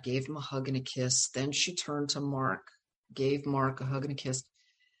dad, gave him a hug and a kiss. Then she turned to Mark, gave Mark a hug and a kiss.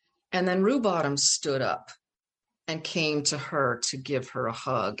 And then Rue Bottom stood up and came to her to give her a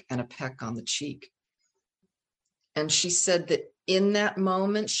hug and a peck on the cheek. And she said that in that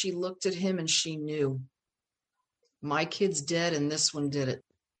moment, she looked at him and she knew, my kid's dead and this one did it.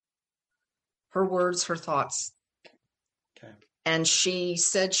 Her words, her thoughts. Okay. And she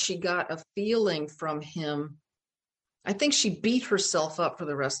said she got a feeling from him. I think she beat herself up for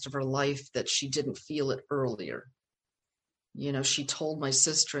the rest of her life that she didn't feel it earlier. You know, she told my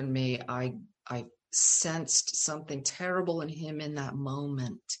sister and me, I sensed something terrible in him in that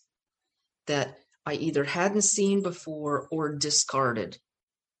moment that I either hadn't seen before or discarded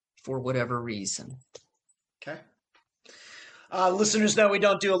for whatever reason. Okay. Listeners know we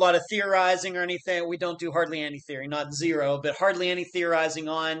don't do a lot of theorizing or anything. We don't do hardly any theory, not zero, but hardly any theorizing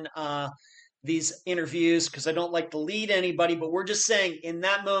on these interviews because I don't like to lead anybody, but we're just saying in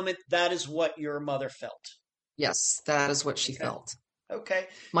that moment, that is what your mother felt. Yes, that is what she felt. Okay.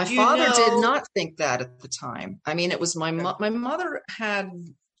 My father did not think that at the time. I mean, it was my mother had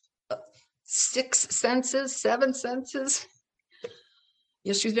 6 senses, 7 senses.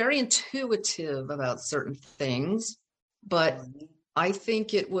 Yeah, she was very intuitive about certain things, but I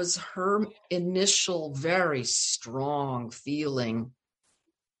think it was her initial very strong feeling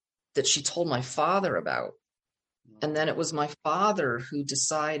that she told my father about. And then it was my father who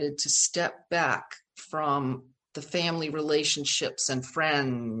decided to step back from the family relationships and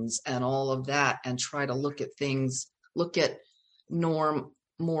friends and all of that and try to look at things, look at Norm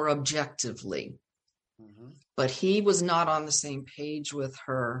more objectively. Mm-hmm. But he was not on the same page with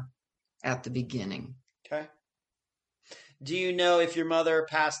her at the beginning. Okay. Do you know if your mother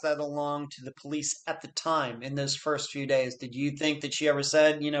passed that along to the police at the time in those first few days? Did you think that she ever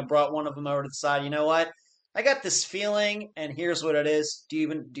said, brought one of them over to the side, you know what? I got this feeling and here's what it is. Do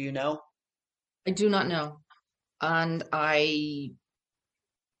you know? I do not know. And my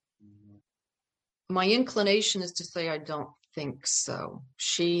inclination is to say I don't think so.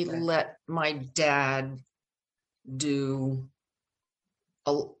 She let my dad do.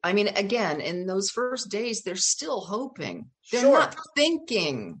 I mean, again, in those first days, they're still hoping. They're not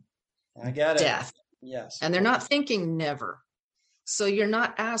thinking I get death. Yes. And they're not thinking never. So you're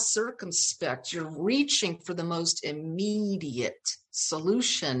not as circumspect. You're reaching for the most immediate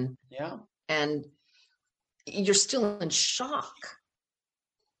solution. Yeah. And you're still in shock.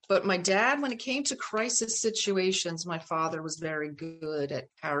 But my dad, when it came to crisis situations, my father was very good at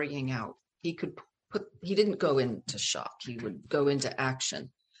carrying out. He didn't go into shock. He would go into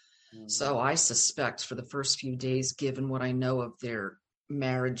action. Mm-hmm. So I suspect for the first few days, given what I know of their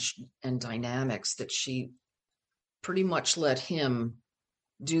marriage and dynamics, that she pretty much let him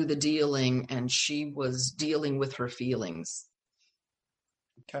do the dealing and she was dealing with her feelings.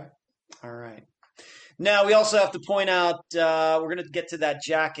 Okay. All right. Now, we also have to point out, we're going to get to that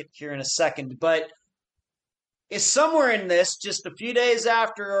jacket here in a second, but is somewhere in this, just a few days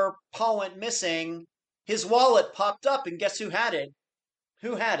after Paul went missing, his wallet popped up, and guess who had it?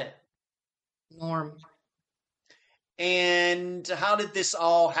 Who had it? Norm. And how did this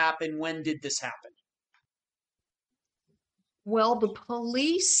all happen? When did this happen? Well, the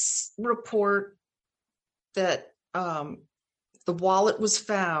police report that the The wallet was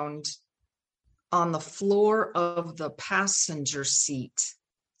found on the floor of the passenger seat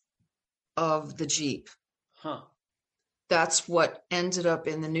of the Jeep. Huh. That's what ended up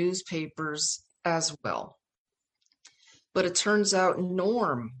in the newspapers as well. But it turns out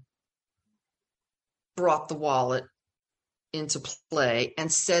Norm brought the wallet into play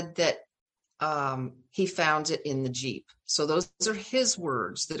and said that he found it in the Jeep. So those are his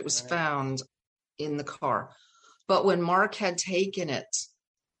words, that it was found in the car. But when Mark had taken the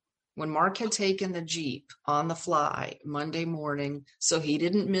Jeep on the fly Monday morning, so he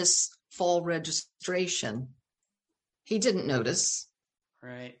didn't miss fall registration, he didn't notice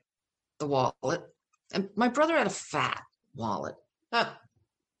the wallet. And my brother had a fat wallet. Huh.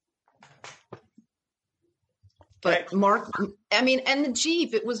 But Mark, I mean, and the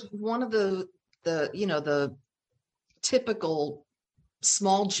Jeep, it was one of the typical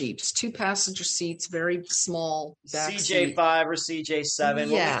small Jeeps, 2 passenger seats, very small back seat. CJ5 or CJ7,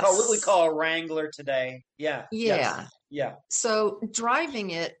 Yes. what we call a Wrangler today. Yeah. Yeah. Yes. Yeah. So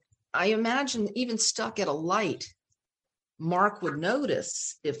driving it, I imagine even stuck at a light, Mark would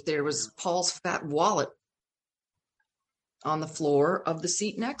notice if there was Paul's fat wallet on the floor of the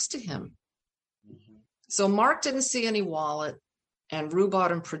seat next to him. Mm-hmm. So Mark didn't see any wallet, and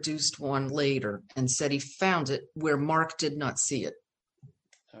Rubottom produced one later and said he found it where Mark did not see it.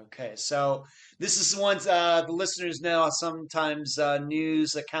 Okay, so this is once the listeners know sometimes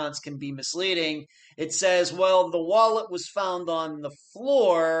news accounts can be misleading. It says, well, the wallet was found on the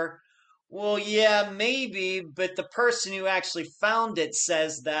floor. Well, yeah, maybe, but the person who actually found it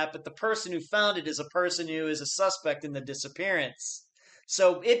says that, but the person who found it is a person who is a suspect in the disappearance.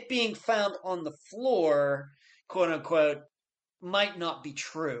 So it being found on the floor, quote unquote, might not be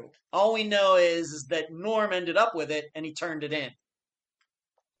true. All we know is that Norm ended up with it and he turned it in.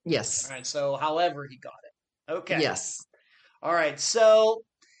 Yes. All right, so however he got it. Okay. Yes. All right, so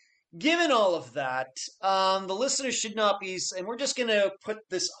given all of that, the listeners should not be, and we're just going to put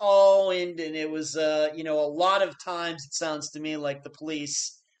this all in, and it was, a lot of times it sounds to me like the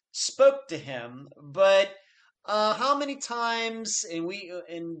police spoke to him, but how many times, and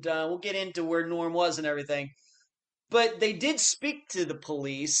we'll get into where Norm was and everything, but they did speak to the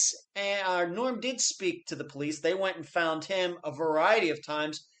police, and Norm did speak to the police. They went and found him a variety of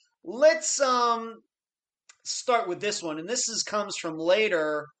times. Let's start with this one, and this comes from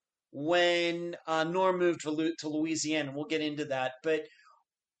later when Norm moved to Louisiana. We'll get into that, but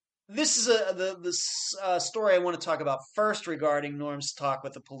this is the story I want to talk about first regarding Norm's talk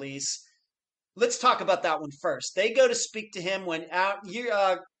with the police. Let's talk about that one first. They go to speak to him when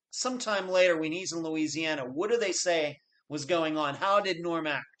sometime later when he's in Louisiana. What do they say was going on? How did Norm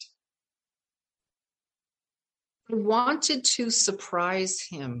act? They wanted to surprise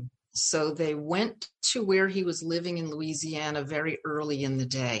him, so they went to where he was living in Louisiana very early in the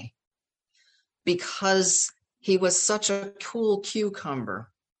day. Because he was such a cool cucumber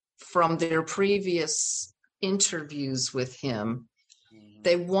from their previous interviews with him,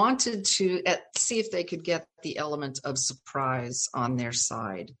 they wanted to see if they could get the element of surprise on their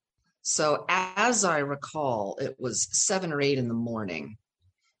side. So as I recall, it was 7 or 8 in the morning,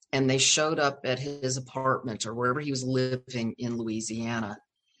 and they showed up at his apartment or wherever he was living in Louisiana.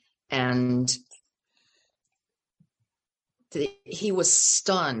 And he was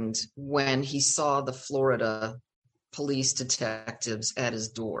stunned when he saw the Florida police detectives at his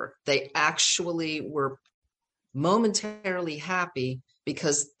door. They actually were momentarily happy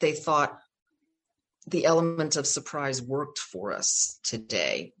because they thought the element of surprise worked for us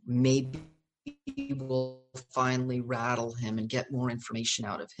today. Maybe we'll finally rattle him and get more information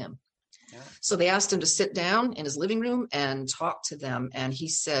out of him. Yeah. So they asked him to sit down in his living room and talk to them. And he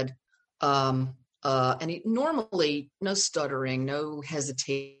said, and he normally no stuttering, no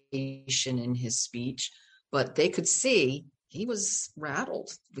hesitation in his speech, but they could see he was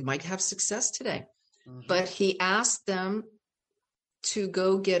rattled. We might have success today. Mm-hmm. But he asked them to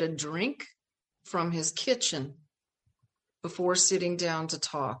go get a drink from his kitchen before sitting down to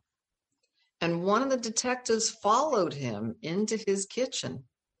talk. And one of the detectives followed him into his kitchen,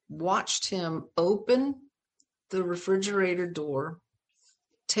 watched him open the refrigerator door,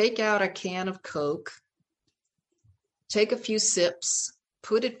 take out a can of Coke, take a few sips,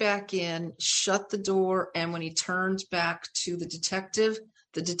 put it back in, shut the door. And when he turned back to the detective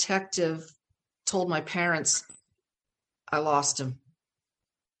told my parents, I lost him.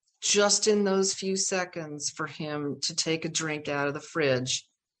 Just in those few seconds for him to take a drink out of the fridge,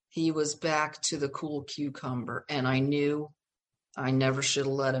 he was back to the cool cucumber. And I knew I never should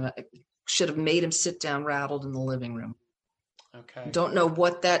have made him sit down rattled in the living room. Okay. Don't know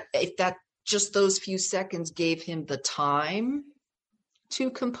if that just those few seconds gave him the time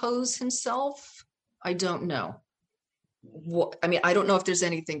to compose himself. I don't know. I don't know if there's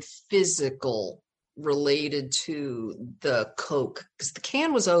anything physical related to the Coke, because the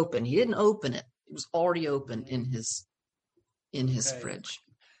can was open. He didn't open it. It was already open in his fridge.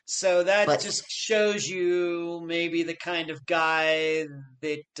 So that just shows you maybe the kind of guy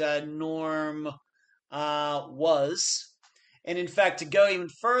that Norm was. And in fact, to go even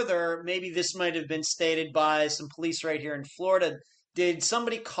further, maybe this might have been stated by some police right here in Florida. Did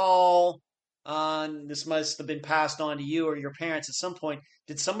somebody call, this must have been passed on to you or your parents at some point,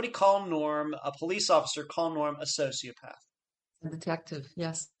 did somebody call Norm, a police officer call Norm a sociopath? A detective,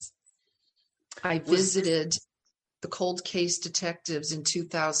 yes. I visited the cold case detectives in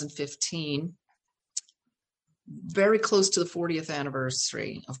 2015, very close to the 40th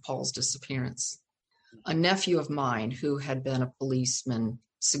anniversary of Paul's disappearance. A nephew of mine who had been a policeman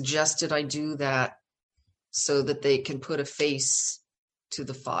suggested I do that so that they can put a face to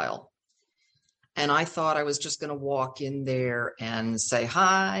the file. And I thought I was just going to walk in there and say,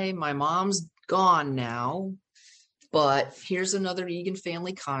 hi, my mom's gone now, but here's another Egan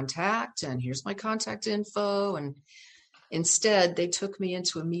family contact, and here's my contact info. And instead, they took me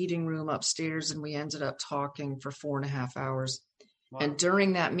into a meeting room upstairs, and we ended up talking for 4.5 hours. Wow. And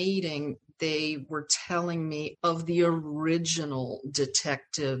during that meeting, they were telling me of the original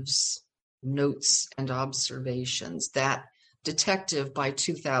detective's notes and observations. That detective, by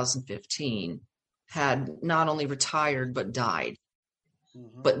 2015, had not only retired, but died.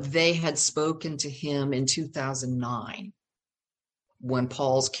 Mm-hmm. But they had spoken to him in 2009 when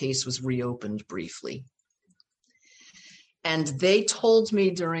Paul's case was reopened briefly. And they told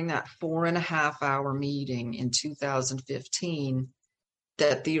me during that 4.5-hour meeting in 2015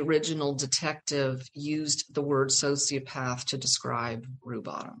 that the original detective used the word sociopath to describe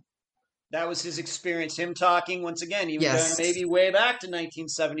Rubottom. That was his experience, him talking, once again, even yes. going maybe way back to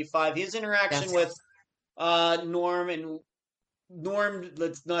 1975. His interaction yes. with Norm, and Norm,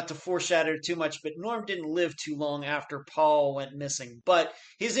 not to foreshadow too much, but Norm didn't live too long after Paul went missing. But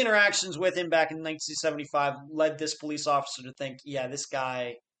his interactions with him back in 1975 led this police officer to think, yeah, this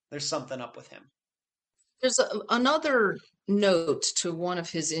guy, there's something up with him. There's another note to one of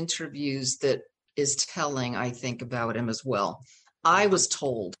his interviews that is telling, I think, about him as well. I was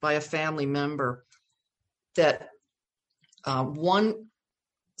told by a family member that one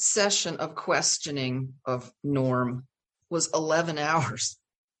session of questioning of Norm was 11 hours.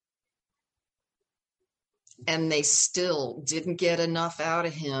 And they still didn't get enough out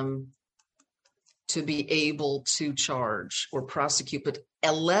of him to be able to charge or prosecute. But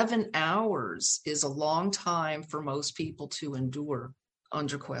 11 hours is a long time for most people to endure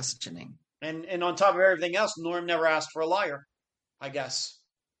under questioning. And on top of everything else, Norm never asked for a lawyer, I guess.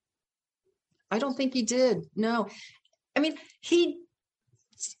 I don't think he did. No. I mean, he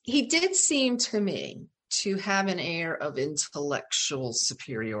did seem to me to have an air of intellectual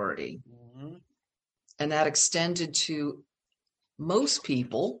superiority. Mm-hmm. And that extended to most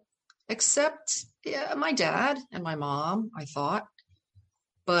people, except my dad and my mom, I thought.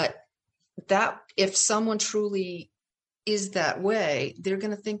 But that if someone truly is that way, they're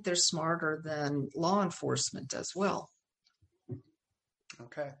going to think they're smarter than law enforcement as well.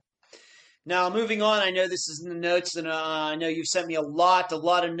 Okay. Now, moving on, I know this is in the notes, and I know you've sent me a lot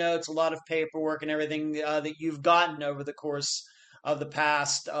of notes, a lot of paperwork and everything that you've gotten over the course of the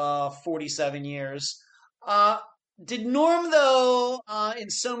past 47 years. Did Norm, though,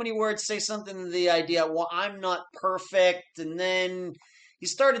 in so many words, say something to the idea, well, I'm not perfect, and then he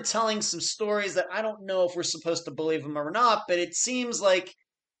started telling some stories that I don't know if we're supposed to believe him or not, but it seems like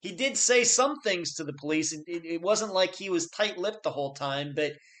he did say some things to the police. It wasn't like he was tight-lipped the whole time,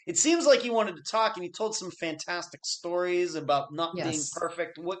 but it seems like he wanted to talk, and he told some fantastic stories about not being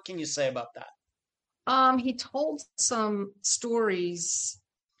perfect. What can you say about that? He told some stories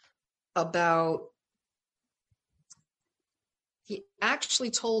about, he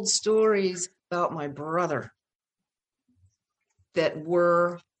actually told stories about my brother that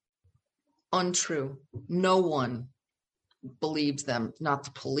were untrue. No one believed them, not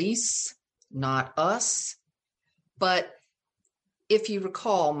the police, not us. But if you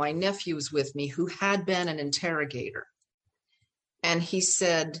recall, my nephew was with me who had been an interrogator. And he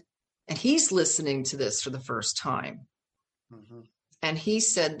said, and he's listening to this for the first time. Mm-hmm. And he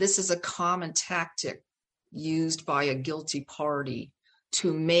said, this is a common tactic used by a guilty party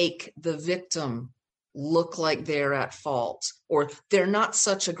to make the victim look like they're at fault, or they're not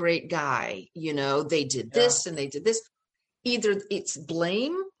such a great guy. You know, they did this and they did this. Either it's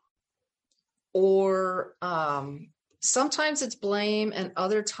blame or sometimes it's blame, and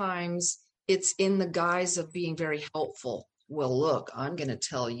other times it's in the guise of being very helpful. well, look, I'm going to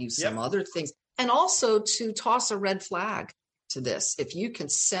tell you some Yep. other things. And also to toss a red flag to this. If you can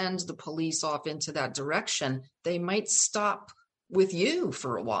send the police off into that direction, they might stop with you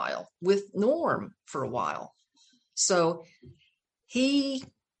for a while, with Norm for a while. So he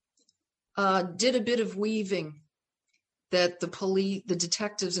did a bit of weaving that the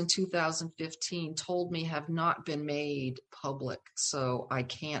detectives in 2015 told me have not been made public. So I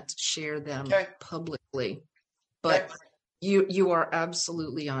can't share them publicly. But you are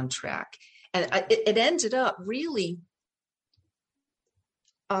absolutely on track. And it ended up really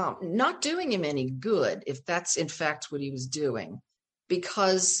not doing him any good, if that's in fact what he was doing,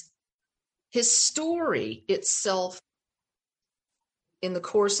 because his story itself in the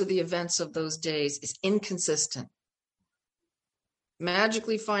course of the events of those days is inconsistent.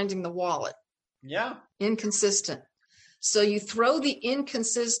 Magically finding the wallet. Yeah. Inconsistent. So you throw the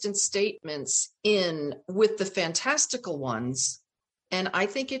inconsistent statements in with the fantastical ones, and I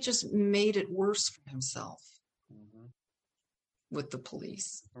think it just made it worse for himself with the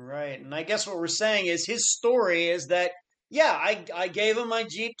police. Right. And I guess what we're saying is his story is that, yeah, I gave him my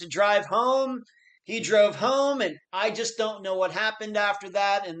Jeep to drive home. He drove home, and I just don't know what happened after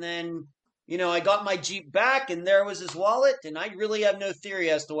that. And then, I got my Jeep back, and there was his wallet, and I really have no theory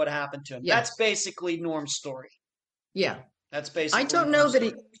as to what happened to him. Yeah. That's basically Norm's story. Yeah. That's basically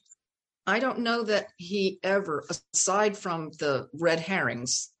I don't know that he ever, aside from the red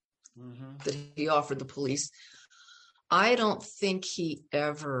herrings that he offered the police, I don't think he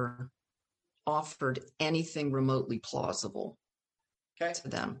ever offered anything remotely plausible to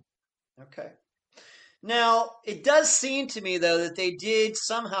them. Okay. Now, it does seem to me, though, that they did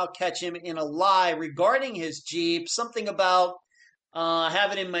somehow catch him in a lie regarding his Jeep. Something about, I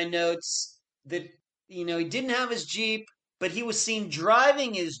have it in my notes, that, he didn't have his Jeep, but he was seen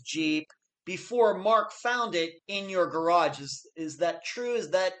driving his Jeep before Mark found it in your garage. Is that true? Is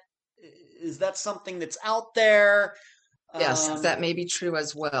that something that's out there? Yes, that may be true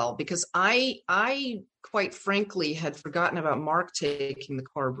as well, because I quite frankly had forgotten about Mark taking the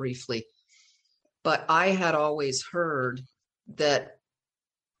car briefly, but I had always heard that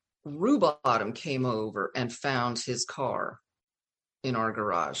Rubottom came over and found his car in our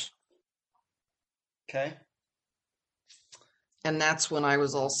garage. Okay. And that's when I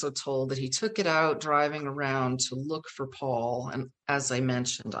was also told that he took it out driving around to look for Paul. And as I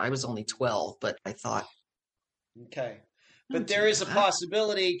mentioned, I was only 12, but I thought. Okay. But there is a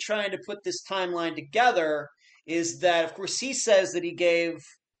possibility, trying to put this timeline together, is that, of course, he says that he gave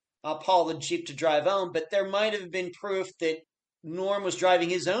Paul the Jeep to drive home, but there might have been proof that Norm was driving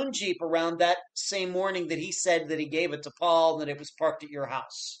his own Jeep around that same morning that he said that he gave it to Paul and that it was parked at your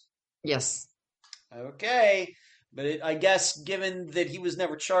house. Yes. Okay. But I guess given that he was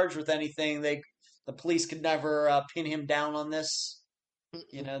never charged with anything, the police could never pin him down on this.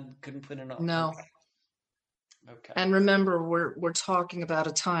 Couldn't put it on. No. Okay. And remember, we're talking about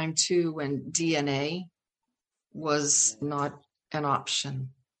a time too when DNA was not an option.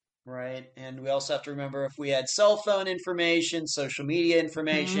 Right. And we also have to remember, if we had cell phone information, social media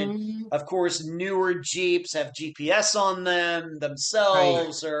information, of course, newer Jeeps have GPS on them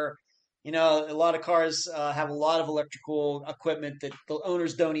themselves, or, a lot of cars have a lot of electrical equipment that the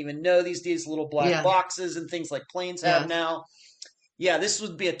owners don't even know these days, little black boxes and things like planes have now. Yeah, this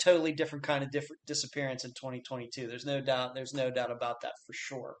would be a totally different kind of disappearance in 2022. There's no doubt about that for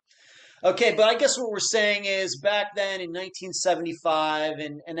sure. Okay, but I guess what we're saying is back then in 1975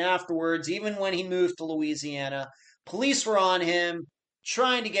 and afterwards, even when he moved to Louisiana, police were on him,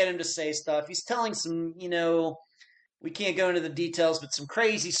 trying to get him to say stuff. He's telling some, we can't go into the details, but some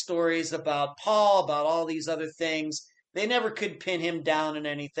crazy stories about Paul, about all these other things. They never could pin him down in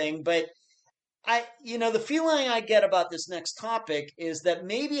anything, but the feeling I get about this next topic is that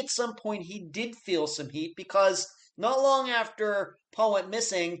maybe at some point he did feel some heat, because not long after Paul went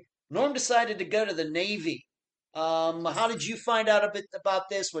missing, Norm decided to go to the Navy. How did you find out a bit about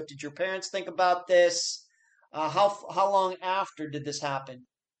this? What did your parents think about this? How long after did this happen?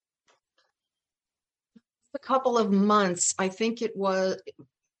 A couple of months. I think it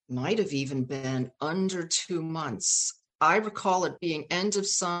might have even been under 2 months. I recall it being end of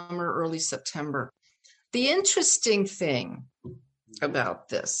summer, early September. The interesting thing about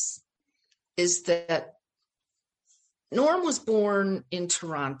this is that Norm was born in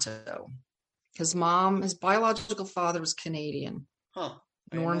Toronto. His biological father was Canadian,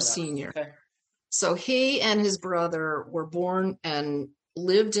 Norm Sr. Okay. So he and his brother were born and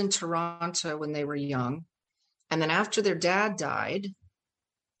lived in Toronto when they were young. And then after their dad died,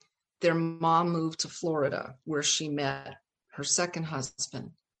 their mom moved to Florida, where she met her second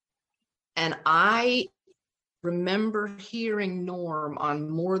husband. And I remember hearing Norm on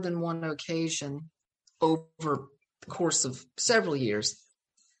more than one occasion over the course of several years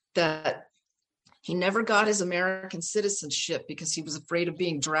that he never got his American citizenship because he was afraid of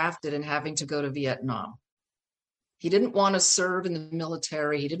being drafted and having to go to Vietnam. He didn't want to serve in the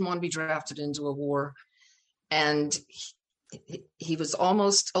military. He didn't want to be drafted into a war. And he was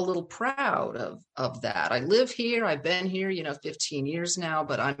almost a little proud of that. I live here. I've been here, 15 years now,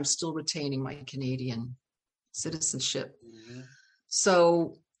 but I'm still retaining my Canadian citizenship. Mm-hmm.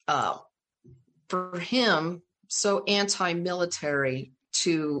 So for him, so anti-military,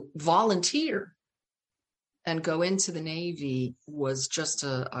 to volunteer and go into the Navy was just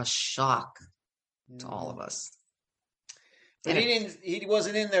a shock to all of us. But he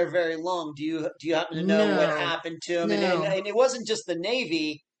wasn't in there very long. Do you happen to know what happened to him? No. And it wasn't just the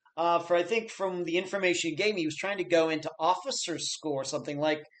Navy. I think from the information you gave me, he was trying to go into officer's school or something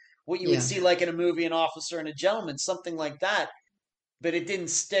like what you would see like in a movie, An Officer and a Gentleman, something like that. But it didn't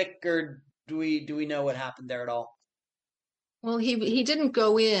stick, or do we know what happened there at all? Well, he didn't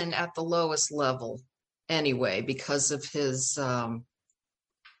go in at the lowest level anyway because of his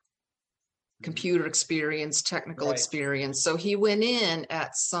computer experience, technical experience. So he went in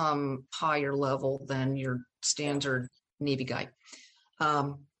at some higher level than your standard Navy guy.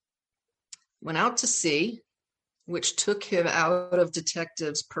 Went out to sea, which took him out of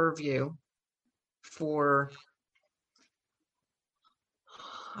detectives' purview for,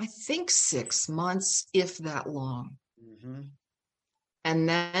 I think, 6 months, if that long. Mm-hmm. And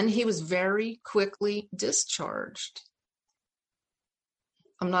then he was very quickly discharged.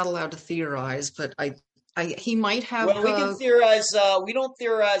 I'm not allowed to theorize, but he might have. Well, we can theorize. We don't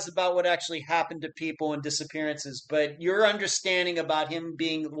theorize about what actually happened to people and disappearances, but your understanding about him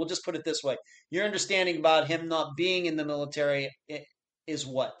being, we'll just put it this way, your understanding about him not being in the military is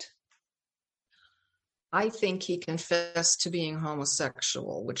what? I think he confessed to being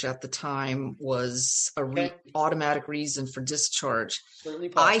homosexual, which at the time was a automatic reason for discharge. Certainly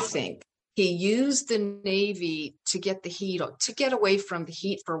possible. I think he used the Navy to get the heat, to get away from the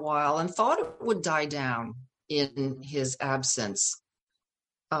heat for a while, and thought it would die down in his absence.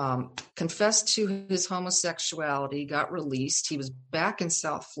 Confessed to his homosexuality, got released. He was back in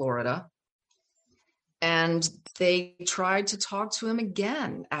South Florida, and they tried to talk to him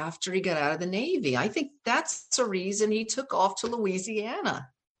again after he got out of the Navy. I think that's the reason he took off to Louisiana.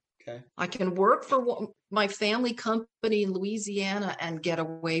 Okay. I can work for my family company in Louisiana and get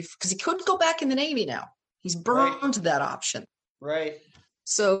away, because he couldn't go back in the Navy now. He's burned that option. Right.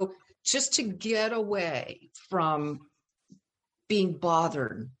 So just to get away from being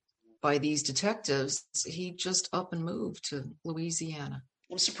bothered by these detectives, he just up and moved to Louisiana.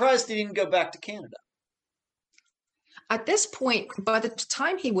 I'm surprised he didn't go back to Canada. At this point, by the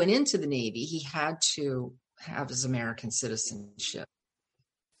time he went into the Navy, he had to have his American citizenship.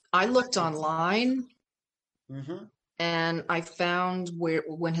 I looked online, and I found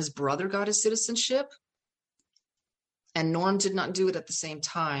when his brother got his citizenship, and Norm did not do it at the same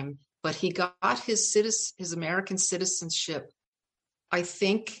time, but he got his American citizenship, I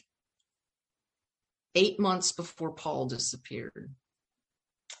think, 8 months before Paul disappeared.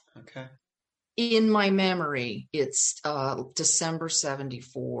 Okay. In my memory, it's December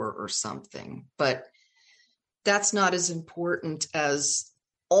 74 or something, but that's not as important as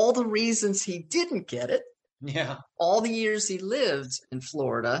all the reasons he didn't get it. Yeah. All the years he lived in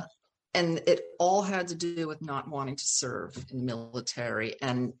Florida, and it all had to do with not wanting to serve in the military,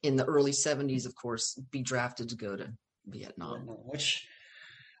 and in the early 70s, of course, be drafted to go to Vietnam. Which,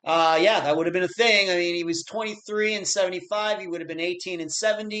 that would have been a thing. I mean, he was 23 in 75. He would have been 18 in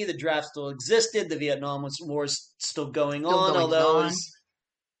 70. The draft still existed. The Vietnam War was still going on, although it was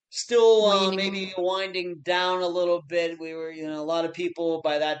still maybe winding down a little bit. We were, a lot of people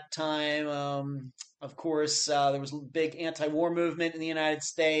by that time, of course, there was a big anti-war movement in the United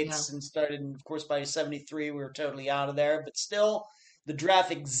States, and started, of course, by 73, we were totally out of there. But still, the draft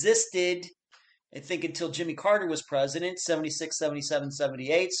existed, I think, until Jimmy Carter was president, 76, 77,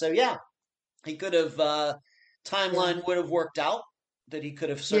 78. So, yeah, he could have, timeline would have worked out, that he could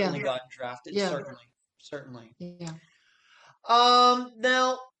have certainly gotten drafted. Yeah. Certainly. Yeah.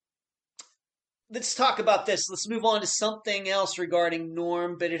 Now, let's talk about this. Let's move on to something else regarding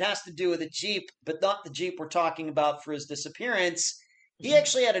Norm, but it has to do with a Jeep, but not the Jeep we're talking about for his disappearance. He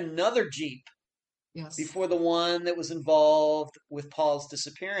actually had another Jeep before the one that was involved with Paul's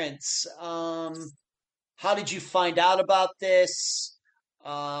disappearance. How did you find out about this?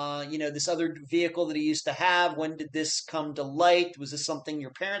 This other vehicle that he used to have, when did this come to light? Was this something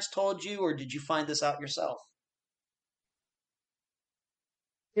your parents told you, or did you find this out yourself?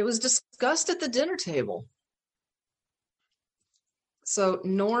 It was discussed at the dinner table. So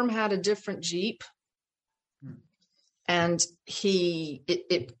Norm had a different Jeep, and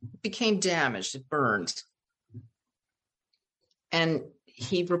it became damaged. It burned. And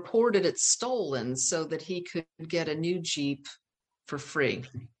he reported it stolen so that he could get a new Jeep for free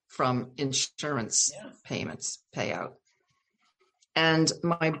from insurance payout. And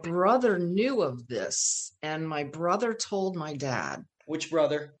my brother knew of this, and my brother told my dad. Which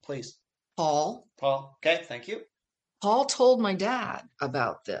brother, please? Paul. Paul. Okay, thank you. Paul told my dad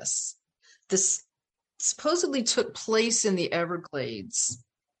about this. This supposedly took place in the Everglades,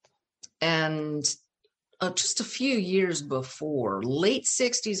 and just a few years before, late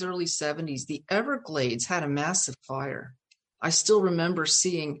 60s, early 70s, the Everglades had a massive fire. I still remember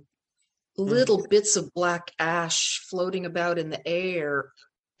seeing little bits of black ash floating about in the air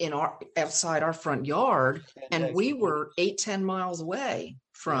outside our front yard, and we were 8-10 miles away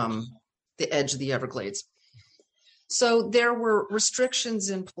from the edge of the Everglades. So there were restrictions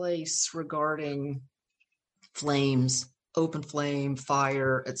in place regarding flames, open flame,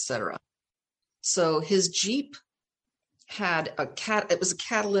 fire, etc. So his Jeep had it was a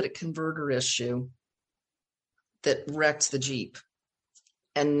catalytic converter issue that wrecked the Jeep.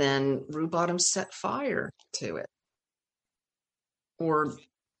 And then Rue set fire to it. Or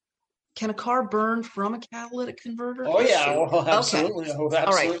can a car burn from a catalytic converter? Oh, yeah. Well, absolutely. Okay. Oh,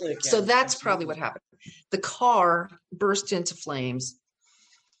 absolutely. All right. So that's probably what happened. The car burst into flames,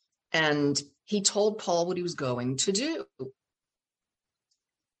 and he told Paul what he was going to do.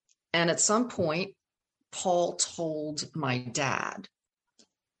 And at some point, Paul told my dad.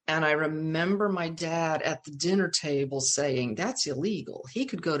 And I remember my dad at the dinner table saying, that's illegal. He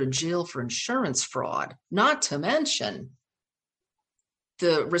could go to jail for insurance fraud, not to mention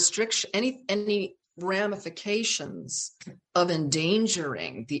the restriction, any ramifications of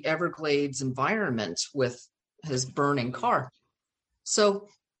endangering the Everglades environment with his burning car. So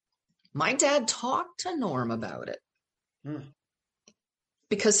my dad talked to Norm about it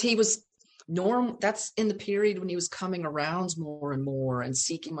because Norm, that's in the period when he was coming around more and more and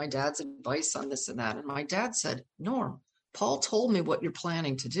seeking my dad's advice on this and that. And my dad said, Norm, Paul told me what you're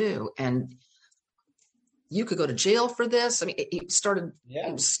planning to do, and you could go to jail for this. I mean, he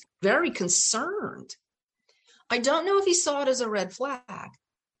was very concerned. I don't know if he saw it as a red flag,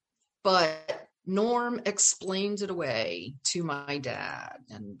 but Norm explained it away to my dad,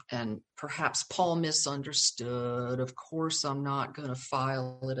 and perhaps Paul misunderstood. Of course, I'm not going to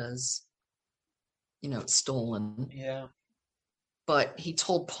file it as stolen. Yeah. But he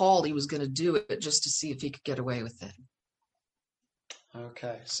told Paul he was going to do it just to see if he could get away with it.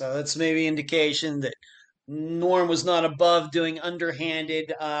 Okay. So that's maybe indication that Norm was not above doing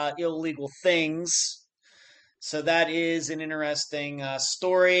underhanded, illegal things. So that is an interesting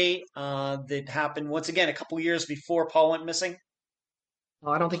story that happened, once again, a couple years before Paul went missing.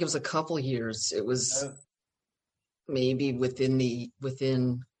 Oh, I don't think it was a couple years. It was maybe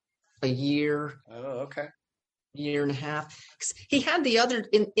within a year. Oh, okay. Year and a half. He had the other,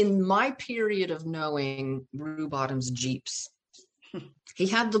 in my period of knowing Rue Bottom's Jeeps, he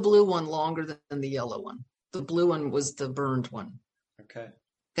had the blue one longer than the yellow one. The blue one was the burned one. Okay.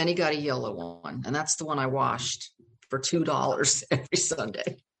 Then he got a yellow one, and that's the one I washed for $2 every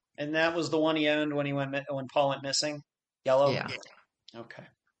Sunday. And that was the one he owned when Paul went missing? Yellow? Yeah. Okay.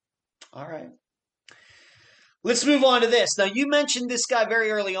 All right. Let's move on to this. Now, you mentioned this guy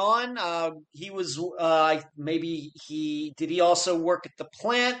very early on. He was did he also work at the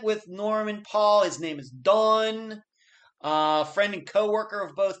plant with Norm and Paul? His name is Don, friend and co-worker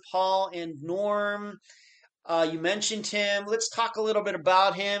of both Paul and Norm. You mentioned him. Let's talk a little bit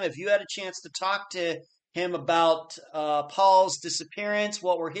about him. If you had a chance to talk to him about Paul's disappearance,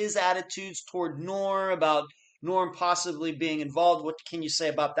 what were his attitudes toward Norm, about Norm possibly being involved? What can you say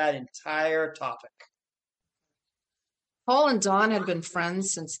about that entire topic? Paul and Don had been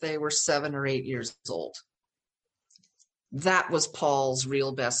friends since they were 7 or 8 years old. That was Paul's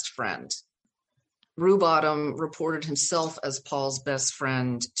real best friend. Rue Bottom reported himself as Paul's best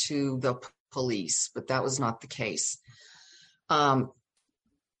friend to the police, but that was not the case.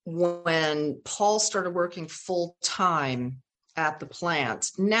 When Paul started working full time at the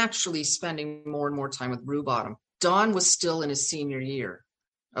plant, naturally spending more and more time with Rue Bottom, Don was still in his senior year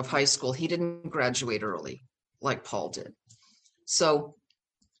of high school. He didn't graduate early like Paul did. So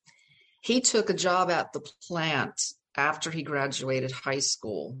he took a job at the plant after he graduated high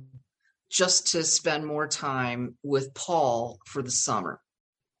school just to spend more time with Paul for the summer.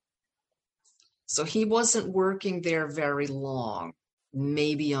 So he wasn't working there very long,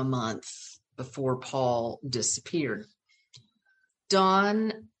 maybe a month before Paul disappeared.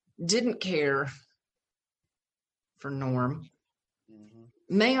 Don didn't care for Norm.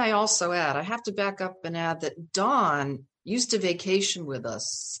 May I also add, I have to back up and add that Don used to vacation with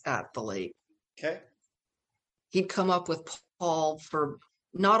us at the lake. Okay. He'd come up with Paul for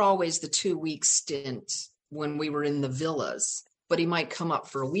not always the 2-week stint when we were in the villas, but he might come up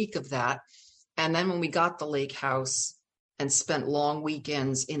for a week of that. And then when we got the lake house and spent long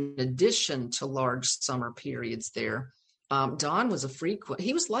weekends in addition to large summer periods there, Don was a frequent.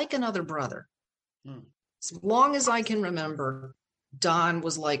 He was like another brother. As long as I can remember, Don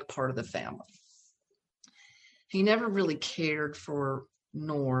was like part of the family. He never really cared for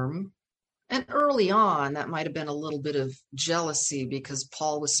Norm. And early on, that might have been a little bit of jealousy because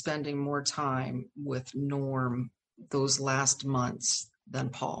Paul was spending more time with Norm those last months than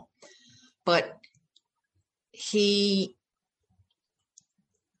Paul. But he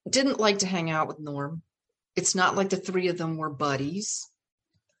didn't like to hang out with Norm. It's not like the three of them were buddies,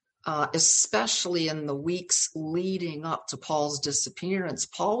 especially in the weeks leading up to Paul's disappearance.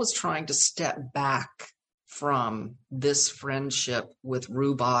 Paul was trying to step back from this friendship with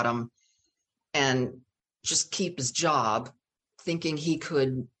Rue Bottom and just keep his job, thinking he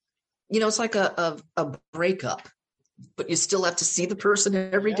could, it's like a breakup, but you still have to see the person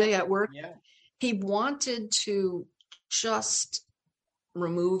every day at work. Yeah. He wanted to just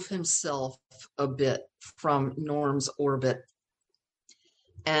remove himself a bit from Norm's orbit.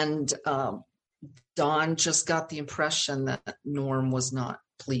 And Don just got the impression that Norm was not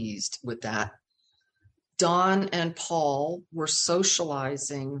pleased with that. Don and Paul were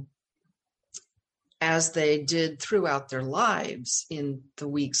socializing as they did throughout their lives in the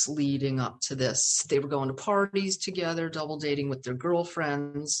weeks leading up to this. They were going to parties together, double dating with their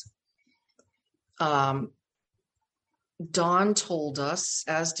girlfriends. Don told us,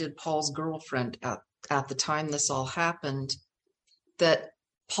 as did Paul's girlfriend at the time this all happened, that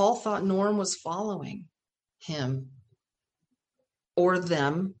Paul thought Norm was following him or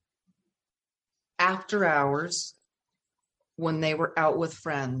them after hours when they were out with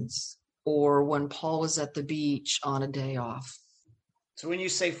friends or when Paul was at the beach on a day off. So when you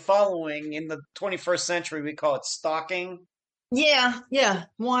say following, in the 21st century, we call it stalking? Yeah.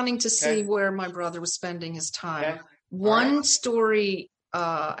 Wanting to see where my brother was spending his time. Okay. One story,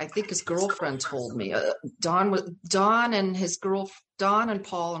 I think his girlfriend told me, Don and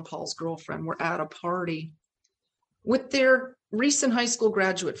Paul and Paul's girlfriend were at a party with their recent high school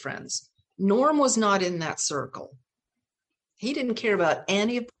graduate friends. Norm was not in that circle. He didn't care about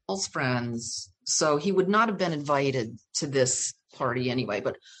any of Paul's friends, so he would not have been invited to this party anyway.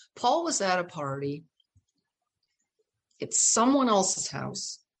 But Paul was at a party. It's someone else's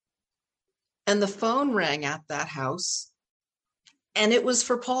house. And the phone rang at that house, and it was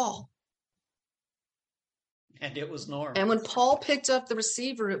for Paul. And it was Norm. And when Paul picked up the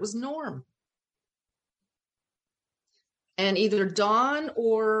receiver, it was Norm. And either Don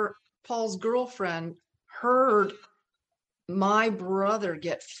or Paul's girlfriend heard my brother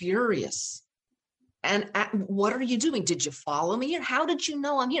get furious. And what are you doing? Did you follow me here? How did you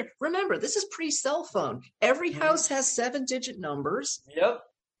know I'm here? Remember, this is pre-cell phone. Every house has 7-digit numbers. Yep.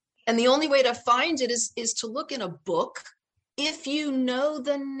 And the only way to find it is to look in a book if you know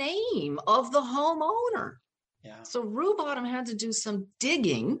the name of the homeowner. Yeah. So Rue Bottom had to do some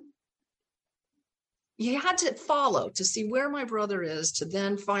digging. You had to follow to see where my brother is, to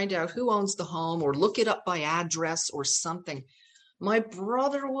then find out who owns the home or look it up by address or something. My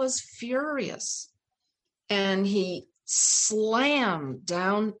brother was furious and he slammed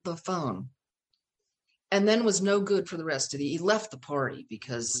down the phone and then was no good for the rest of he left the party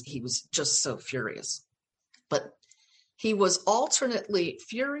because he was just so furious. But he was alternately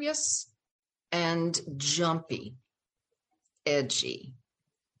furious and jumpy, edgy.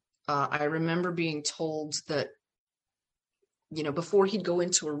 I remember being told that, before he'd go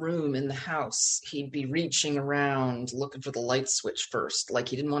into a room in the house, he'd be reaching around looking for the light switch first, like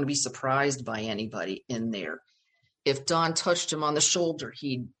he didn't want to be surprised by anybody in there. If Don touched him on the shoulder,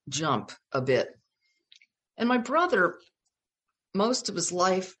 he'd jump a bit. And my brother, most of his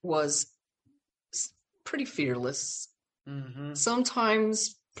life was pretty fearless. Mm-hmm.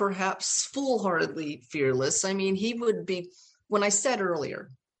 Sometimes perhaps foolhardily fearless. I mean, he would be, when I said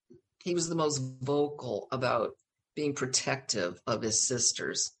earlier, he was the most vocal about being protective of his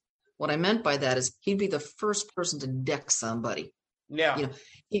sisters. What I meant by that is he'd be the first person to deck somebody. Yeah.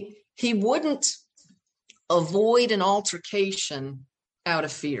 He wouldn't avoid an altercation out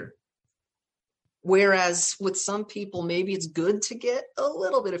of fear. Whereas with some people, maybe it's good to get a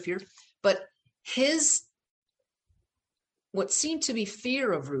little bit of fear, but what seemed to be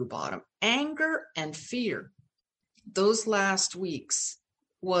fear of Rue Bottom, anger and fear, those last weeks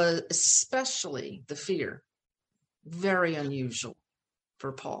was, especially the fear, very unusual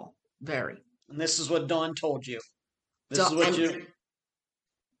for Paul. Very. And this is what Dawn told you. This is what you...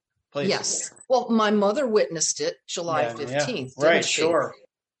 Please. Yes. Well, my mother witnessed it July 15th. Yeah. Right, sure.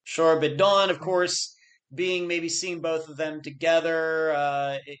 Sure. But Dawn, of course, seeing both of them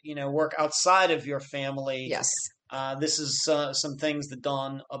together, work outside of your family. Yes. This is some things that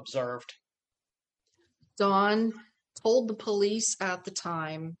Dawn observed. Dawn told the police at the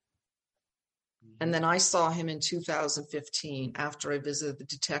time, and then I saw him in 2015 after I visited the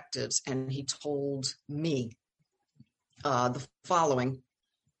detectives, and he told me the following,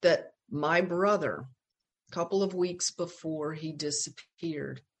 that my brother, a couple of weeks before he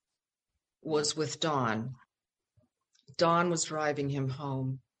disappeared, was with Dawn. Dawn was driving him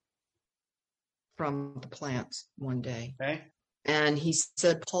home from the plant one day. Okay. And he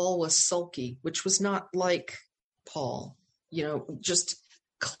said Paul was sulky, which was not like Paul, just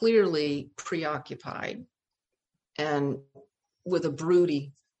clearly preoccupied and with a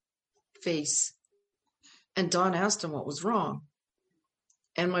broody face. And Dawn asked him what was wrong.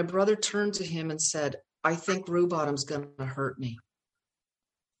 And my brother turned to him and said, I think Rubottom's going to hurt me.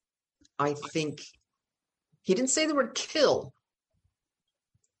 I think, he didn't say the word kill,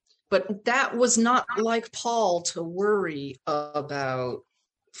 but that was not like Paul to worry about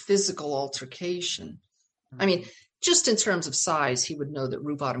physical altercation. I mean, just in terms of size, he would know that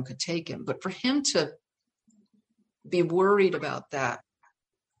Rubottom could take him. But for him to be worried about that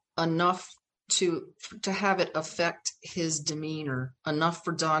enough to have it affect his demeanor, enough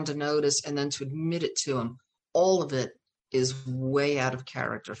for Dawn to notice and then to admit it to him, all of it is way out of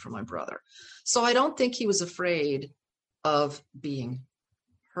character for my brother. So I don't think he was afraid of being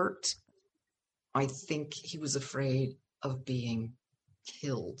hurt. I think he was afraid of being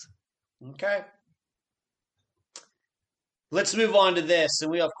killed. Okay. Let's move on to this.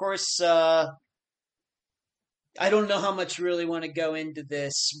 And we, of course, I don't know how much you really want to go into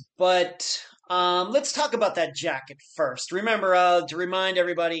this, but let's talk about that jacket first. Remember, to remind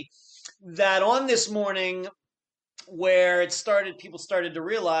everybody that on this morning where people started to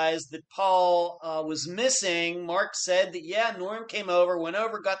realize that Paul was missing, Mark said that, Norm came over, went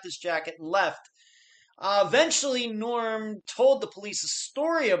over, got this jacket, and left. Eventually, Norm told the police a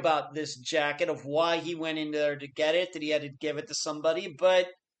story about this jacket, of why he went in there to get it, that he had to give it to somebody. But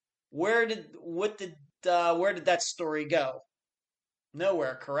where did that story go?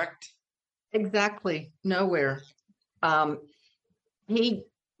 Nowhere, correct? Exactly, nowhere. He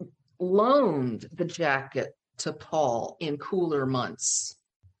loaned the jacket to Paul in cooler months,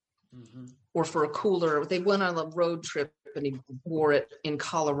 or for a cooler. They went on a road trip, and he wore it in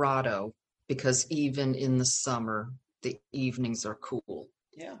Colorado, because even in the summer, the evenings are cool.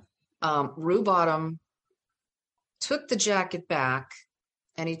 Yeah. Rubottom took the jacket back,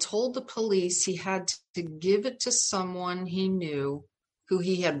 and he told the police he had to give it to someone he knew, who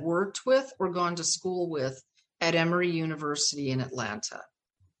he had worked with or gone to school with at Emory University in Atlanta.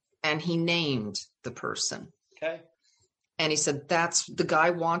 And he named the person. Okay. And he said that's the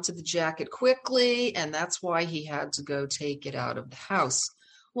guy wanted the jacket quickly, and that's why he had to go take it out of the house.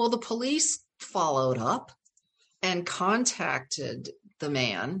 Well, the police followed up and contacted the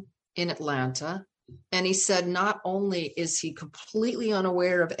man in Atlanta, and he said not only is he completely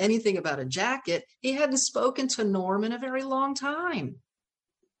unaware of anything about a jacket, he hadn't spoken to Norm in a very long time.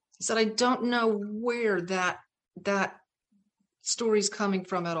 He said, I don't know where that story's coming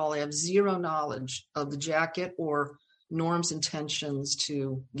from at all. I have zero knowledge of the jacket or Norm's intentions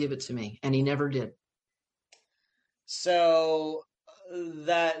to give it to me, and he never did. So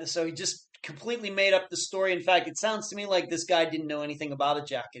he just completely made up the story. In fact, it sounds to me like this guy didn't know anything about a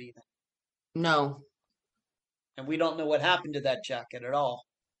jacket either. No. And we don't know what happened to that jacket at all.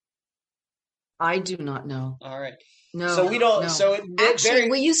 I do not know. All right. No. So we don't. No. So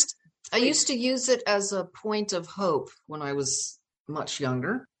actually, I used to use it as a point of hope when I was much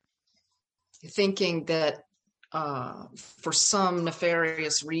younger, thinking that for some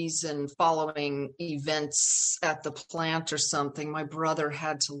nefarious reason, following events at the plant or something, my brother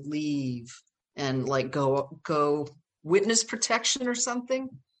had to leave and go witness protection or something.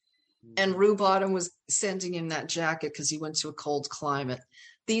 And Rubottom was sending him that jacket because he went to a cold climate.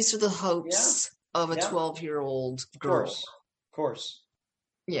 These are the hopes of a 12-year-old girl. Of course.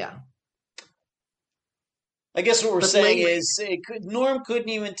 Yeah. I guess what we're saying is Norm couldn't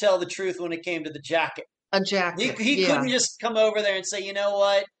even tell the truth when it came to the jacket. A jacket. He couldn't just come over there and say, you know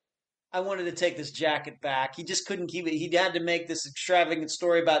what? I wanted to take this jacket back. He just couldn't keep it. He had to make this extravagant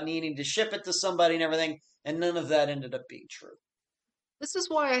story about needing to ship it to somebody and everything, and none of that ended up being true. This is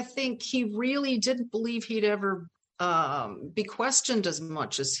why I think he really didn't believe he'd ever be questioned as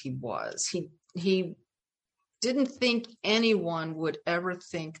much as he was. He didn't think anyone would ever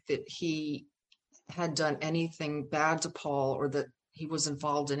think that he had done anything bad to Paul or that he was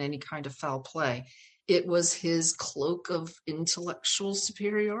involved in any kind of foul play. It was his cloak of intellectual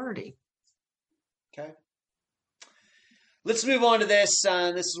superiority. Okay. Let's move on to this.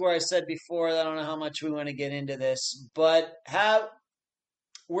 This is where I said before, I don't know how much we want to get into this, but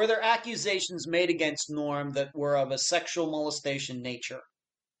were there accusations made against Norm that were of a sexual molestation nature?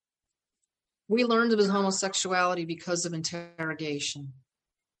 We learned of his homosexuality because of interrogation.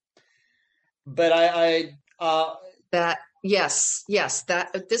 But Yes,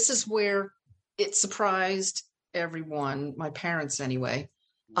 this is where it surprised everyone, my parents anyway,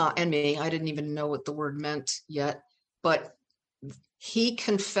 and me. I didn't even know what the word meant yet, but he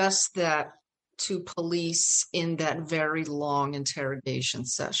confessed that to police in that very long interrogation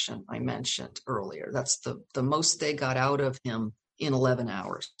session I mentioned earlier. That's the most they got out of him in 11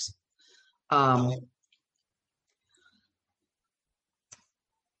 hours.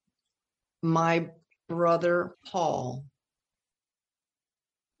 My brother Paul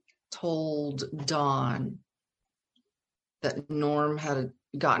told Don that Norm had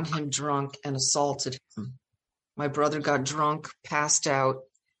gotten him drunk and assaulted him. My brother got drunk, passed out,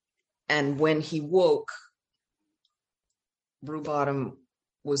 and when he woke, Brew Bottom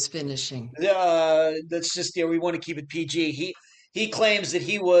was finishing. That's just, we want to keep it PG. He claims that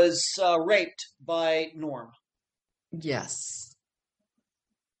he was raped by Norm. Yes.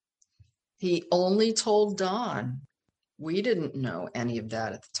 He only told Don. We didn't know any of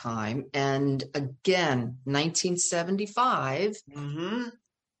that at the time. And again, 1975,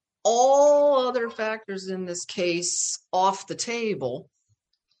 all other factors in this case off the table.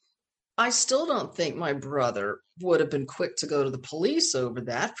 I still don't think my brother would have been quick to go to the police over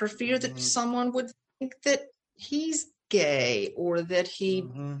that for fear that someone would think that he's gay or that he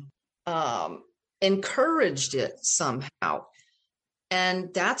encouraged it somehow.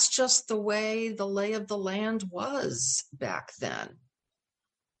 And that's just the way the lay of the land was back then.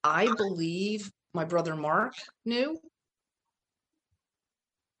 I believe my brother Mark knew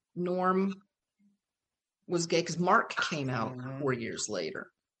Norm was gay because Mark came out 4 years later.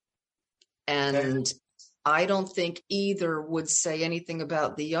 And I don't think either would say anything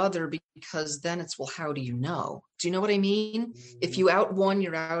about the other because then it's, well, how do you know? Do you know what I mean? If you out one,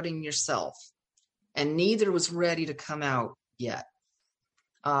 you're outing yourself. And neither was ready to come out yet.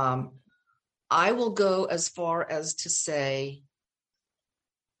 I will go as far as to say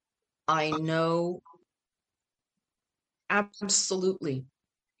I know absolutely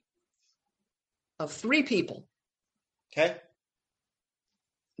of 3 people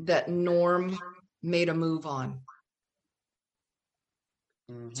that Norm made a move on.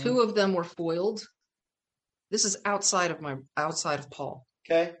 2 of them were foiled. This is outside of Paul.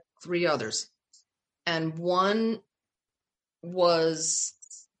 3 others. And 1 was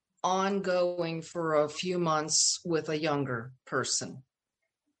ongoing for a few months with a younger person.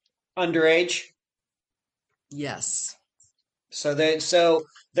 Underage? Yes. So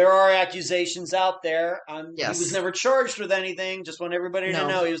there are accusations out there. Yes. He was never charged with anything. Just want everybody to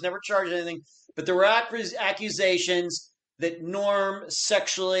know he was never charged with anything. But there were accusations that Norm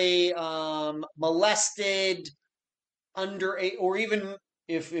sexually molested underage, or even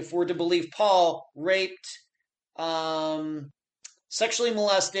if we're to believe Paul, raped, sexually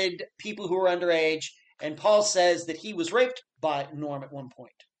molested people who were underage. And Paul says that he was raped by Norm at one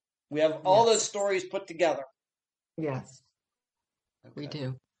point. We have all those stories put together. Yes. Okay. We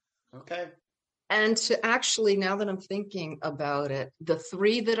do. Okay. And to actually, now that I'm thinking about it, the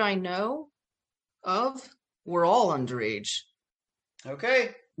 3 that I know of were all underage.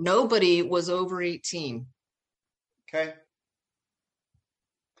 Okay. Nobody was over 18. Okay.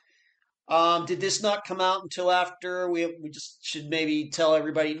 Did this not come out until after? We just should maybe tell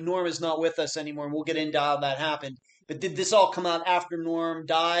everybody Norm is not with us anymore, and we'll get into how that happened. But did this all come out after Norm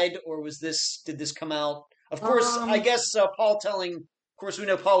died, or did this come out? Of course, I guess Paul telling. Of course, we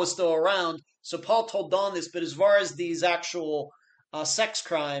know Paul was still around, so Paul told Don this. But as far as these actual sex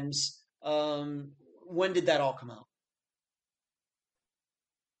crimes, when did that all come out?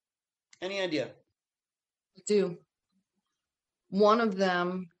 Any idea? I do. One of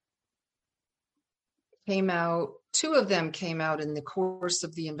them came out. 2 of them came out in the course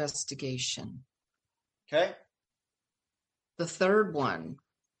of the investigation. Okay. The 3rd one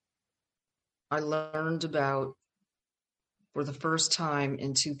I learned about for the first time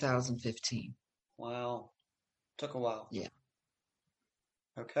in 2015. Wow. Took a while. Yeah.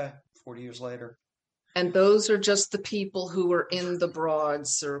 Okay. 40 years later. And those are just the people who were in the broad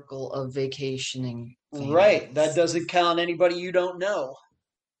circle of vacationing families. Right. That doesn't count anybody you don't know.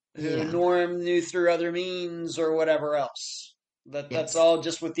 who Yeah. Norm knew through other means or whatever else. That's Yes. all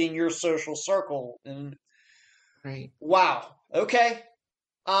just within your social circle. And Right. wow. Okay.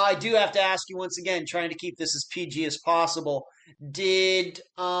 I do have to ask you once again, trying to keep this as PG as possible. Did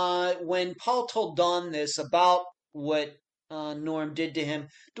when Paul told Don this about what Norm did to him,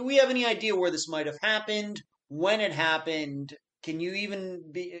 do we have any idea where this might have happened, when it happened? Can you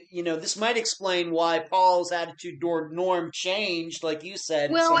even be, this might explain why Paul's attitude toward Norm changed, like you said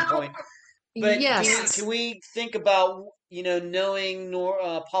at Well, some point. But yes. can we think about, knowing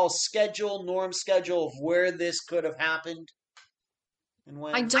Paul's schedule, Norm's schedule of where this could have happened and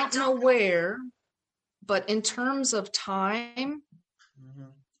when? I don't know where, but in terms of time,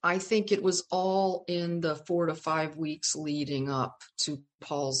 Mhm. I think it was all in the 4 to 5 weeks leading up to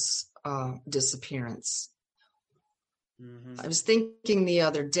Paul's disappearance. I was thinking the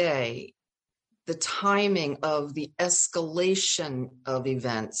other day, the timing of the escalation of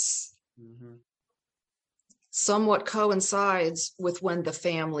events somewhat coincides with when the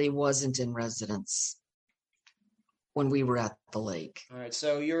family wasn't in residence, when we were at the lake. All right,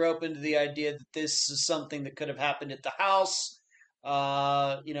 so you're open to the idea that this is something that could have happened at the house.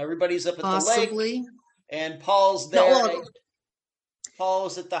 Everybody's up at the lake, Possibly. and Paul's No, there. well,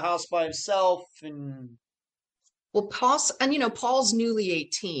 Paul's at the house by himself, and Paul's newly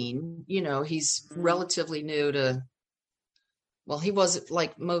 18. He's relatively new to. Well, he was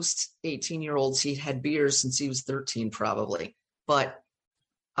like most 18-year-olds. He'd had beers since he was 13, probably. But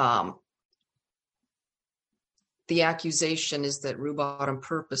the accusation is that Rubottom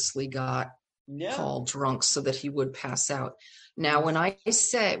purposely got Paul drunk so that he would pass out. Now, when I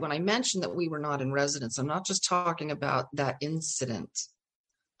mention that we were not in residence, I'm not just talking about that incident.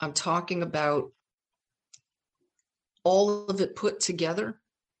 I'm talking about all of it put together.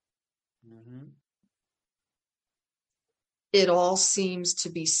 It all seems to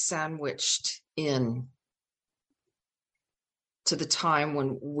be sandwiched in to the time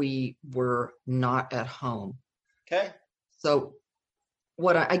when we were not at home. Okay. So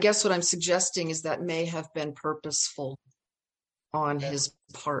I guess what I'm suggesting is that may have been purposeful on his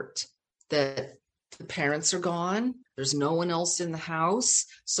part, that the parents are gone. There's no one else in the house.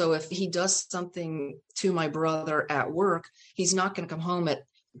 So if he does something to my brother at work, he's not going to come home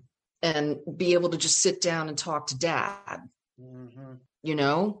and be able to just sit down and talk to Dad.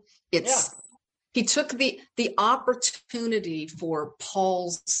 He took the opportunity for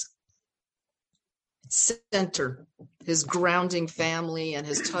Paul's center, his grounding family and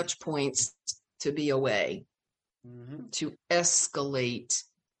his touch points to be away, to escalate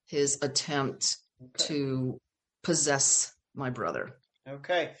his attempt to possess my brother.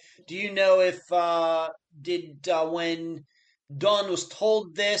 Okay. Do you know if when Don was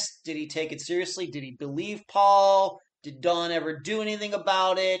told this, did he take it seriously? Did he believe Paul? Did Don ever do anything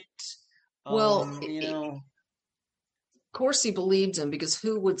about it? Well, of course he believed him, because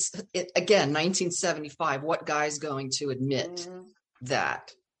who would, again, 1975, what guy's going to admit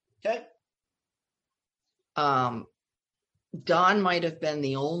that? Okay. Don might have been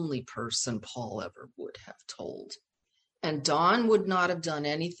the only person Paul ever would have told. And Don would not have done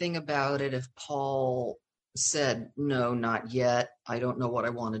anything about it if Paul said, no, not yet. I don't know what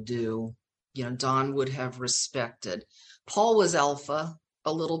I want to do. Don would have respected. Paul was alpha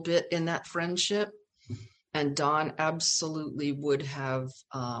a little bit in that friendship, and Don absolutely would have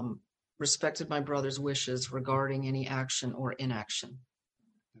respected my brother's wishes regarding any action or inaction.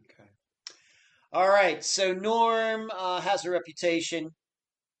 Okay. All right. So Norm has a reputation,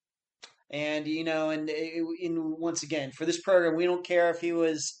 and once again, for this program, we don't care if he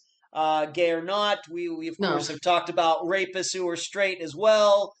was gay or not. We of course have talked about rapists who are straight as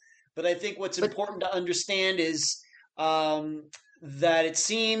well. But I think what's important to understand is that it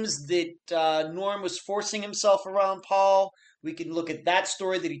seems that Norm was forcing himself around Paul. We can look at that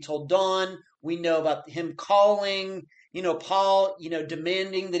story that he told Don. We know about him calling, Paul,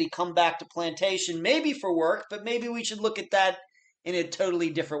 demanding that he come back to Plantation, maybe for work, but maybe we should look at that in a totally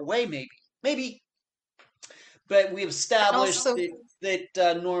different way, maybe. But we've established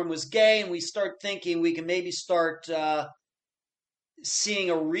that Norm was gay, and we start thinking we can maybe start seeing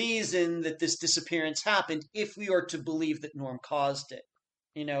a reason that this disappearance happened if we are to believe that Norm caused it.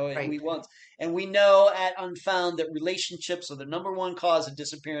 And we know at Unfound that relationships are the number one cause of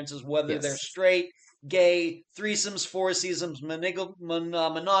disappearances, whether they're straight, gay, threesomes, foursomes,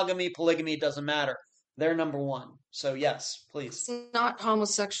 monogamy, polygamy, it doesn't matter. They're number one. So yes, please. It's not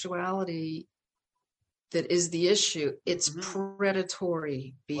homosexuality that is the issue. It's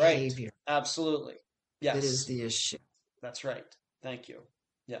predatory behavior. Right. Absolutely. Yes. That is the issue. That's right. Thank you.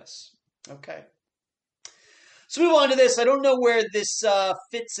 Yes. Okay. So move on to this. I don't know where this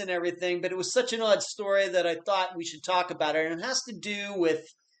fits in everything, but it was such an odd story that I thought we should talk about it. And it has to do with,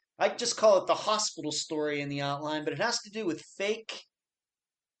 I just call it the hospital story in the outline, but it has to do with fake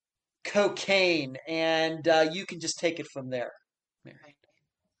cocaine. And you can just take it from there, Mary.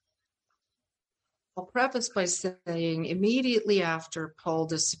 I'll preface by saying immediately after Paul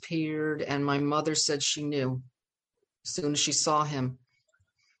disappeared and my mother said she knew as soon as she saw him,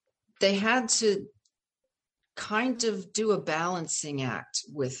 they had to kind of do a balancing act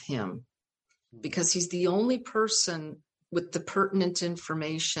with him because he's the only person with the pertinent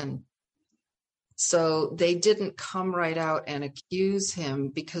information. So they didn't come right out and accuse him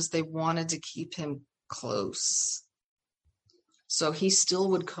because they wanted to keep him close. So he still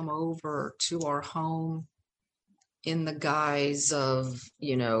would come over to our home in the guise of,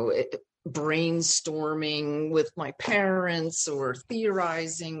 brainstorming with my parents or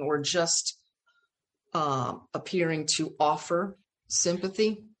theorizing or just appearing to offer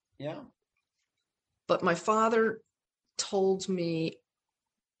sympathy. Yeah. But my father told me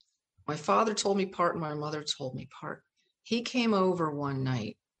part and my mother told me part. He came over one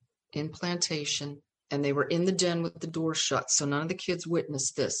night in Plantation and they were in the den with the door shut. So none of the kids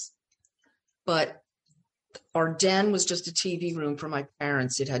witnessed this. But our den was just a TV room for my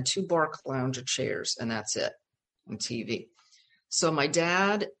parents. It had 2 bar lounger chairs and that's it, and TV. So my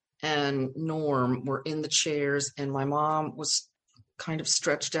dad and Norm were in the chairs and my mom was kind of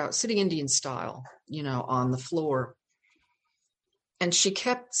stretched out, sitting Indian style, on the floor. And she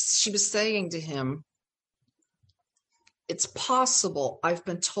was saying to him, it's possible, I've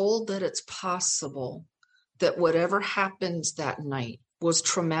been told that it's possible that whatever happened that night was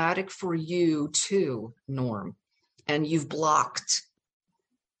traumatic for you too, Norm. And you've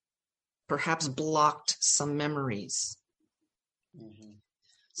perhaps blocked some memories. Mm-hmm.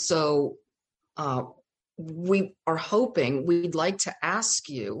 So we are hoping, we'd like to ask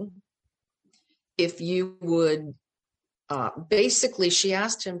you if you would, basically she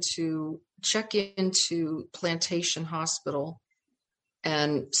asked him to check into Plantation Hospital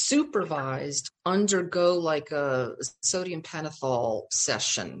and supervised undergo like a sodium pentothal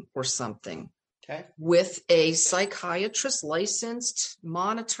session or something. Okay. With a psychiatrist, licensed,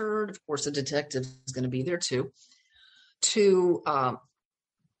 monitored, of course a detective is going to be there too, to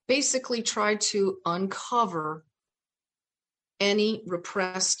basically try to uncover any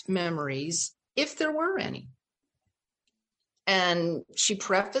repressed memories, if there were any. And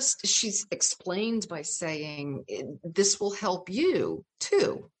she's explained by saying, this will help you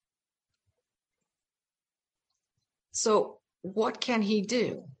too. So what can he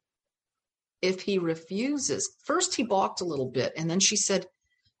do if he refuses? First, he balked a little bit. And then she said,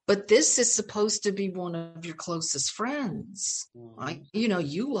 but this is supposed to be one of your closest friends. Mm-hmm.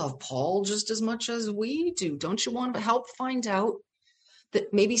 You love Paul just as much as we do. Don't you want to help find out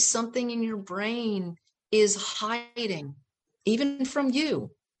that maybe something in your brain is hiding, even from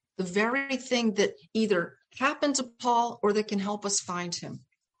you, the very thing that either happened to Paul or that can help us find him?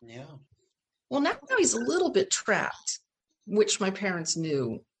 Yeah. Well, now he's a little bit trapped, which my parents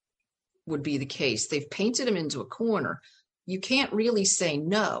knew would be the case. They've painted him into a corner. You can't really say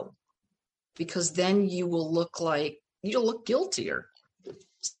no, because then you'll look guiltier.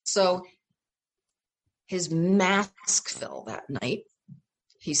 So his mask fell that night.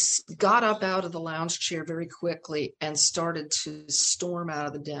 He got up out of the lounge chair very quickly and started to storm out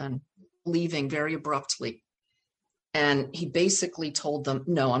of the den, leaving very abruptly. And he basically told them,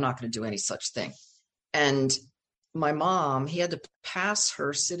 no, I'm not going to do any such thing. And my mom, he had to pass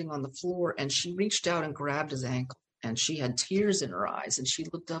her sitting on the floor, and she reached out and grabbed his ankle, and she had tears in her eyes, and she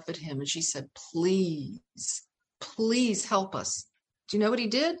looked up at him and she said, please help us. Do you know what he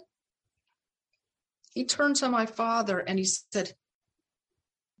did? He turned to my father and he said,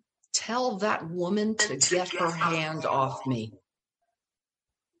 tell that woman to get her hand off me.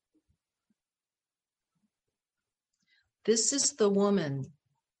 This is the woman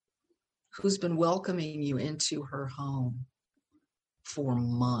who's been welcoming you into her home for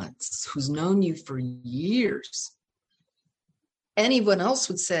months, who's known you for years. Anyone else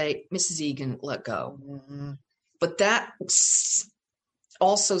would say, Mrs. Egan, let go. Mm-hmm. But that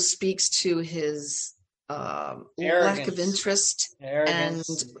also speaks to his lack of interest and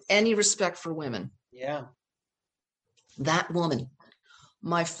any respect for women. Yeah. That woman.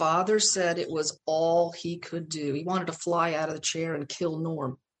 My father said it was all he could do. He wanted to fly out of the chair and kill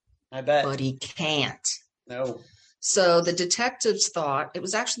Norm. I bet. But he can't. No. So the detectives thought, it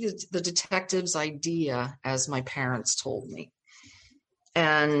was actually the detective's idea, as my parents told me.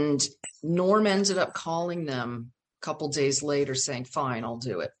 And Norm ended up calling them a couple days later saying, fine, I'll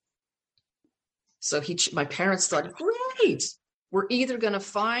do it. So my parents thought, great, we're either going to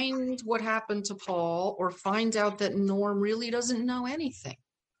find what happened to Paul or find out that Norm really doesn't know anything.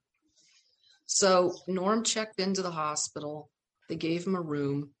 So Norm checked into the hospital. They gave him a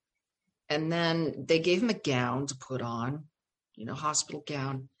room, and then they gave him a gown to put on, hospital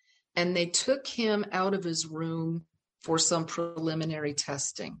gown. And they took him out of his room for some preliminary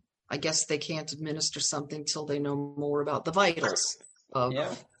testing. I guess they can't administer something till they know more about the vitals of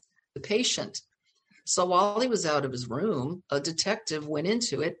the patient. So while he was out of his room, a detective went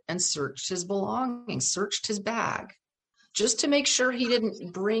into it and searched his belongings, searched his bag, just to make sure he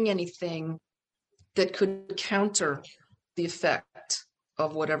didn't bring anything that could counter the effect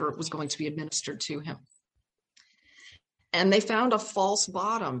of whatever was going to be administered to him. And they found a false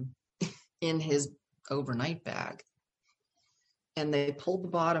bottom in his overnight bag. And they pulled the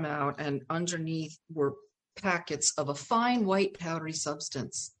bottom out, and underneath were packets of a fine white powdery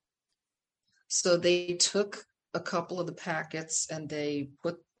substance. So they took a couple of the packets and they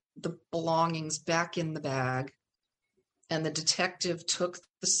put the belongings back in the bag, and the detective took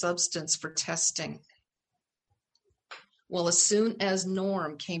the substance for testing. Well, as soon as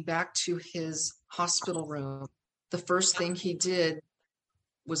Norm came back to his hospital room, the first thing he did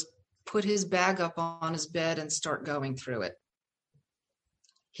was put his bag up on his bed and start going through it.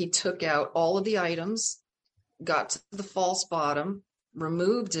 He took out all of the items, got to the false bottom,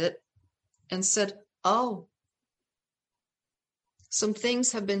 removed it, and said, "Oh, some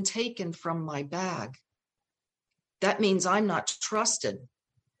things have been taken from my bag. That means I'm not trusted.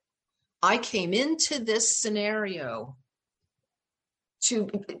 I came into this scenario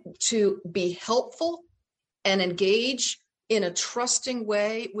to be helpful and engage in a trusting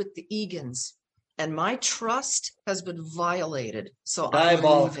way with the Egans. And my trust has been violated. So I'm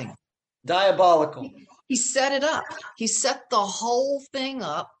leaving." Diabolical. He set it up. He set the whole thing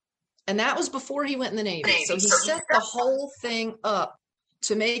up. And that was before he went in the Navy. So he set the whole thing up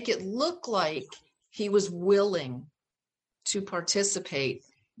to make it look like he was willing to participate,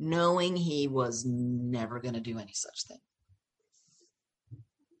 knowing he was never going to do any such thing.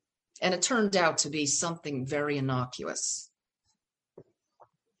 And it turned out to be something very innocuous.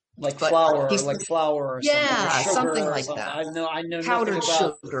 Like flour or something. Yeah, Or something like something. that. I know Powdered nothing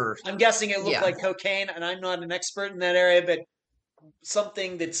about sugar. I'm guessing it looked like cocaine, and I'm not an expert in that area, but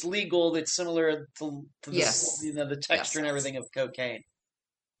something that's legal that's similar to the texture and everything of cocaine.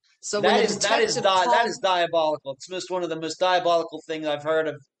 So that is diabolical. It's one of the most diabolical things I've heard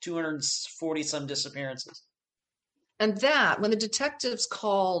of 240 some disappearances. And that when the detectives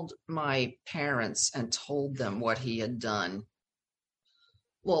called my parents and told them what he had done,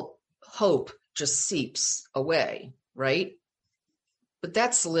 well, hope just seeps away, right? But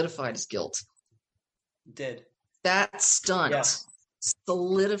that solidified his guilt. It did. That stunt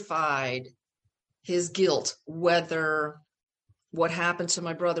solidified his guilt, whether what happened to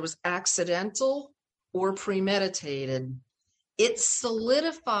my brother was accidental or premeditated. It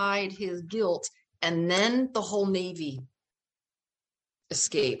solidified his guilt, and then the whole Navy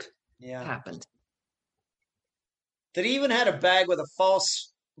escape happened. That he even had a bag with a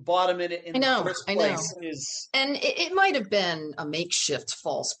false bottom in it in the first place. And it might have been a makeshift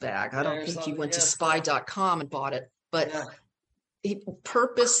false bag. I don't think he went to spy.com and bought it, but he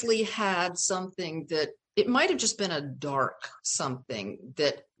purposely had something that it might have just been a dark something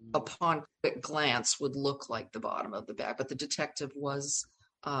that upon quick glance would look like the bottom of the bag, but the detective was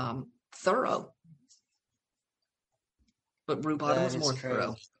thorough. But Rue Bottom was more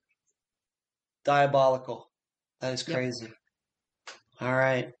thorough. Diabolical. That is crazy. All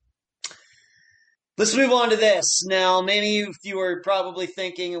right. Let's move on to this. Now, many of you are probably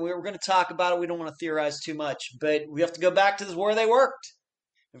thinking, and we were going to talk about it, we don't want to theorize too much, but we have to go back to where they worked.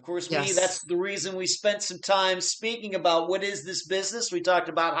 Of course, that's the reason we spent some time speaking about what is this business. We talked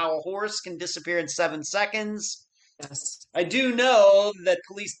about how a horse can disappear in 7 seconds. Yes. I do know that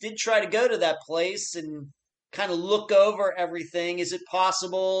police did try to go to that place and kind of look over everything. Is it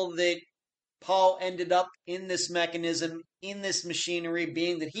possible that Paul ended up in this mechanism, in this machinery,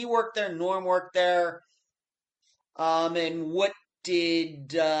 being that he worked there, Norm worked there? And what did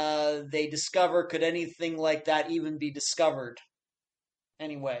they discover? Could anything like that even be discovered?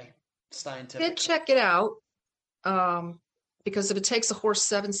 Anyway, scientific. Did check it out, because if it takes a horse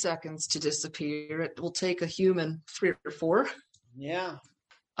 7 seconds to disappear, it will take a human 3 or 4. Yeah.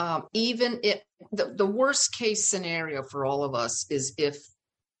 Even if the worst case scenario for all of us is if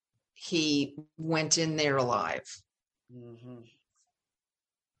he went in there alive. Mm-hmm.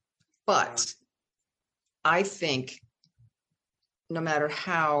 But I think no matter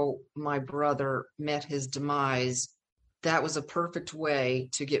how my brother met his demise, that was a perfect way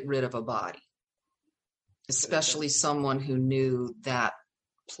to get rid of a body. especially someone who knew that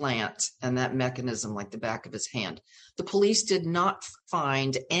plant and that mechanism like the back of his hand. The police did not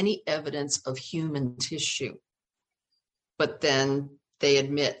find any evidence of human tissue, but then they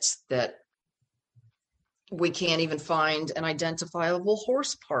admit that we can't even find an identifiable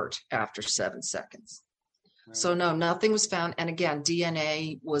horse part after 7 seconds. So no, nothing was found. And again,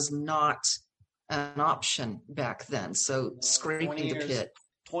 DNA was not an option back then. So scraping the pit.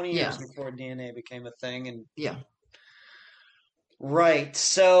 20 years before DNA became a thing. And yeah. Right.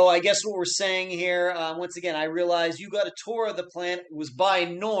 So I guess what we're saying here, once again, I realize you got a tour of the plant. It was by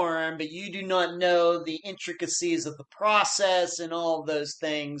Norm, but you do not know the intricacies of the process and all of those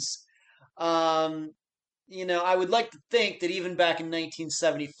things. I would like to think that even back in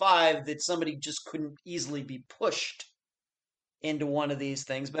 1975, that somebody just couldn't easily be pushed into one of these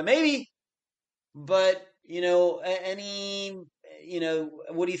things. But maybe, what do you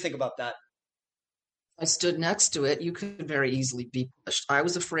think about that? I stood next to it. You could very easily be pushed. I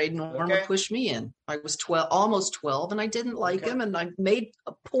was afraid Norm would push me in. I was almost 12, and I didn't like him, and I made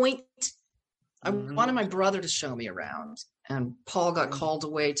a point. I wanted my brother to show me around, and Paul got called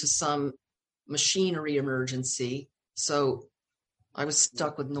away to some machinery emergency, so I was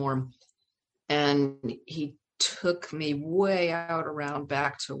stuck with Norm, and he took me way out around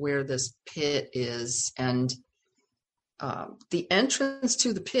back to where this pit is, and the entrance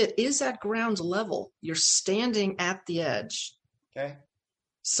to the pit is at ground level. You're standing at the edge. Okay.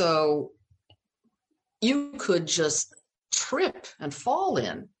 So you could just trip and fall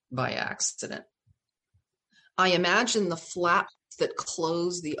in by accident. I imagine the flaps that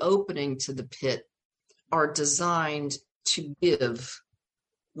close the opening to the pit are designed to give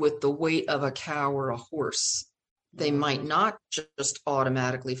with the weight of a cow or a horse. They might not just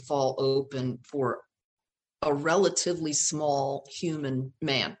automatically fall open for a relatively small human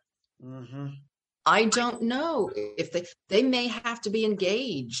man. I don't know if they may have to be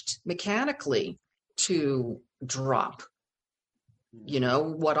engaged mechanically to drop.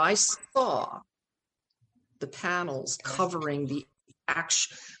 What I saw, the panels covering the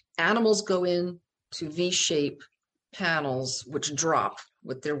animals go in to V-shape panels which drop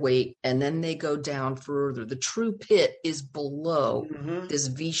with their weight, and then they go down further. The true pit is below this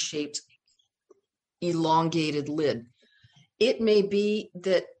V-shaped elongated lid. It may be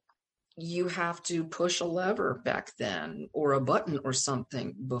that you have to push a lever back then or a button or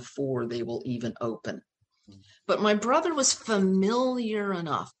something before they will even open. But my brother was familiar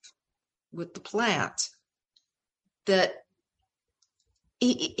enough with the plant that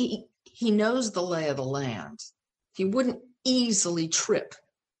he knows the lay of the land. He wouldn't easily trip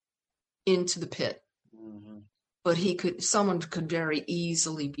into the pit, but someone could very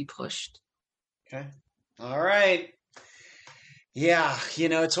easily be pushed. Okay. All right. Yeah.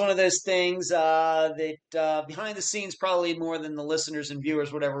 It's one of those things that behind the scenes, probably more than the listeners and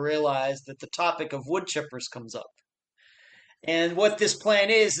viewers would ever realize, that the topic of wood chippers comes up. And what this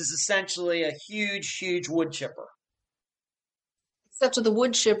plant is essentially a huge, huge wood chipper. Except with the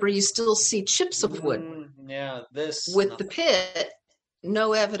wood chipper, you still see chips of wood. With the pit,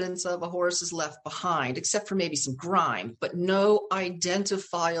 no evidence of a horse is left behind, except for maybe some grime, but no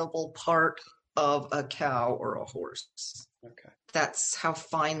identifiable part of a cow or a horse. Okay. That's how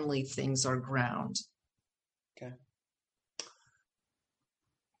finely things are ground. Okay.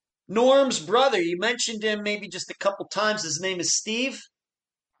 Norm's brother, you mentioned him maybe just a couple times. His name is Steve.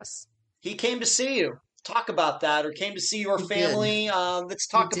 Yes. He came to see you. Talk about that, or came to see your family. Let's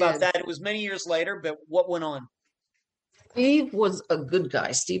talk about that. It was many years later, but what went on? Steve was a good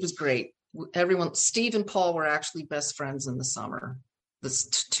guy. Steve was great. Steve and Paul were actually best friends in the summer. This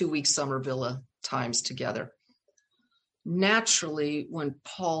 2-week summer villa times together. Naturally, when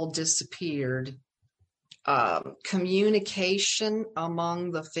Paul disappeared, communication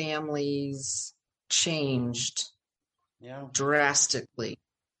among the families changed drastically.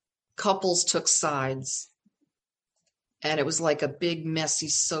 Couples took sides, and it was like a big, messy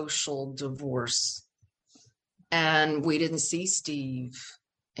social divorce. And we didn't see Steve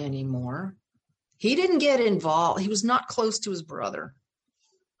anymore. He didn't get involved. He was not close to his brother.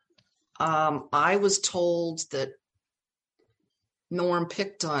 I was told that Norm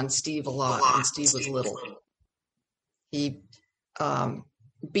picked on Steve a lot when Steve was little. He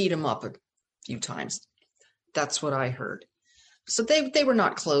beat him up a few times. That's what I heard. So they were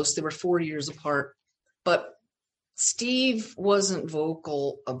not close. They were 4 years apart. But Steve wasn't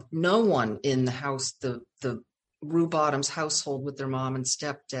vocal of no one in the house. The Rue Bottoms household with their mom and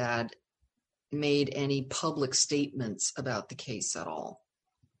stepdad made any public statements about the case at all.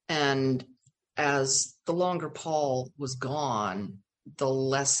 And the longer Paul was gone, the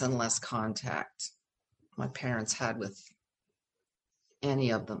less and less contact my parents had with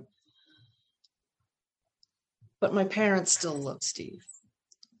any of them. But my parents still loved Steve.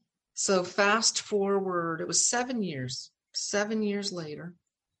 So fast forward, it was 7 years. 7 years later,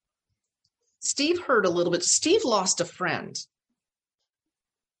 Steve heard a little bit. Steve lost a friend.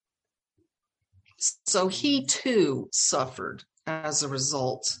 So he too suffered as a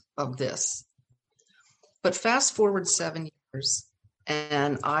result of this. But fast forward 7 years,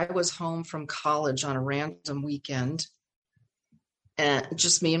 and I was home from college on a random weekend, and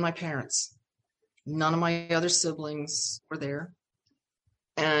just me and my parents. None of my other siblings were there.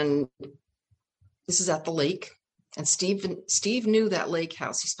 And this is at the lake. And Steve knew that lake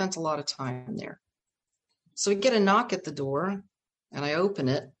house. He spent a lot of time there. So we get a knock at the door, and I open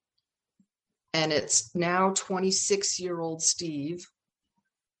it. And it's now 26-year-old Steve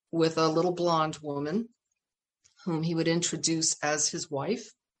with a little blonde woman whom he would introduce as his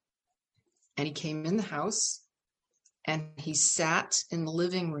wife. And he came in the house, and he sat in the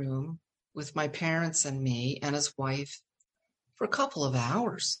living room with my parents and me and his wife for a couple of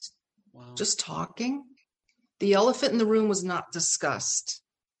hours. Wow. Just talking. The elephant in the room was not discussed.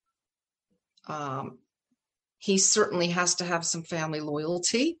 He certainly has to have some family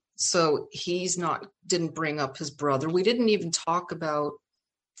loyalty. So didn't bring up his brother. We didn't even talk about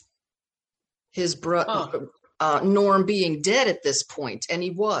his brother, Norm, being dead at this point. And he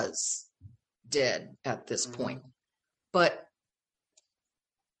was dead at this point. But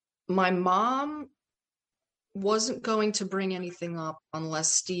my mom wasn't going to bring anything up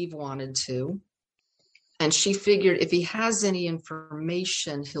unless Steve wanted to. And she figured if he has any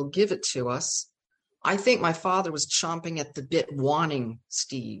information, he'll give it to us. I think my father was chomping at the bit, wanting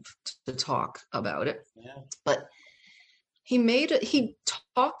Steve to talk about it. Yeah. But he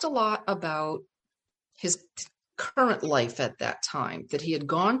talked a lot about his current life at that time, that he had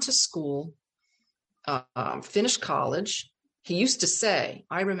gone to school, finished college. He used to say,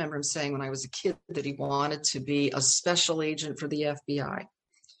 I remember him saying when I was a kid that he wanted to be a special agent for the FBI.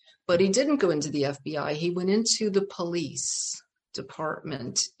 But he didn't go into the FBI. He went into the police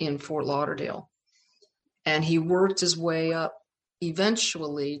department in Fort Lauderdale. And he worked his way up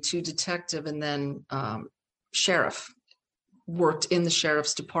eventually to detective and then sheriff. Worked in the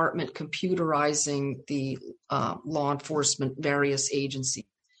sheriff's department, computerizing the law enforcement, various agencies.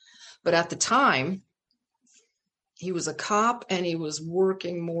 But at the time, he was a cop and he was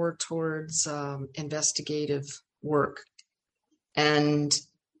working more towards investigative work. And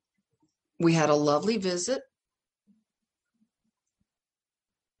we had a lovely visit.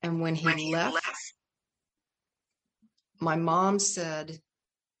 And when he left, my mom said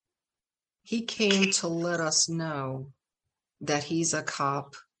he came to let us know that he's a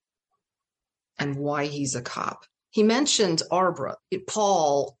cop and why he's a cop. He mentioned our brother,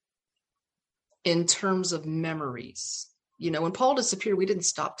 Paul, in terms of memories. You know, when Paul disappeared, we didn't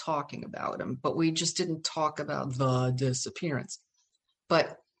stop talking about him, but we just didn't talk about the disappearance.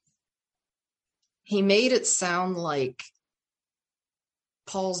 But he made it sound like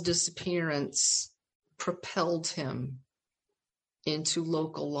Paul's disappearance propelled him into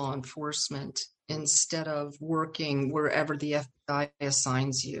local law enforcement instead of working wherever the FBI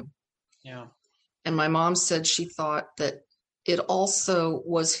assigns you. Yeah. And my mom said she thought that it also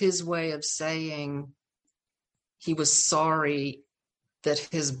was his way of saying he was sorry that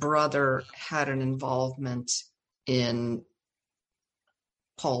his brother had an involvement in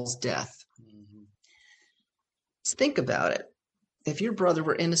Paul's death. Mm-hmm. So think about it. If your brother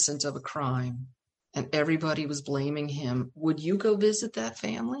were innocent of a crime and everybody was blaming him, would you go visit that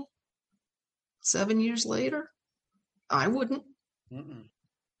family 7 years later? I wouldn't. Mm-mm.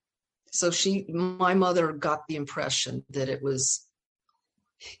 So my mother got the impression that it was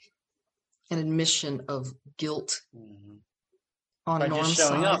an admission of guilt Mm-hmm. on By Norm's just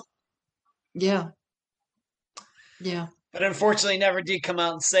showing side. up. Yeah. Yeah. But unfortunately, never did come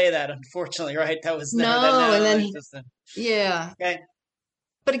out and say that. Unfortunately, right? That was never No, that. and then Just a, yeah. okay.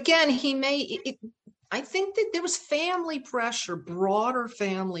 But again, I think that there was family pressure, broader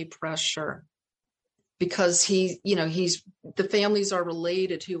family pressure, because the families are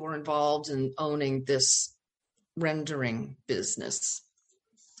related who are involved in owning this rendering business.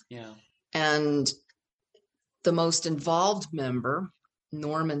 Yeah. And the most involved member,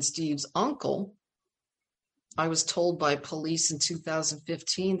 Norm, Steve's uncle, I was told by police in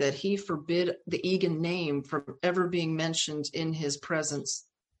 2015 that he forbid the Egan name from ever being mentioned in his presence.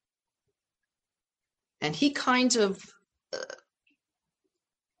 And he kind of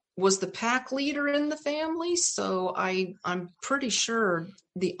was the pack leader in the family. So I'm pretty sure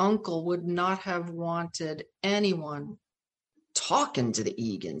the uncle would not have wanted anyone talking to the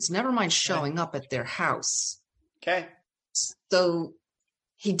Egan's, never mind showing up at their house. Okay. So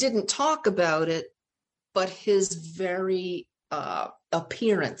he didn't talk about it, but his very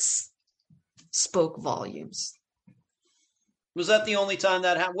appearance spoke volumes. Was that the only time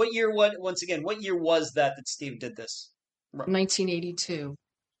that happened? What year? Once again, what year was that Steve did this? 1982.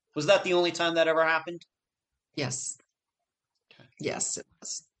 Was that the only time that ever happened? Yes. Okay. Yes, it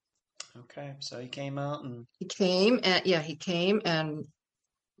was. Okay, so he came out and he came and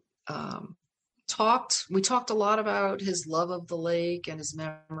talked. We talked a lot about his love of the lake and his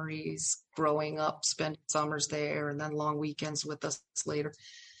memories growing up, spending summers there, and then long weekends with us later.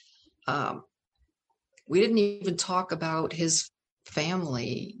 We didn't even talk about his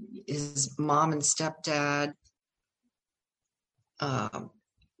family, his mom and stepdad.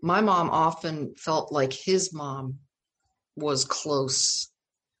 My mom often felt like his mom was close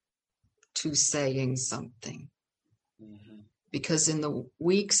to saying something. Mm-hmm. Because in the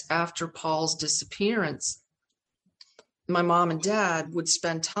weeks after Paul's disappearance, my mom and dad would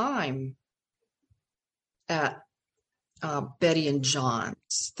spend time at Betty and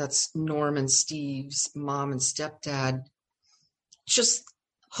John's. That's Norm and Steve's mom and stepdad, just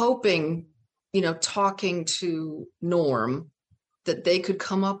hoping, talking to Norm that they could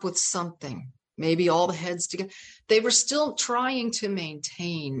come up with something. Maybe all the heads together. They were still trying to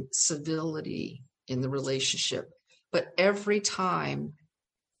maintain civility in the relationship. But every time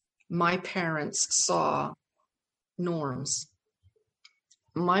my parents saw Norm's,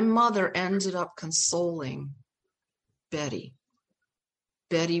 my mother ended up consoling Betty.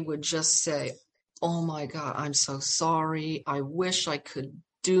 Betty would just say, "Oh my God, I'm so sorry. I wish I could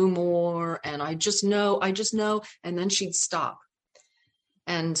do more. And I just know. And then she'd stop.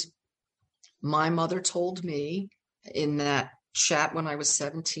 And my mother told me in that chat when I was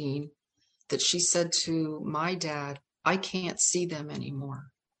 17 that she said to my dad, "I can't see them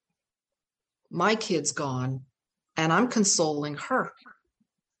anymore. My kid's gone, and I'm consoling her,"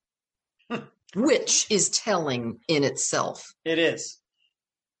 which is telling in itself. It is.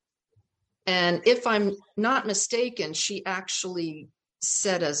 And if I'm not mistaken, she actually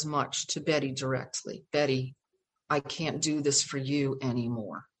said as much to Betty directly. "Betty, I can't do this for you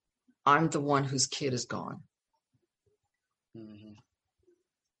anymore. I'm the one whose kid is gone." Mm-hmm.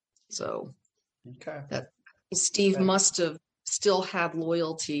 So that Steve must have still had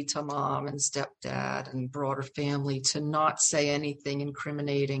loyalty to mom and stepdad and broader family to not say anything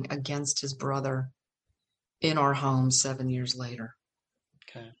incriminating against his brother in our home 7 years later.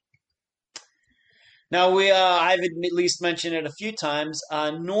 Okay. Now I've at least mentioned it a few times.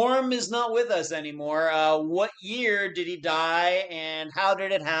 Norm is not with us anymore. What year did he die, and how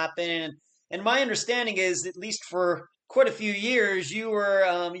did it happen? And my understanding is, at least for quite a few years, your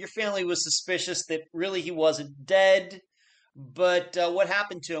family was suspicious that really he wasn't dead. But what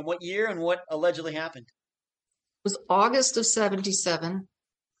happened to him? What year and what allegedly happened? It was August of 1977.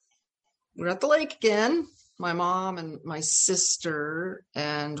 We were at the lake again. My mom and my sister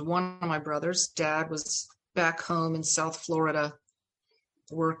and one of my brothers. Dad was back home in South Florida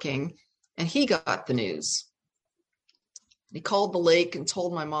working, and he got the news. He called the lake and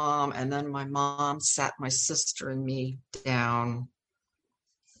told my mom, and then my mom sat my sister and me down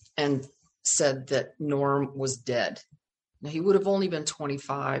and said that Norm was dead. Now, he would have only been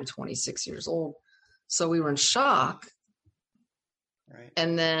 25, 26 years old. So we were in shock. Right.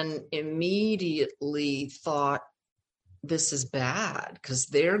 And then immediately thought, this is bad, because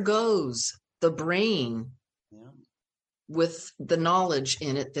there goes the brain with the knowledge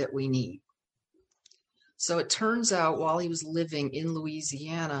in it that we need. So it turns out while he was living in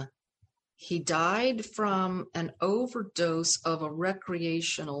Louisiana, he died from an overdose of a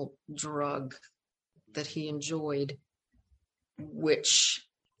recreational drug that he enjoyed, which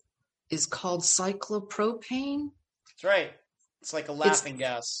is called cyclopropane. That's right. It's like a laughing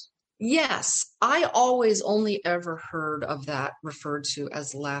gas. Yes. I always only ever heard of that referred to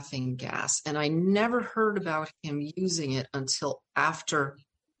as laughing gas. And I never heard about him using it until after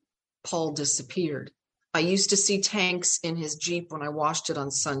Paul disappeared. I used to see tanks in his Jeep when I washed it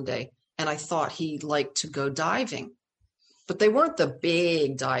on Sunday, and I thought he liked to go diving. But they weren't the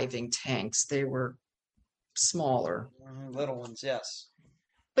big diving tanks. They were smaller. Little ones, yes.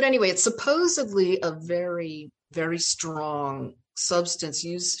 But anyway, it's supposedly a very, very strong substance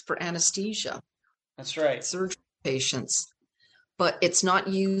used for anesthesia. That's right. Surgery patients. But it's not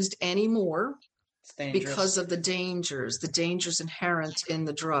used anymore because of the dangers inherent in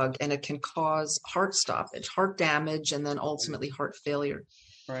the drug, and it can cause heart stoppage, heart damage, and then ultimately heart failure.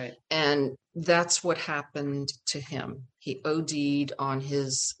 Right. And that's what happened to him. He OD'd on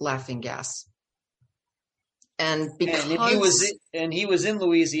his laughing gas. And because he was in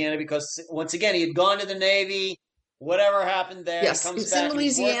Louisiana because once again he had gone to the Navy. Whatever happened there, yes, he comes it's back. in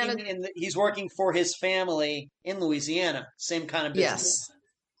Louisiana. He's working for his family in Louisiana. Same kind of business.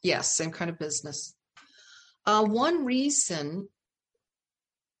 Yes, same kind of business. One reason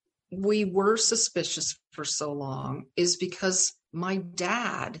we were suspicious for so long is because my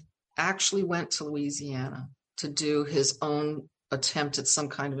dad actually went to Louisiana to do his own attempt at some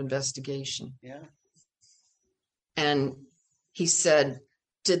kind of investigation. Yeah. And he said,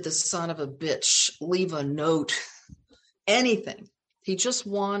 did the son of a bitch leave a note? Anything. He just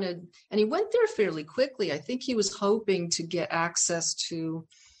wanted, and he went there fairly quickly. I think he was hoping to get access to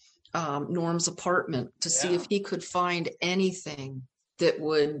Norm's apartment to see if he could find anything that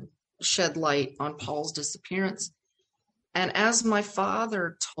would shed light on Paul's disappearance. And as my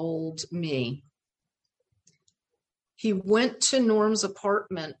father told me, he went to Norm's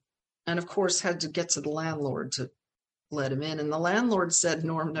apartment and, of course, had to get to the landlord to let him in. And the landlord said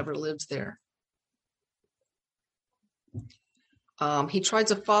Norm never lived there. He tried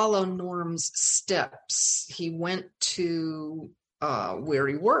to follow Norm's steps. He went to where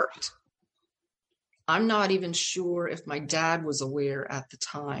he worked. I'm not even sure if my dad was aware at the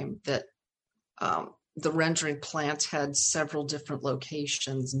time that the rendering plant had several different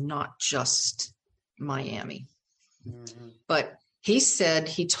locations, not just Miami. Mm-hmm. But he said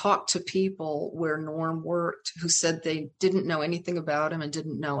he talked to people where Norm worked who said they didn't know anything about him and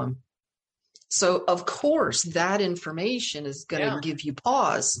didn't know him. So, of course, that information is going to give you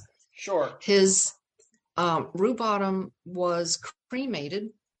pause. Sure. His Rue Bottom was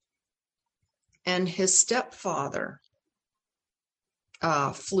cremated, and his stepfather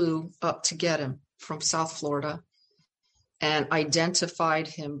flew up to get him from South Florida and identified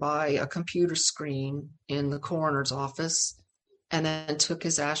him by a computer screen in the coroner's office, and then took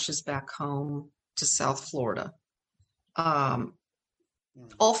his ashes back home to South Florida.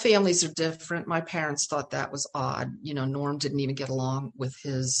 All families are different. My parents thought that was odd. You know, Norm didn't even get along with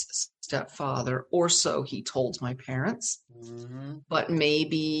his stepfather, or so he told my parents. Mm-hmm. But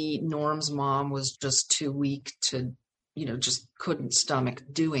maybe Norm's mom was just too weak to, you know, just couldn't stomach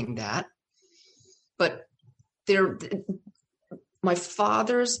doing that. But my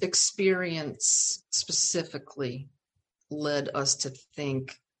father's experience specifically led us to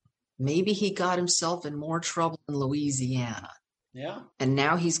think maybe he got himself in more trouble in Louisiana. Yeah. And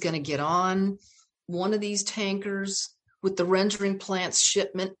now he's going to get on one of these tankers with the rendering plant's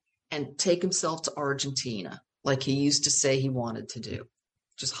shipment and take himself to Argentina, like he used to say he wanted to do.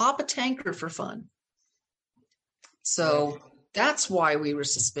 Just hop a tanker for fun. So that's why we were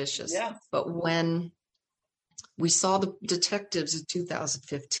suspicious. Yeah. But when we saw the detectives in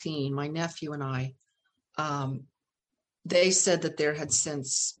 2015, my nephew and I, they said that there had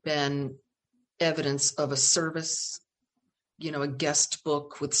since been evidence of a service, you know, a guest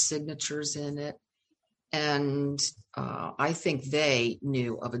book with signatures in it. And I think they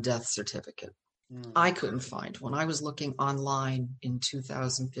knew of a death certificate. Mm. I couldn't find one. I was looking online in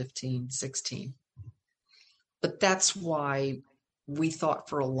 2015-16. But that's why we thought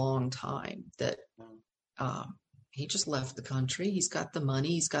for a long time that he just left the country. He's got the money.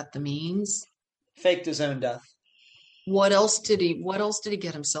 He's got the means. Faked his own death. What else did he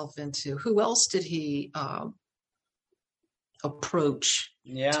get himself into? Who else did he approach,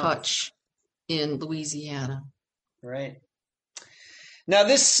 touch in Louisiana? Right. Now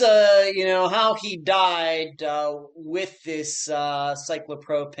this, how he died with this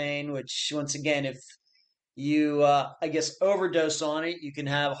cyclopropane, which once again, if you, overdose on it, you can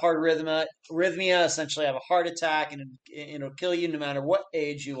have heart arrhythmia, essentially have a heart attack, and it'll kill you no matter what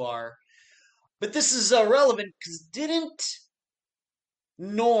age you are. But this is relevant because didn't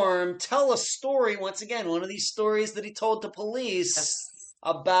Norm tell a story, once again, one of these stories that he told the police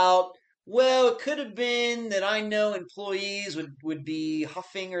about, well, it could have been that I know employees would be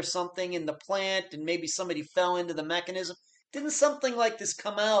huffing or something in the plant and maybe somebody fell into the mechanism. Didn't something like this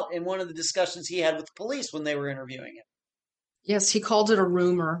come out in one of the discussions he had with the police when they were interviewing him? Yes, he called it a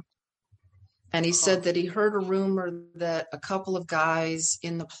rumor. And he said that he heard a rumor that a couple of guys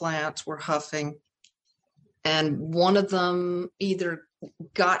in the plant were huffing, and one of them either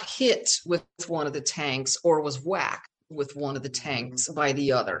got hit with one of the tanks or was whacked with one of the tanks by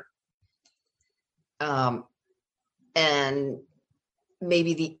the other. And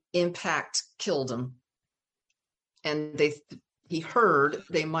maybe the impact killed him. And he heard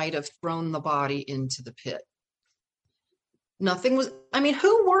they might have thrown the body into the pit. Nothing was,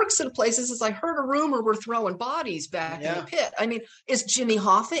 who works at a place that says, I heard a rumor we're throwing bodies back in the pit? Is Jimmy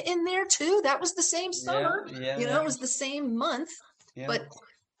Hoffa in there too? That was the same summer. It was the same month. Yeah. But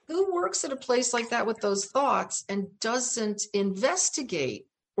who works at a place like that with those thoughts and doesn't investigate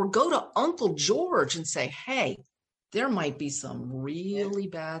or go to Uncle George and say, hey, there might be some really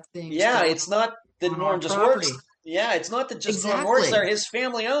bad things. Yeah, it's not that Norm just works. Yeah, it's not that just Norm works there. His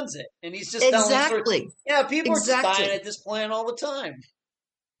family owns it. And he's just telling stories. Yeah, people are just dying at this plant all the time.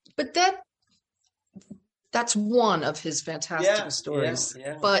 But that's one of his fantastic stories.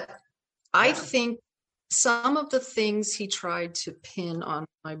 Yeah. But I think some of the things he tried to pin on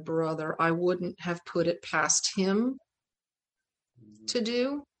my brother, I wouldn't have put it past him to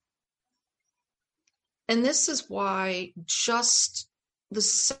do. And this is why just the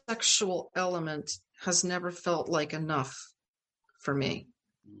sexual element has never felt like enough for me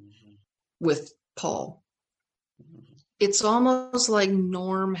with Paul. It's almost like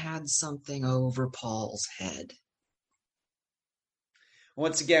Norm had something over Paul's head.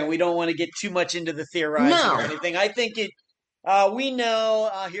 Once again, we don't want to get too much into the theorizing or anything. I think we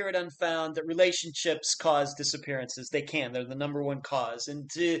know here at Unfound that relationships cause disappearances. They can. They're the number one cause. And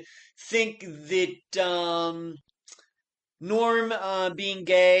to think that Norm being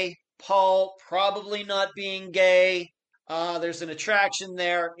gay, Paul probably not being gay, there's an attraction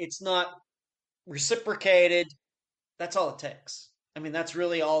there. It's not reciprocated. That's all it takes. I mean, that's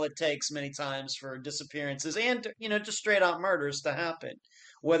really all it takes many times for disappearances and, just straight out murders to happen,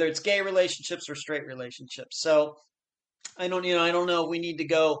 whether it's gay relationships or straight relationships. So I don't know if we need to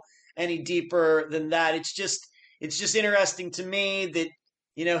go any deeper than that. It's just interesting to me that,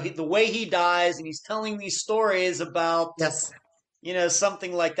 the way he dies and he's telling these stories about,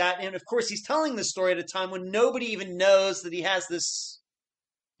 something like that. And of course, he's telling this story at a time when nobody even knows that he has this,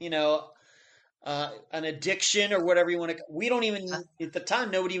 an addiction or whatever you want to. We don't even at the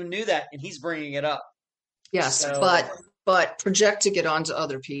time. Nobody even knew that, and he's bringing it up. Yes, so, but projecting it onto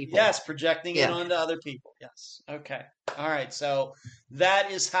other people. Yes, projecting it onto other people. Yes. Okay. All right. So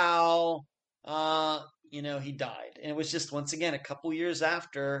that is how he died, and it was just once again a couple years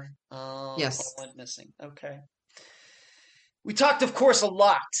after Paul went missing. Okay. We talked, of course, a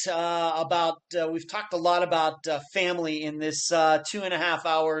lot about family in this 2.5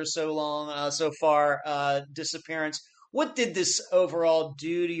 hours so long so far disappearance. What did this overall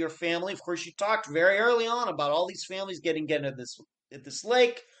do to your family? Of course, you talked very early on about all these families getting at this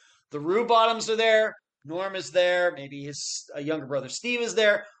lake. The Rue-Bottoms are there. Norm is there. Maybe his younger brother Steve is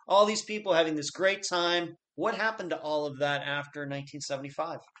there. All these people having this great time. What happened to all of that after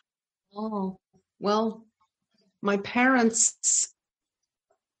 1975? Oh, well, my parents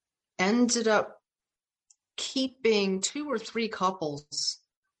ended up keeping 2 or 3 couples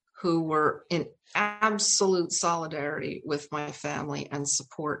who were in absolute solidarity with my family and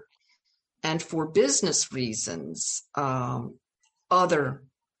support. And for business reasons, other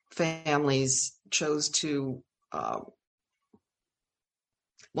families chose to,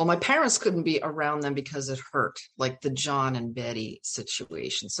 my parents couldn't be around them because it hurt, like the John and Betty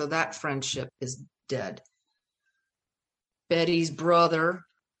situation. So that friendship is dead. Betty's brother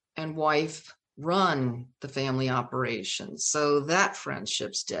and wife run the family operations. So that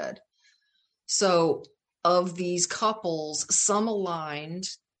friendship's dead. So of these couples, some aligned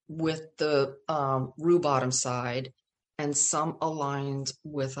with the Rue-Bottom side and some aligned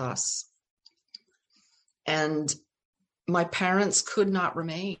with us. And my parents could not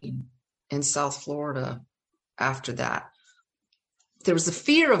remain in South Florida after that. There was a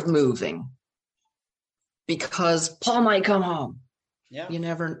fear of moving because Paul might come home. Yeah. You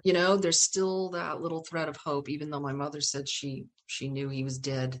never, there's still that little thread of hope, even though my mother said she knew he was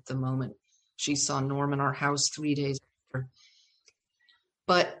dead the moment she saw Norm in our house 3 days after.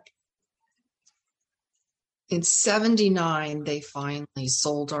 But in 1979, they finally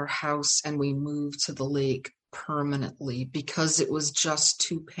sold our house and we moved to the lake permanently because it was just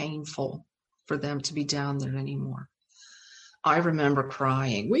too painful for them to be down there anymore. I remember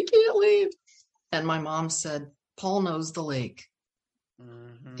crying, we can't leave. And my mom said, Paul knows the lake.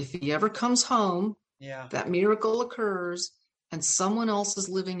 Mm-hmm. If he ever comes home, that miracle occurs and someone else is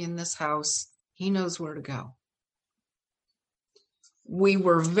living in this house, he knows where to go. We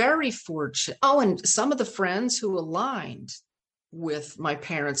were very fortunate. Oh, and some of the friends who aligned with my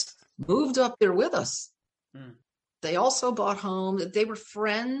parents moved up there with us. Mm. They also bought home. They were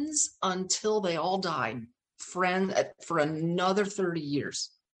friends until they all died. Friends for another 30 years.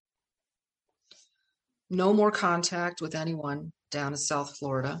 No more contact with anyone down in South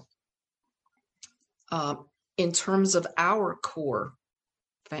Florida. In terms of our core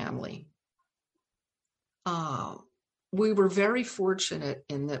family, we were very fortunate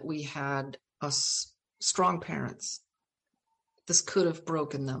in that we had strong parents. This could have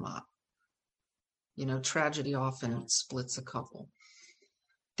broken them up. Tragedy often splits a couple.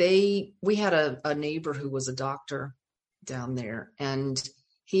 we had a neighbor who was a doctor down there, and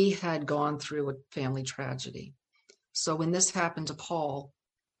he had gone through a family tragedy. So when this happened to Paul,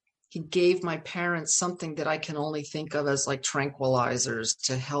 he gave my parents something that I can only think of as like tranquilizers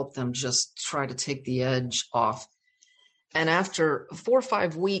to help them just try to take the edge off. And after 4 or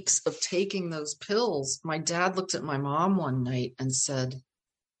 5 weeks of taking those pills, my dad looked at my mom one night and said,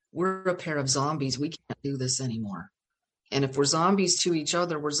 "We're a pair of zombies. We can't do this anymore. And if we're zombies to each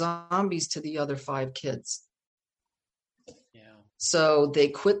other, we're zombies to the other 5 kids." Yeah. So they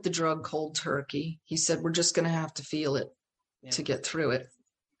quit the drug cold turkey. He said, "We're just going to have to feel it to get through it."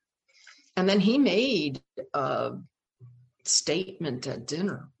 And then he made a statement at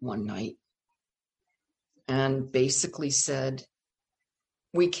dinner one night and basically said,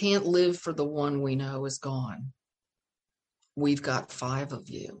 "We can't live for the one we know is gone. We've got 5 of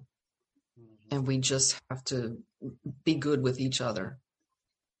you, and we just have to be good with each other."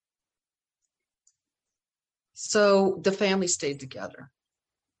 So the family stayed together,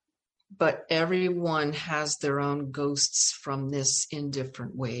 but everyone has their own ghosts from this in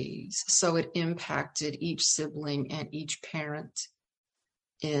different ways. So it impacted each sibling and each parent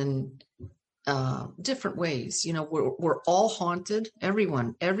in different ways. You know, we're all haunted.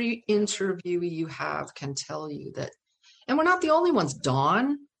 Everyone, every interviewee you have can tell you that. And we're not the only ones.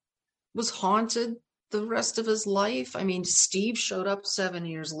 Don was haunted the rest of his life. I mean, Steve showed up 7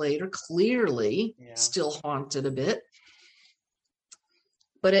 years later, clearly still haunted a bit.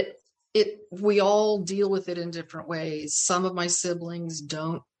 But we all deal with it in different ways. Some of my siblings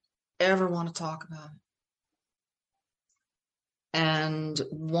don't ever want to talk about it. And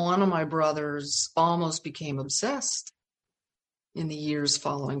one of my brothers almost became obsessed in the years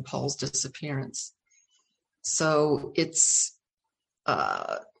following Paul's disappearance. So it's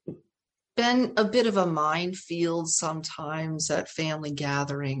been a bit of a minefield sometimes at family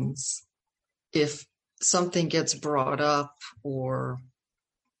gatherings. If something gets brought up, or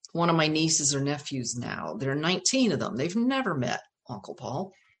one of my nieces or nephews now, there are 19 of them. They've never met Uncle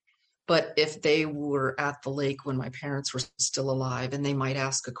Paul. But if they were at the lake when my parents were still alive and they might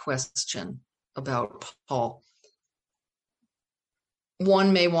ask a question about Paul,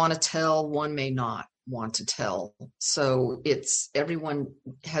 one may want to tell, one may not want to tell. So everyone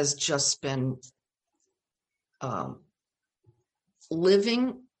has just been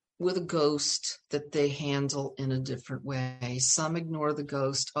living with a ghost that they handle in a different way. Some ignore the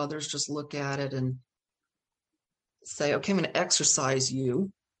ghost, others just look at it and say, "Okay, I'm going to exorcise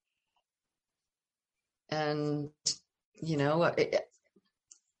you." And, you know,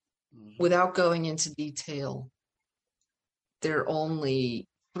 without going into detail, there are only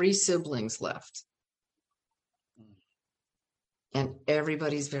 3 siblings left. And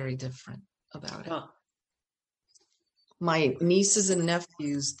everybody's very different about it. My nieces and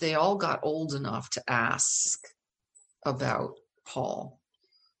nephews, they all got old enough to ask about Paul,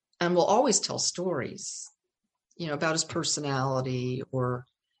 and will always tell stories, you know, about his personality, or,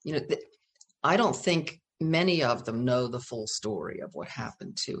 you know, I don't think many of them know the full story of what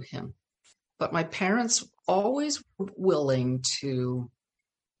happened to him. But my parents always were willing to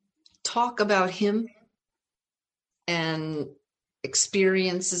talk about him and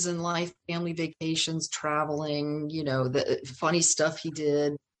experiences in life, family vacations, traveling, you know, the funny stuff he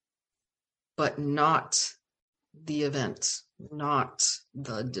did, but not the event, not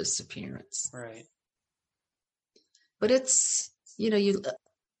the disappearance. Right. But it's, you know,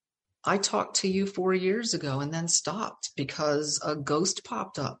 I talked to you 4 years ago and then stopped because a ghost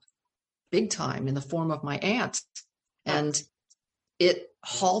popped up big time in the form of my aunt. And it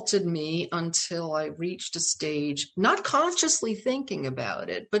halted me until I reached a stage, not consciously thinking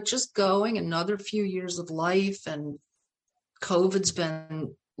about it, but just going another few years of life. And COVID's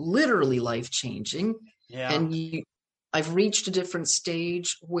been literally life-changing. Yeah. And I've reached a different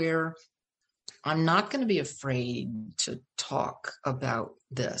stage where I'm not going to be afraid to talk about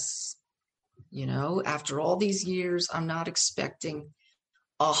this. You know, after all these years, I'm not expecting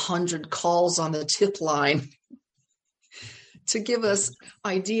 100 calls on the tip line to give us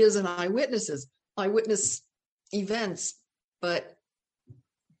ideas and eyewitness events, but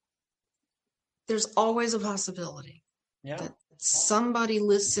there's always a possibility that somebody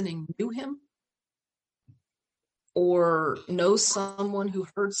listening knew him or knows someone who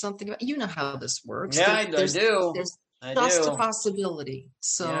heard something about. You know how this works. I do. There's just a possibility.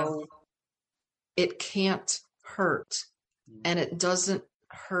 So it can't hurt, and it doesn't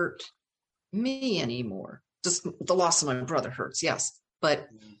hurt me anymore. Just the loss of my brother hurts, yes, but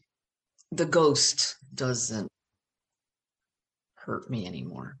the ghost doesn't hurt me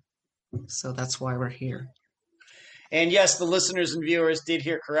anymore. So that's why we're here. And yes, the listeners and viewers did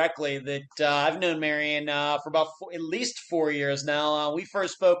hear correctly that I've known Marion for about at least 4 years now. We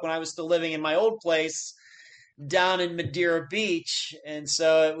first spoke when I was still living in my old place down in Madeira Beach, and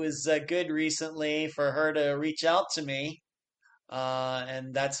so it was good recently for her to reach out to me,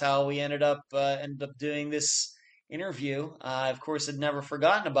 and that's how we ended up doing this interview. I, of course, had never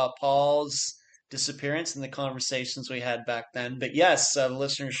forgotten about Paul's disappearance and the conversations we had back then. But yes, the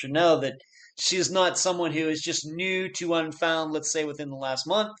listeners should know that she is not someone who is just new to Unfound, let's say within the last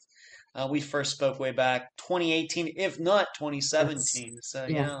month. We first spoke way back 2018, if not 2017. So,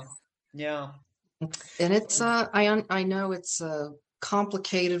 yeah. And it's I know it's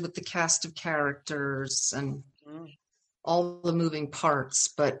complicated with the cast of characters and all the moving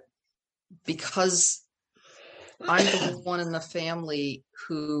parts, but because I'm the one in the family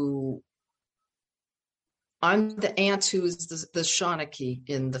who I'm the aunt who is the Shawnee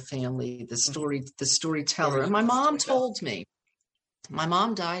in the family, the storyteller. And my mom told me, my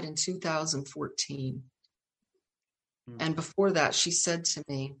mom died in 2014. And before that, she said to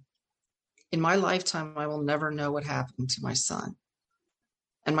me, in my lifetime, I will never know what happened to my son.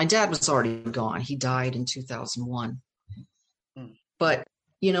 And my dad was already gone. He died in 2001. But,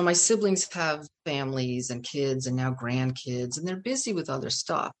 you know, my siblings have families and kids and now grandkids, and they're busy with other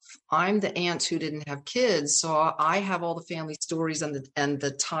stuff. I'm the aunt who didn't have kids, so I have all the family stories and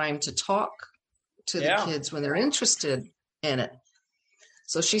the time to talk to the kids when they're interested in it.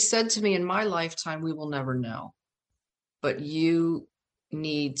 So she said to me, in my lifetime, we will never know. But you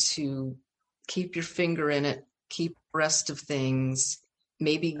need to keep your finger in it, keep abreast of things,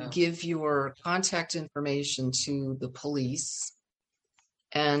 maybe give your contact information to the police,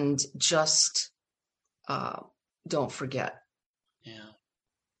 and just don't forget.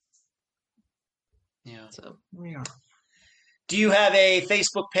 Yeah. So we are. Do you have a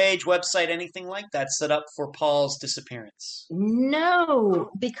Facebook page, website, anything like that set up for Paul's disappearance?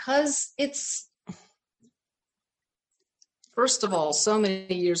 No, because it's, first of all, so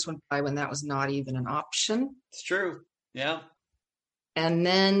many years went by when that was not even an option. It's true. Yeah. And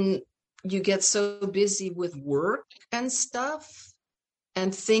then you get so busy with work and stuff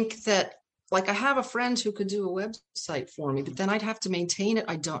and think that, like, I have a friend who could do a website for me, but then I'd have to maintain it.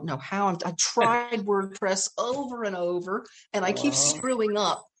 I don't know how. I tried WordPress over and over, and I keep screwing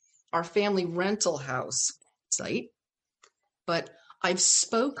up our family rental house site. But I've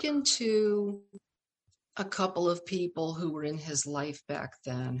spoken to a couple of people who were in his life back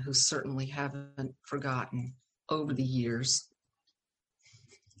then who certainly haven't forgotten over the years.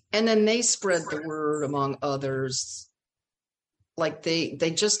 And then they spread the word among others. Like they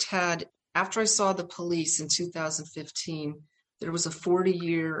just had, after I saw the police in 2015, there was a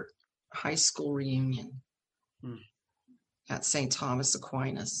 40-year high school reunion at St. Thomas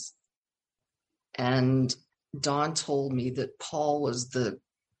Aquinas. And Don told me that Paul was the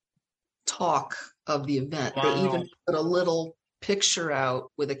talk of the event. Wow. They even put a little picture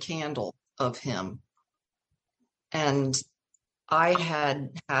out with a candle of him. And I had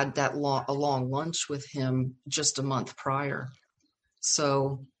a long lunch with him just a month prior.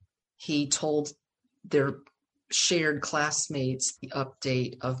 So he told their shared classmates the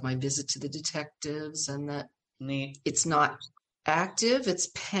update of my visit to the detectives, and that it's not active, it's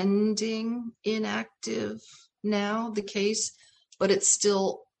pending inactive now, the case, but it's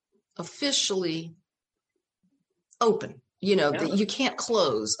still officially open. You know, you can't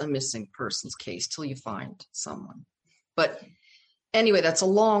close a missing persons case till you find someone. But anyway, that's a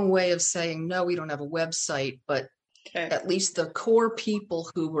long way of saying, no, we don't have a website, but at least the core people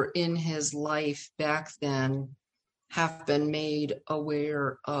who were in his life back then have been made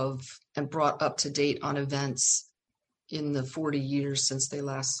aware of and brought up to date on events in the 40 years since they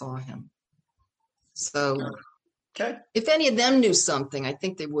last saw him. So if any of them knew something, I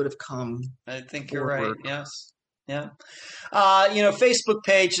think they would have come. I think you're right. Yes. Yeah. Facebook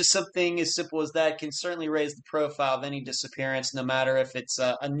page is something as simple as that can certainly raise the profile of any disappearance, no matter if it's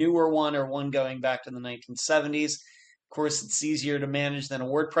a newer one or one going back to the 1970s. Of course, it's easier to manage than a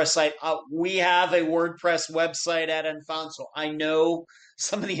WordPress site. We have a WordPress website at Unfound, so I know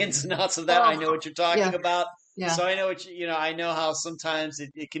some of the ins and outs of that. I know what you're talking about. Yeah. So I know I know how sometimes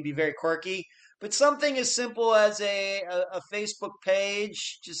it can be very quirky. But something as simple as a Facebook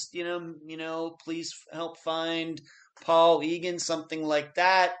page, just, please help find Paul Egan, something like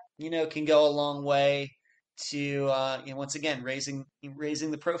that, can go a long way to, once again, raising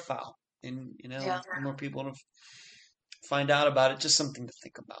the profile and, more people to find out about it. Just something to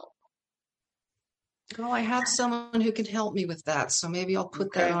think about. Oh, I have someone who can help me with that. So maybe I'll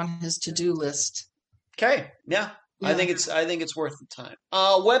put that on his to-do list. Okay. Yeah. I think it's worth the time.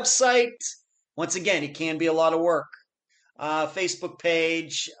 Website. Once again, it can be a lot of work. Facebook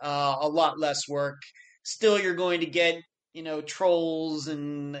page, a lot less work. Still, you're going to get, trolls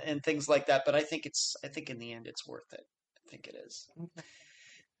and things like that. But I think in the end, it's worth it. I think it is. Okay.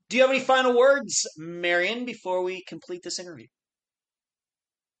 Do you have any final words, Marion, before we complete this interview?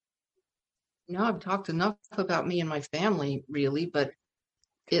 No, I've talked enough about me and my family, really, but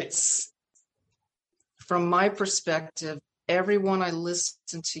it's, from my perspective, everyone I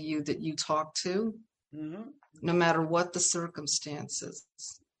listen to you that you talk to, no matter what the circumstances,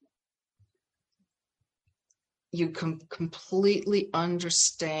 you can completely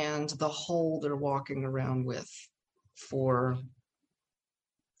understand the hole they're walking around with for,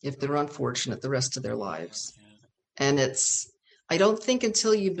 if they're unfortunate, the rest of their lives. And I don't think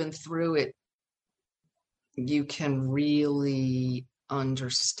until you've been through it, you can really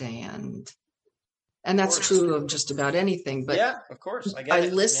understand. And that's true of just about anything. But yeah, of course. I get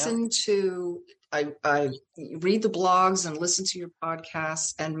it. I read the blogs and listen to your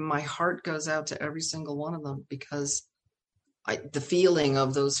podcasts, and my heart goes out to every single one of them, because the feeling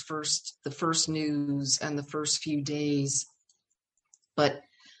of the first news and the first few days. But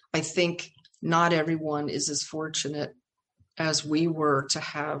I think not everyone is as fortunate as we were to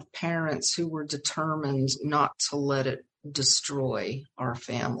have parents who were determined not to let it destroy our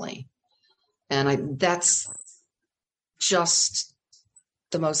family. And that's just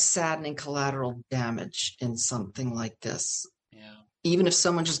the most saddening collateral damage in something like this. Yeah. Even if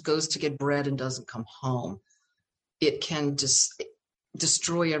someone just goes to get bread and doesn't come home, it can just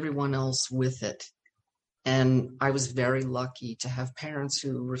destroy everyone else with it. And I was very lucky to have parents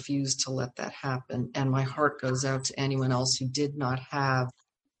who refused to let that happen. And my heart goes out to anyone else who did not have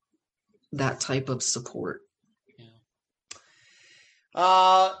that type of support. Yeah.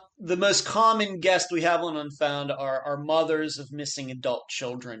 The most common guest we have on Unfound are mothers of missing adult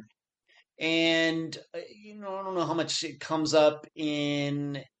children. And, I don't know how much it comes up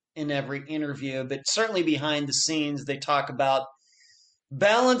in every interview, but certainly behind the scenes, they talk about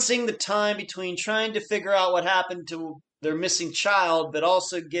balancing the time between trying to figure out what happened to their missing child, but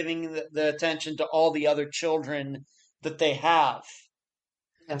also giving the attention to all the other children that they have.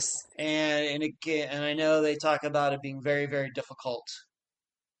 Yes. And I know they talk about it being very, very difficult.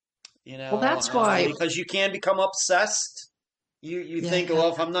 Well, that's why, because you can become obsessed. You think,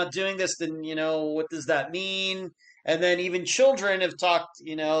 well, if I'm not doing this, then what does that mean? And then even children have talked.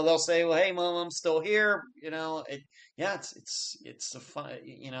 They'll say, "Well, hey, mom, I'm still here." It's a fun.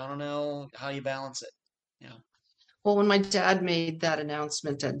 I don't know how you balance it. Yeah. Well, when my dad made that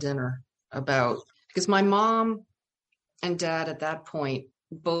announcement at dinner because my mom and dad at that point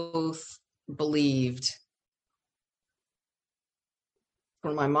both believed.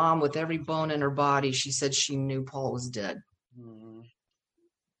 For my mom, with every bone in her body, she said she knew Paul was dead. Mm-hmm.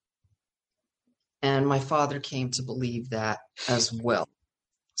 And my father came to believe that as well.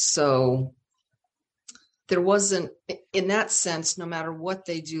 So there wasn't, in that sense, no matter what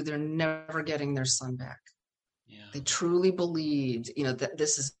they do, they're never getting their son back. Yeah. They truly believed, that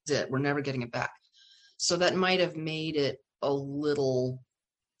this is it. We're never getting it back. So that might have made it a little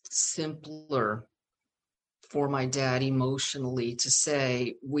simpler for my dad emotionally to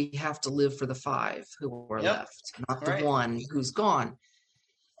say, we have to live for the 5 who are left, not the 1 who's gone.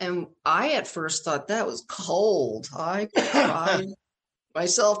 And I at first thought that was cold. I cried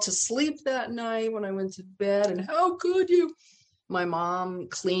myself to sleep that night when I went to bed. And how could you? My mom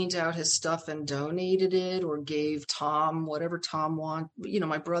cleaned out his stuff and donated it, or gave Tom whatever Tom wanted.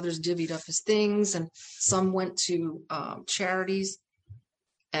 My brothers divvied up his things, and some went to charities.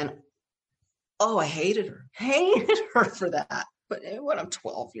 And I hated her for that. But when I'm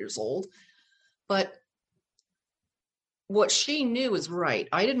 12 years old, but what she knew is right.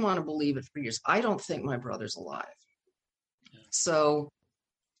 I didn't want to believe it for years. I don't think my brother's alive. Yeah. So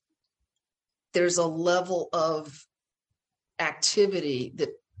there's a level of activity that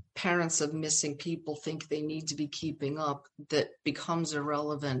parents of missing people think they need to be keeping up that becomes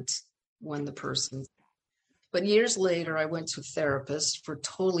irrelevant when the person. But years later, I went to a therapist for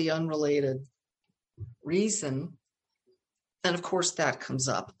totally unrelated reason. And of course that comes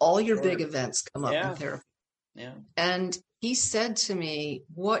up. All your big events come up in therapy. Yeah. And he said to me,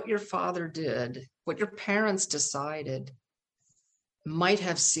 what your father did, what your parents decided might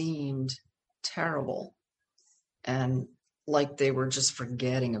have seemed terrible and like they were just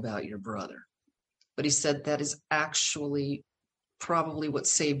forgetting about your brother. But he said that is actually probably what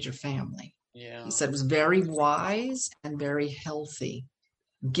saved your family. Yeah. He said it was very wise and very healthy,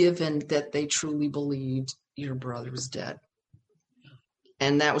 given that they truly believed your brother was dead.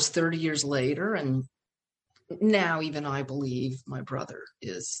 And that was 30 years later. And now even I believe my brother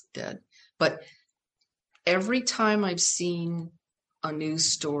is dead. But every time I've seen a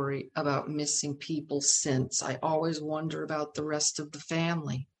news story about missing people since, I always wonder about the rest of the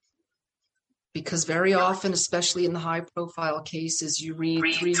family. Because very often, especially in the high profile cases, you read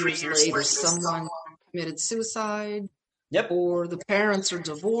 3 years later someone committed suicide, Yep. or the parents are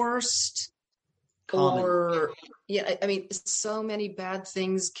divorced, Common. or, yeah, I mean, so many bad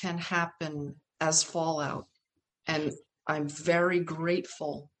things can happen as fallout. And I'm very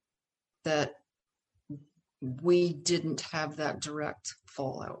grateful that we didn't have that direct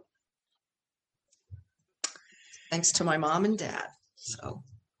fallout. Thanks to my mom and dad. So,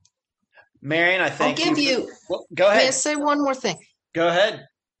 Marion, I thank I'll give you. Well, go May I ahead. say one more thing? Go ahead.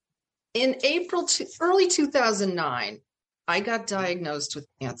 In early 2009, I got diagnosed with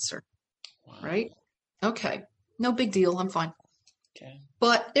cancer. Wow. Right? Okay. No big deal. I'm fine. Okay.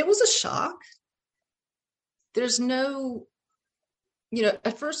 But it was a shock. There's no,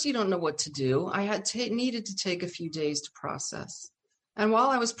 at first you don't know what to do. I needed to take a few days to process. And while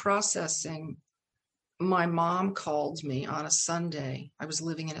I was processing, my mom called me on a Sunday. I was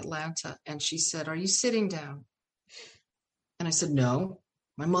living in Atlanta, and she said, "Are you sitting down?" And I said, "No,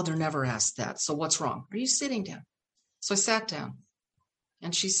 my mother never asked that. So what's wrong? Are you sitting down?" So I sat down,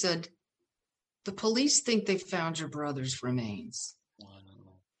 and she said, "The police think they found your brother's remains." Wow.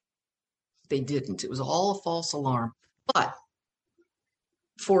 They didn't. It was all a false alarm. But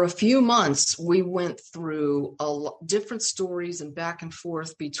for a few months, we went through different stories and back and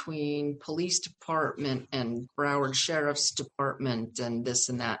forth between police department and Broward Sheriff's Department and this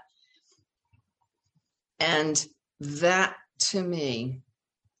and that. And that, to me,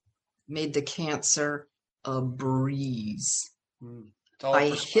 made the cancer a breeze. I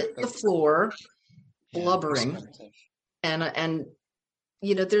hit the floor blubbering, and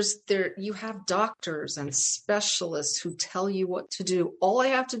you have doctors and specialists who tell you what to do. All I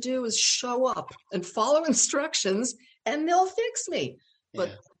have to do is show up and follow instructions, and they'll fix me.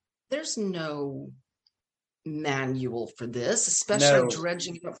 But there's no manual for this, especially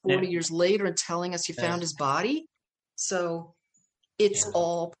dredging it up 40 years later and telling us you found his body. So it's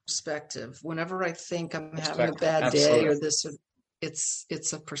all perspective. Whenever I think I'm having a bad day or this,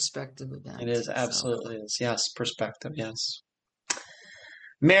 it's a perspective event. It is, absolutely is. Yes, perspective, yes.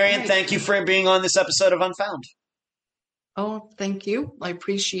 Marion, thank you for being on this episode of Unfound. Oh, thank you. I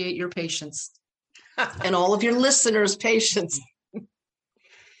appreciate your patience. And all of your listeners' patience.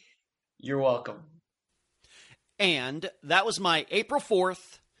 You're welcome. And that was my April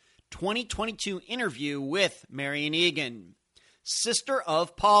 4th, 2022 interview with Marion Egan, sister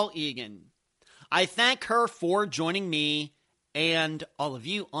of Paul Egan. I thank her for joining me and all of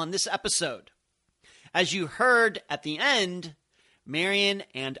you on this episode. As you heard at the end, Marion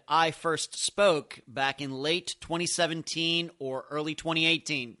and I first spoke back in late 2017 or early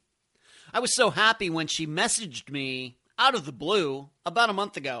 2018. I was so happy when she messaged me out of the blue about a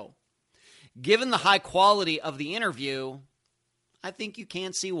month ago. Given the high quality of the interview, I think you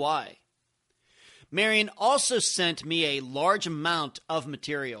can see why. Marion also sent me a large amount of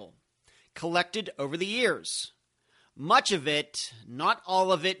material collected over the years. Much of it, not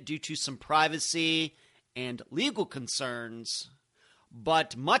all of it, due to some privacy and legal concerns,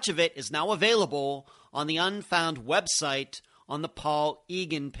 but much of it is now available on the Unfound website on the Paul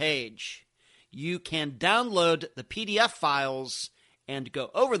Egan page. You can download the PDF files and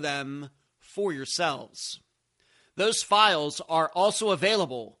go over them for yourselves. Those files are also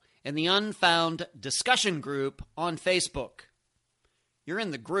available in the Unfound discussion group on Facebook. You're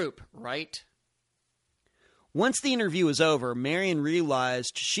in the group, right? Once the interview was over, Marion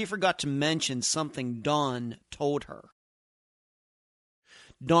realized she forgot to mention something Dawn told her.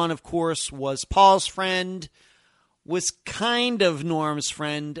 Dawn, of course, was Paul's friend, was kind of Norm's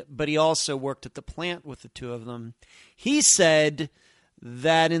friend, but he also worked at the plant with the two of them. He said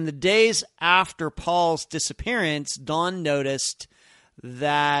that in the days after Paul's disappearance, Dawn noticed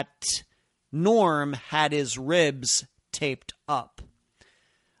that Norm had his ribs taped up.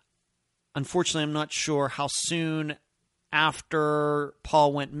 Unfortunately, I'm not sure how soon after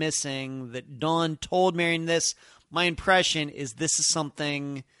Paul went missing that Dawn told Marion this. My impression is this is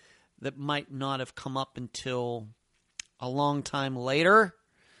something that might not have come up until a long time later,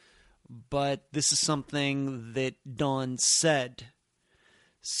 but this is something that Dawn said.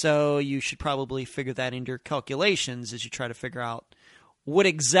 So you should probably figure that into your calculations as you try to figure out what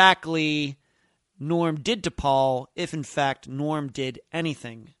exactly Norm did to Paul, if in fact Norm did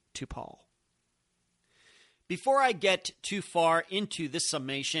anything to Paul. Before I get too far into this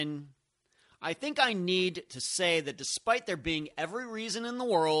summation, I think I need to say that despite there being every reason in the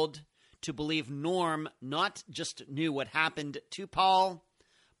world to believe Norm not just knew what happened to Paul,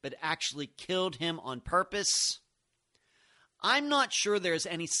 but actually killed him on purpose? I'm not sure there's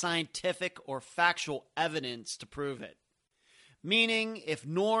any scientific or factual evidence to prove it. Meaning, if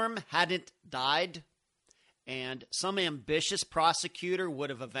Norm hadn't died, and some ambitious prosecutor would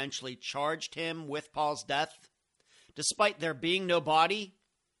have eventually charged him with Paul's death, despite there being no body,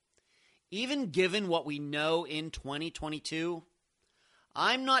 even given what we know in 2022,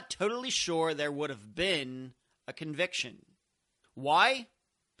 I'm not totally sure there would have been a conviction. Why?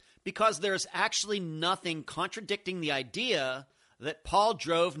 Because there's actually nothing contradicting the idea that Paul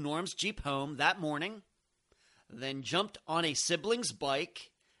drove Norm's Jeep home that morning, then jumped on a sibling's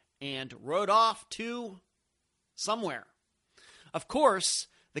bike and rode off to somewhere. Of course,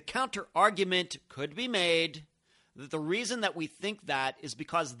 the counter-argument could be made that the reason that we think that is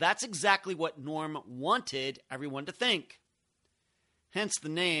because that's exactly what Norm wanted everyone to think. Hence the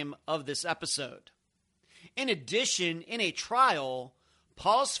name of this episode. In addition, in a trial,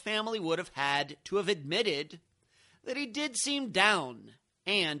 Paul's family would have had to have admitted that he did seem down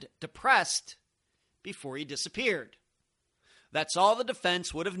and depressed before he disappeared. That's all the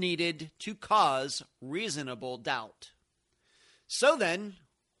defense would have needed to cause reasonable doubt. So then,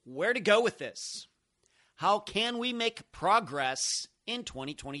 where to go with this? How can we make progress in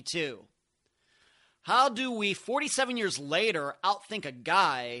 2022? How do we, 47 years later, outthink a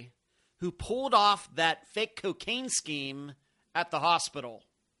guy who pulled off that fake cocaine scheme at the hospital?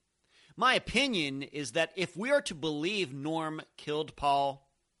 My opinion is that if we are to believe Norm killed Paul,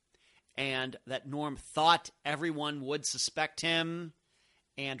 and that Norm thought everyone would suspect him,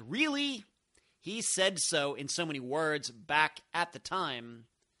 and really, he said so in so many words back at the time,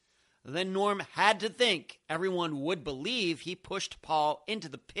 then Norm had to think everyone would believe he pushed Paul into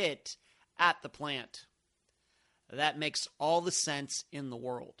the pit at the plant. That makes all the sense in the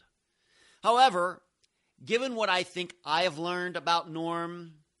world. However, given what I think I have learned about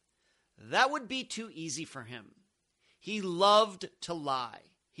Norm, that would be too easy for him. He loved to lie.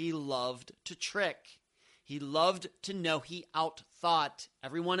 He loved to trick. He loved to know he outthought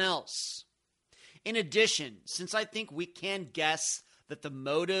everyone else. In addition, since I think we can guess that the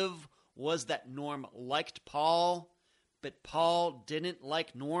motive was that Norm liked Paul, but Paul didn't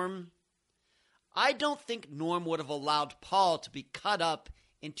like Norm, I don't think Norm would have allowed Paul to be cut up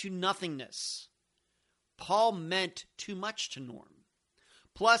into nothingness. Paul meant too much to Norm.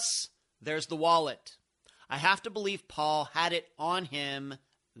 Plus, there's the wallet. I have to believe Paul had it on him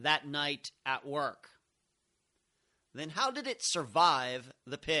that night at work. Then how did it survive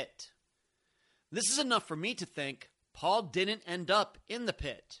the pit? This is enough for me to think Paul didn't end up in the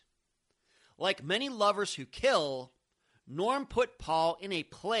pit. Like many lovers who kill, Norm put Paul in a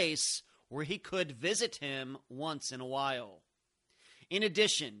place where he could visit him once in a while. In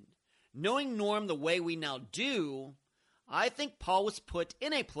addition, knowing Norm the way we now do, I think Paul was put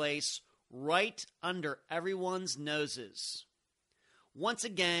in a place right under everyone's noses. Once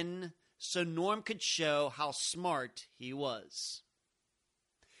again, so Norm could show how smart he was.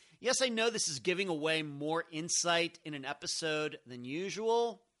 Yes, I know this is giving away more insight in an episode than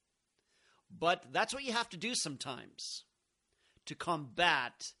usual, but that's what you have to do sometimes to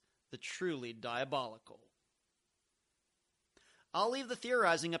combat the truly diabolical. I'll leave the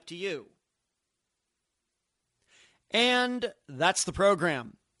theorizing up to you. And that's the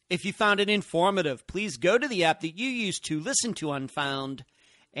program. If you found it informative, please go to the app that you use to listen to Unfound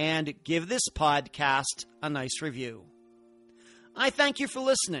and give this podcast a nice review. I thank you for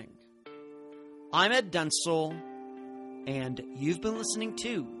listening. I'm Ed Densel, and you've been listening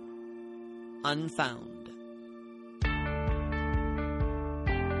to Unfound.